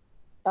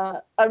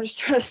 I'm just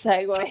trying to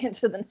segue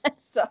into the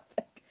next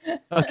topic.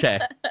 Okay.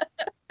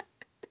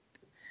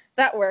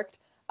 That worked.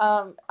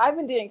 I've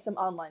been doing some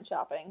online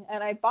shopping,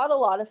 and I bought a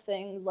lot of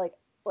things like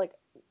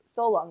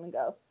so long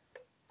ago,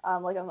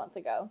 like a month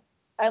ago.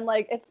 And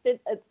like it's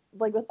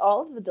like with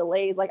all of the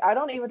delays, like I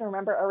don't even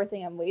remember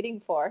everything I'm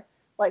waiting for.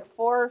 Like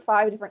 4 or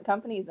 5 different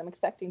companies I'm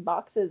expecting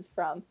boxes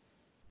from,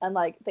 and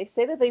like they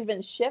say that they've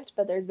been shipped,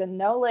 but there's been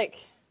no like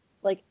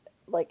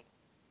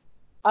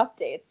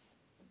updates.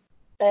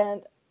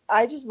 And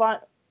I just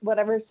want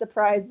whatever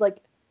surprise like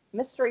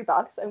mystery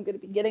box I'm going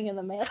to be getting in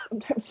the mail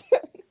sometime soon.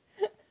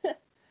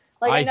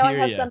 I know I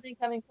have something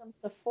coming from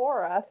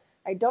Sephora.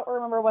 I don't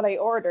remember what I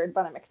ordered,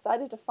 but I'm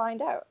excited to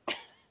find out.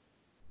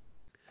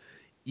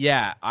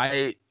 Yeah,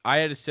 I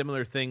had a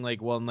similar thing.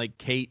 Like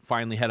Kate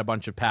finally had a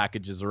bunch of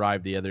packages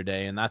arrive the other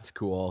day, and that's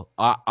cool.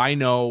 I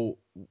know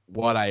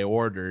what I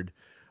ordered.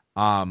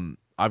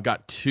 I've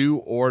got 2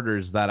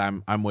 orders that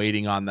I'm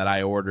waiting on that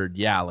I ordered,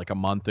 like a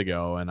month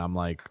ago, and I'm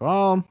like,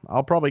 well,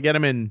 I'll probably get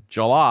them in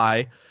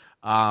July,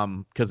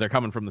 because they're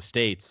coming from the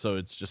States. So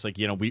it's just like,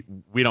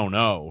 we don't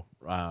know,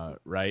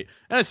 right?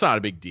 And it's not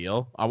a big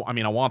deal. I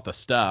mean, I want the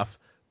stuff,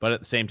 but at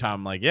the same time,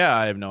 I'm like,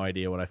 I have no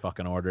idea what I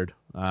fucking ordered.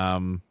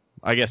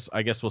 I guess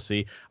we'll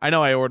see. I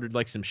know I ordered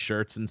like some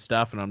shirts and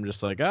stuff, and I'm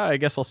just like, I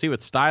guess I'll see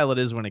what style it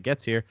is when it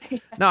gets here.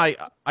 No,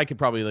 I could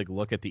probably like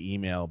look at the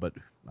email, but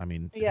I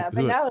mean,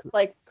 but now it's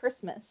like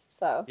Christmas,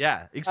 so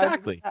yeah,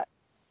 exactly.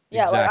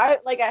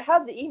 Exactly. I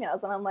have the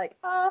emails, and I'm like,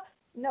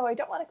 no, I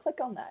don't want to click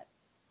on that.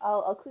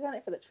 I'll click on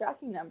it for the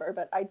tracking number,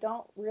 but I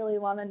don't really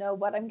want to know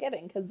what I'm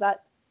getting because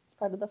that's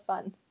part of the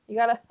fun. You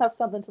gotta have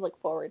something to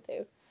look forward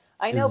to.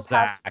 I know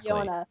past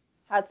Fiona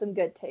had some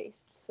good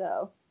taste,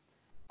 so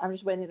I'm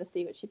just waiting to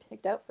see what she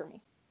picked out for me.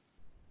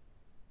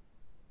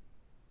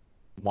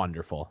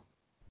 Wonderful.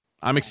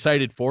 I'm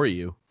excited for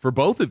you, for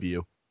both of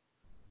you,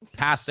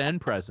 past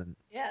and present.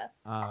 Yeah.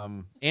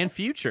 And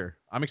future.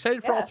 I'm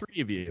excited for all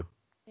 3 of you.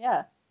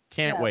 Yeah.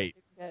 Can't wait.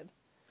 Good.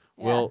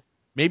 Yeah. Well,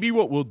 maybe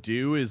what we'll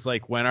do is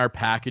like when our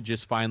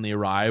packages finally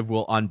arrive,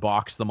 we'll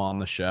unbox them on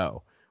the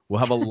show. We'll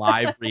have a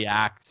live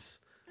reacts.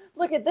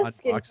 Look at this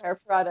skincare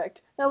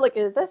product. Now look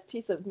at this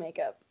piece of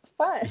makeup.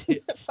 fun.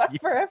 Fun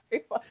for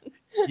everyone.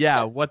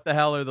 Yeah, what the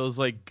hell are those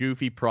like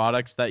goofy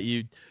products that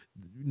you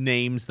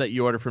names that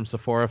you order from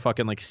Sephora?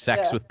 Fucking like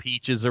sex with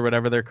peaches or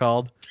whatever they're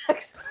called.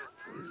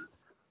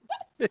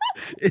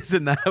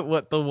 Isn't that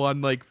what the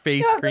one like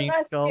face cream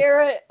is called?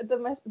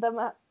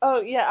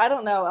 Oh yeah, I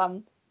don't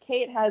know.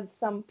 Kate has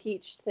some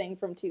peach thing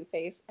from Too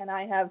Faced, and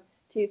I have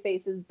Too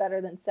Faced's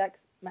Better Than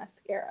Sex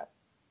mascara.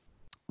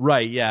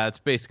 Right, yeah, it's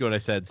basically what I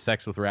said,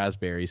 sex with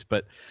raspberries,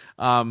 but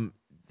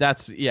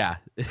that's yeah.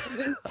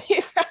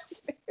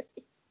 Raspberries.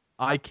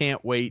 I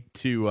can't wait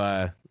to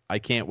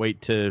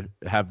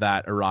have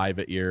that arrive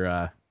at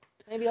your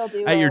maybe I'll do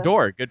your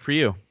door. Good for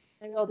you.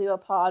 Maybe I'll do a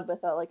pod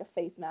with a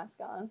face mask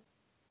on.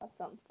 That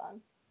sounds fun.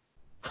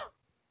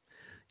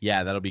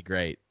 Yeah, that'll be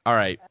great. All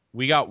right,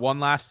 we got one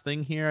last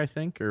thing here, I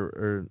think,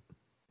 or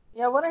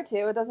yeah, one or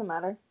two. It doesn't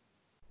matter.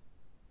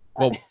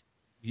 Well,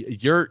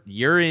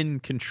 you're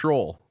in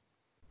control.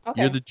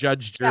 Okay. You're the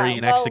judge, jury,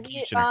 and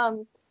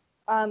executioner.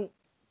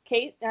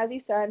 Kate, as you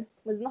said,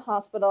 was in the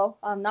hospital,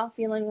 not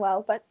feeling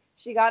well, but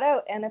she got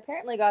out and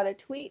apparently got a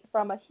tweet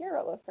from a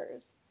hero of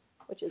hers,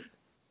 which is.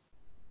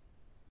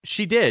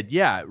 She did,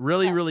 yeah,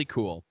 really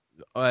cool.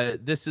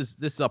 This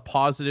is a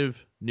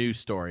positive news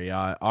story.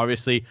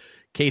 Obviously,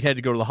 Kate had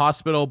to go to the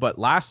hospital, but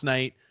last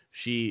night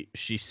she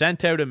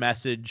sent out a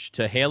message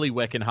to Hayley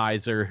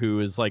Wickenheiser,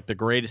 who is like the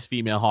greatest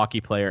female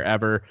hockey player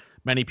ever.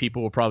 Many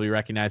people will probably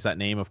recognize that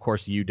name. Of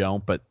course, you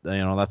don't, but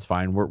that's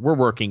fine. We're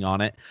working on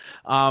it.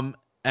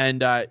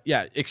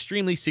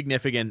 Extremely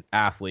significant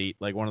athlete,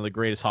 like one of the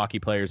greatest hockey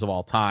players of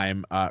all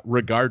time,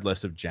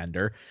 regardless of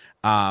gender.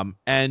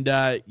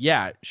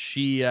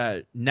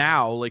 She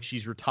now, like,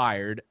 she's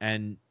retired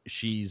and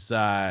she's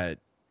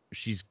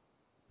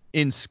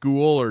in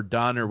school or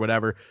done or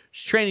whatever.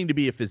 She's training to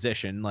be a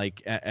physician,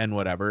 like, and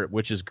whatever,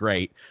 which is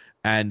great.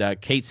 And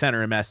Kate sent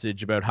her a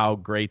message about how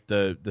great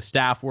the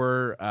staff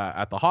were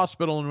at the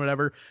hospital and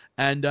whatever.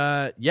 And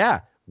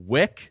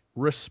Wick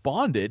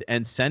responded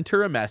and sent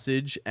her a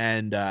message,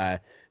 and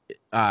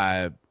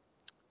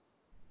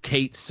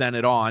Kate sent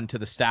it on to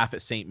the staff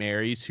at St.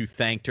 Mary's, who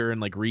thanked her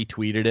and like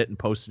retweeted it and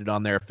posted it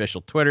on their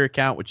official Twitter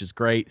account, which is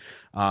great.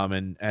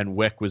 And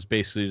Wick was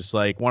basically just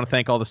like, want to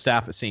thank all the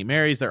staff at St.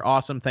 Mary's. They're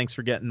awesome. Thanks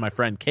for getting my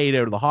friend Kate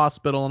out of the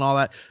hospital and all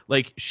that.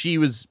 Like, she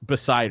was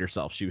beside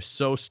herself. She was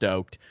so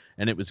stoked,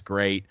 and it was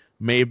great.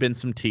 May have been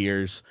some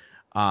tears.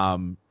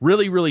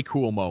 Really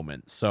cool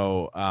moment.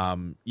 So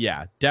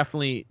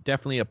definitely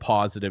a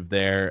positive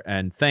there.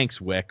 And thanks,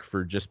 Wick,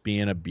 for just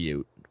being a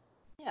beaut.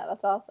 Yeah,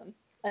 that's awesome.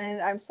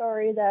 And I'm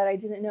sorry that I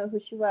didn't know who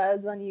she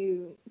was when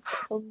you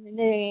told me her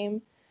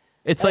name.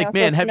 It's like,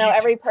 man, have you know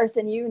every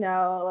person you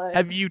know? Like,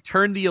 have you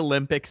turned the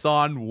Olympics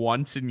on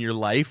once in your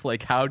life?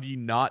 Like, how do you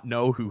not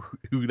know who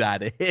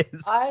that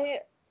is? I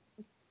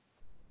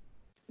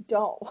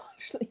don't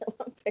watch the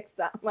Olympics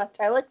that much.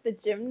 I like the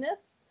gymnasts.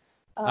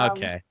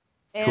 Okay.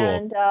 Cool.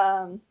 And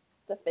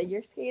the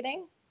figure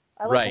skating.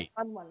 I like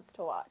the fun ones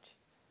to watch.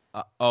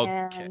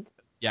 Okay. And,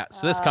 yeah.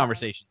 So this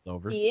conversation's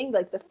over. Skiing,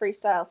 like the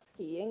freestyle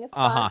skiing, is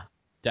fun.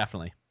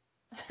 Definitely.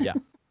 Yeah.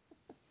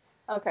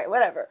 Okay,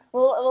 whatever.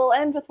 We'll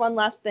end with one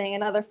last thing,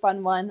 another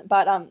fun one.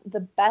 But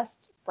the best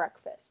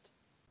breakfast.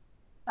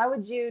 How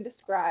would you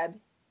describe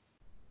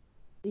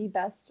the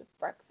best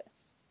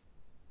breakfast?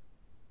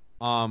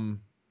 I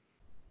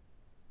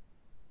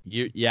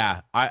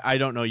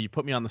don't know. You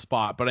put me on the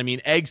spot, but I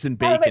mean, eggs and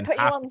bacon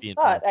have to be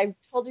involved. I've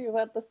told you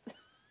about this.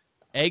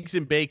 Eggs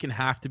and bacon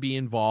have to be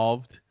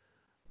involved.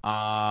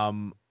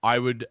 I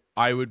would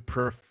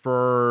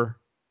prefer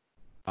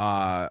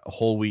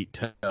whole wheat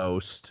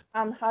toast.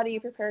 How do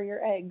you prepare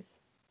your eggs?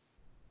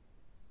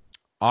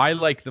 I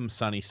like them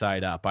sunny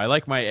side up. I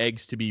like my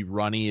eggs to be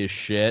runny as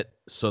shit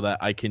so that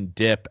I can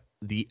dip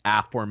the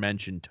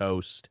aforementioned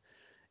toast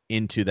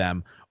into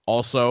them.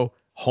 Also,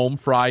 home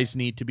fries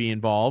need to be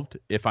involved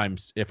if I'm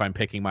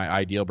picking my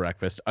ideal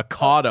breakfast.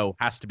 Avocado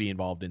has to be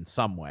involved in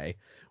some way,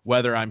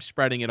 whether I'm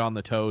spreading it on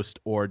the toast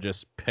or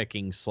just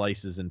picking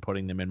slices and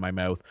putting them in my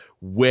mouth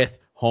with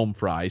home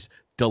fries.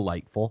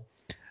 Delightful.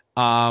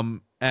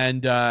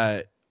 And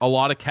a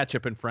lot of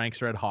ketchup and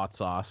Frank's Red Hot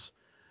sauce.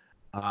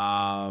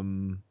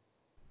 I'm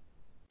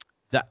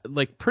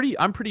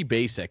pretty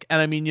basic.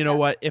 And I mean, you know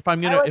what? If I'm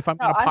gonna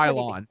pile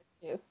on,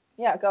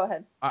 yeah, go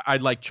ahead.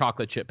 I'd like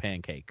chocolate chip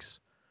pancakes.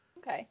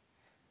 Okay.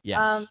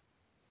 Yes.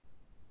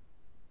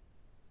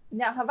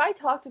 Now, have I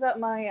talked about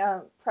my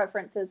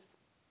preferences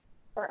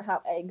for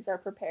how eggs are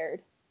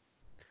prepared?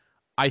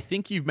 I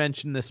think you've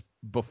mentioned this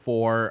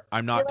before.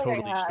 I'm not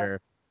totally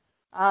sure.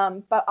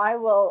 But I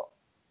will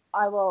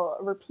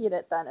repeat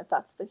it then if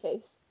that's the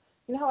case.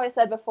 You know how I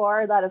said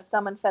before that if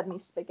someone fed me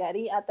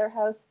spaghetti at their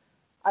house,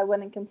 I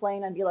wouldn't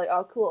complain. I'd be like,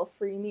 oh, cool,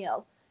 free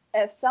meal.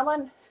 If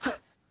someone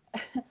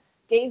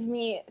gave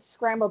me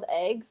scrambled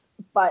eggs,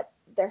 but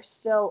they're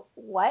still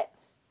wet,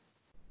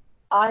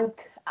 I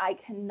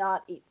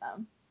cannot eat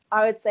them.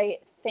 I would say,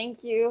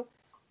 thank you,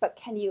 but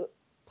can you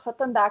put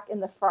them back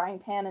in the frying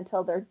pan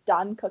until they're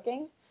done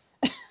cooking?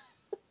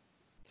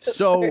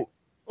 So,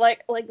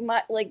 but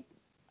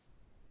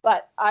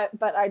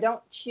I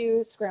don't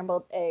choose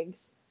scrambled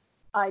eggs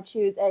I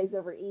choose eggs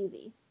over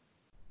easy.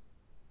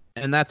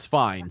 And that's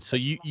fine. So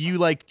you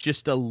like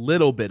just a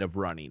little bit of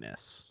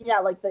runniness. Yeah,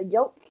 like the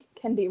yolk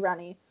can be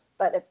runny,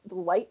 but if the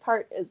white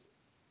part is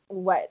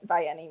wet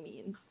by any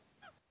means.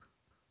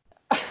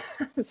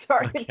 I'm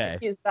sorry to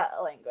use that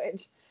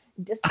language.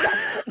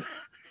 Disgusting.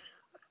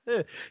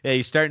 Yeah,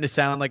 you're starting to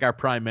sound like our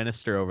prime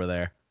minister over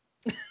there.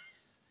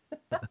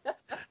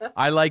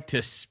 I like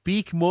to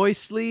speak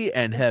moistly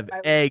and have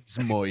eggs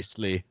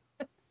moistly.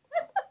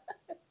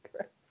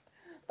 Gross.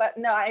 But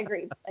no, I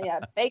agree. Yeah,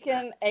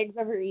 bacon, eggs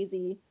over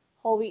easy,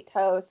 whole wheat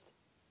toast,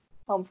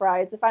 home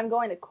fries. If I'm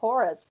going to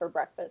Cora's for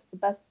breakfast, the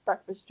best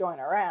breakfast joint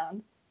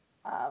around,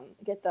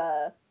 get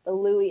the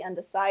Louis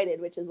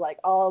Undecided, which is like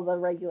all the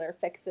regular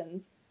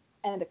fixins,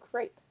 and a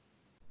crepe,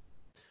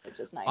 which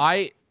is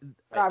nice.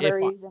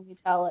 Strawberries and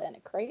Nutella and a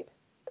crepe.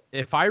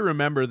 If I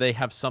remember, they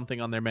have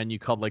something on their menu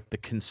called like the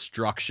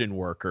construction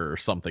worker or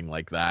something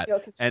like that.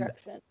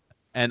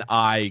 And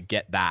I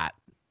get that.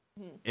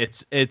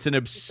 It's an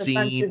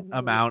obscene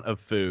amount of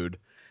food.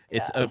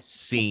 It's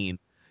obscene.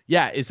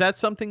 Yeah, is that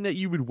something that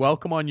you would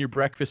welcome on your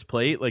breakfast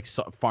plate, like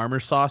farmer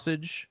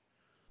sausage?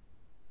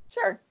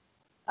 Sure.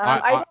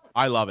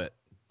 I love it.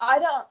 I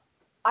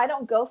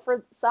don't go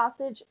for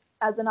sausage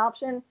as an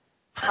option.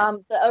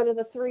 Out of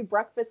the three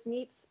breakfast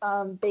meats,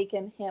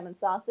 bacon, ham, and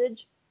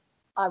sausage,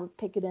 I would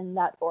pick it in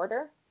that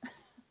order.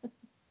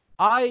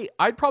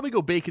 I'd probably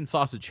go bacon,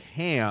 sausage,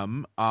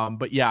 ham.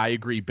 But yeah, I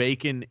agree.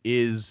 Bacon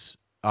is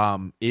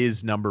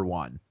number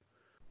one.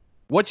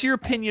 What's your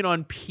opinion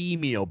on pea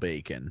meal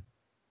bacon?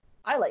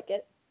 I like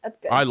it. That's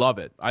good. I love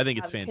it. I think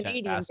it's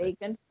fantastic. Canadian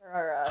bacon for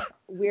our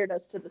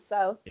weirdos to the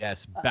south.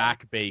 Yes,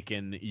 back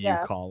bacon.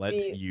 Call it.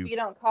 We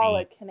don't call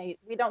it Canadian.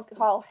 We don't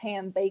call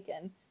ham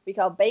bacon. We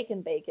call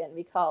bacon bacon.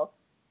 We call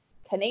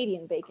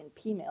Canadian bacon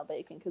pea meal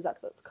bacon because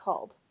that's what it's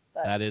called.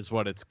 But that is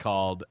what it's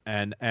called,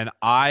 and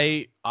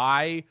I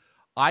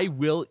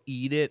will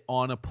eat it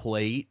on a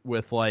plate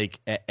with like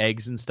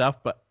eggs and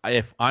stuff. But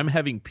if I'm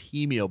having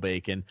pea meal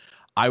bacon,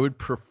 I would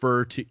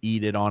prefer to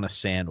eat it on a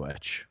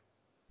sandwich.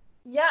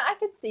 Yeah, I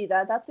could see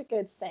that. That's a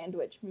good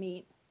sandwich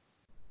meat.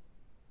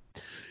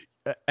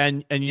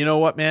 And you know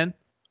what, man?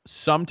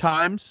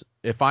 Sometimes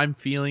if I'm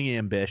feeling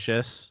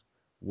ambitious,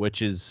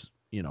 which is,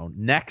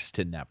 next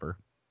to never,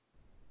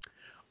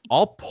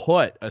 I'll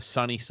put a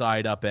sunny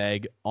side up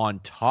egg on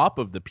top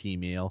of the pea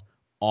meal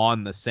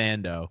on the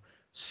sando,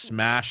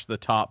 smash the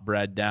top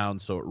bread down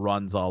so it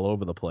runs all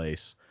over the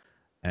place,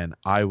 and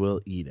I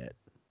will eat it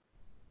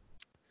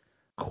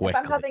quickly.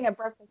 If I'm having a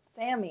breakfast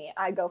Sammy,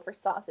 I go for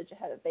sausage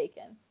ahead of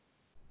bacon.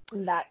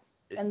 In that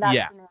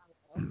scenario.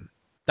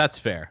 That's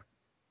fair.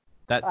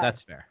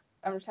 That's fair.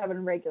 I'm just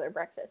having regular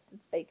breakfast.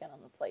 It's bacon on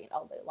the plate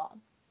all day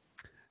long.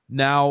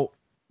 Now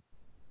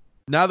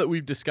that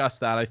we've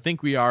discussed that, I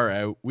think we are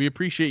out. We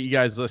appreciate you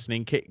guys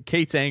listening.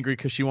 Kate's angry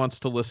because she wants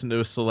to listen to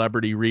a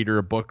celebrity read her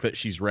a book that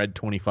she's read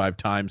 25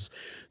 times.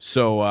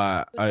 So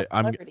I'm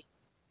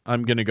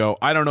going to go.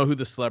 I don't know who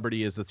the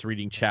celebrity is that's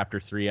reading chapter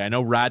 3. I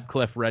know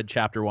Radcliffe read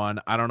chapter 1.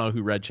 I don't know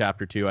who read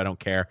chapter 2. I don't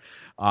care.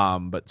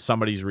 But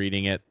somebody's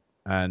reading it.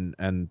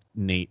 And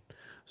neat.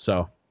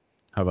 So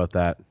how about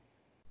that?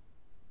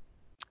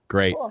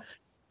 Great. Cool.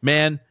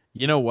 Man,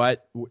 you know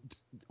what?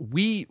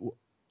 We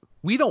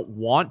don't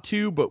want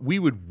to, but we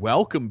would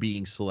welcome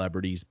being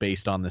celebrities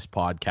based on this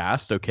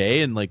podcast,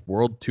 okay? And like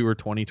World Tour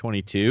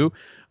 2022,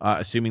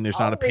 assuming there's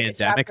not a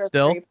pandemic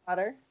still.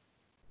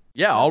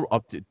 Yeah,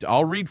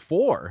 I'll read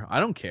 4.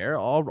 I don't care.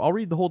 I'll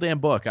read the whole damn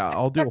book.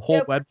 I'll do a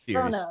whole web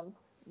series.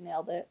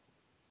 Nailed it.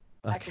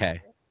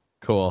 Okay.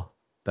 Cool.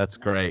 That's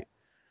great.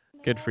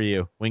 Good for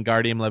you.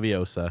 Wingardium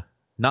Leviosa.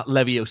 Not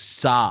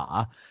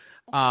Leviosa.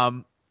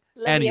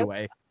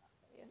 Anyway.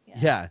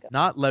 Yeah,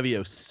 not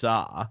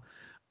Leviosa.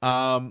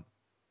 And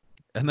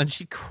then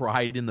she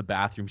cried in the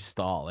bathroom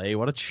stall.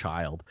 What a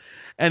child.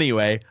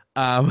 Anyway,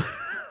 I'm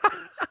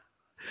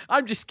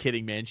just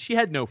kidding, man. She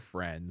had no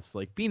friends.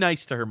 Like, be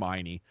nice to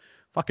Hermione.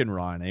 Fucking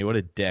Ron, what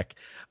a dick.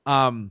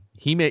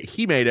 He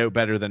made out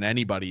better than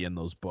anybody in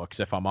those books,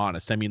 if I'm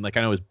honest. I mean, like,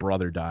 I know his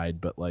brother died,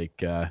 but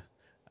like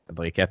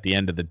at the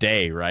end of the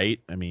day, right?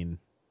 I mean,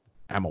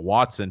 Emma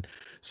Watson.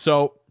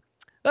 So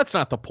that's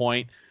not the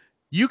point.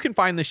 You can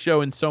find the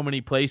show in so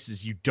many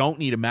places. You don't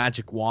need a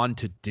magic wand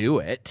to do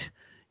it.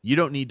 You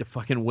don't need to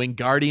fucking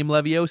Wingardium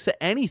Leviosa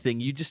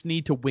anything. You just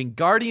need to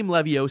Wingardium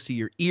Leviosa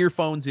your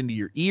earphones into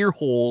your ear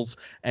holes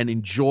and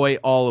enjoy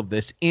all of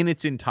this in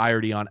its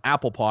entirety on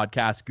Apple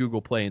Podcasts,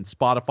 Google Play, and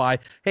Spotify.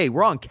 Hey,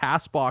 we're on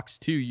CastBox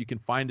too. You can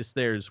find us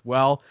there as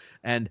well.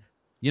 And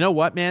you know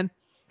what, man?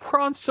 We're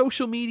on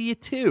social media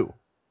too.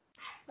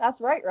 That's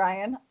right,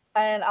 Ryan.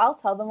 And I'll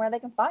tell them where they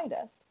can find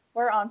us.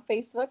 We're on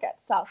Facebook at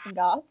Sauce and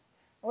Goss.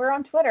 We're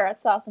on Twitter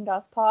at Sauce and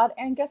Goss Pod.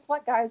 And guess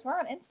what, guys? We're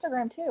on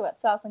Instagram too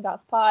at Sauce and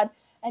Goss Pod.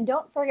 And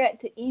don't forget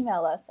to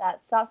email us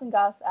at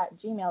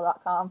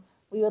sauceandgoss@gmail.com.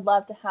 We would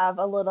love to have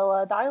a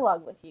little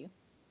dialogue with you.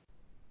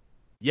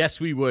 Yes,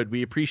 we would.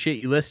 We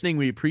appreciate you listening.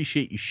 We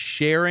appreciate you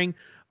sharing.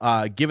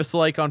 Give us a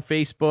like on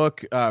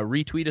Facebook.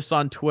 Retweet us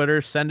on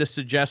Twitter. Send us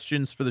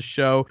suggestions for the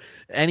show.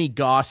 Any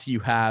goss you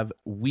have,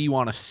 we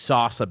want to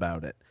sauce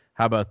about it.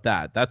 How about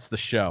that? That's the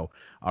show.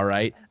 All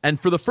right. And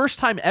for the first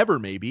time ever,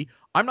 maybe,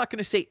 I'm not going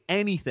to say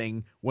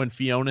anything when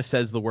Fiona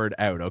says the word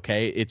out.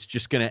 Okay. It's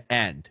just going to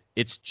end.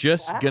 It's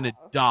just going to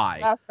die.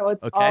 Wow, so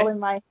it's okay? all in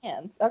my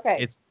hands.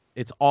 Okay.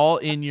 It's all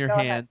in your Go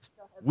ahead. hands.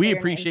 Go ahead. We Say your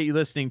appreciate name. you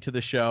listening to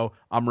the show.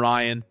 I'm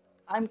Ryan.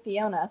 I'm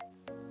Fiona.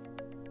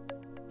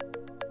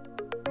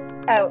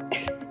 Out.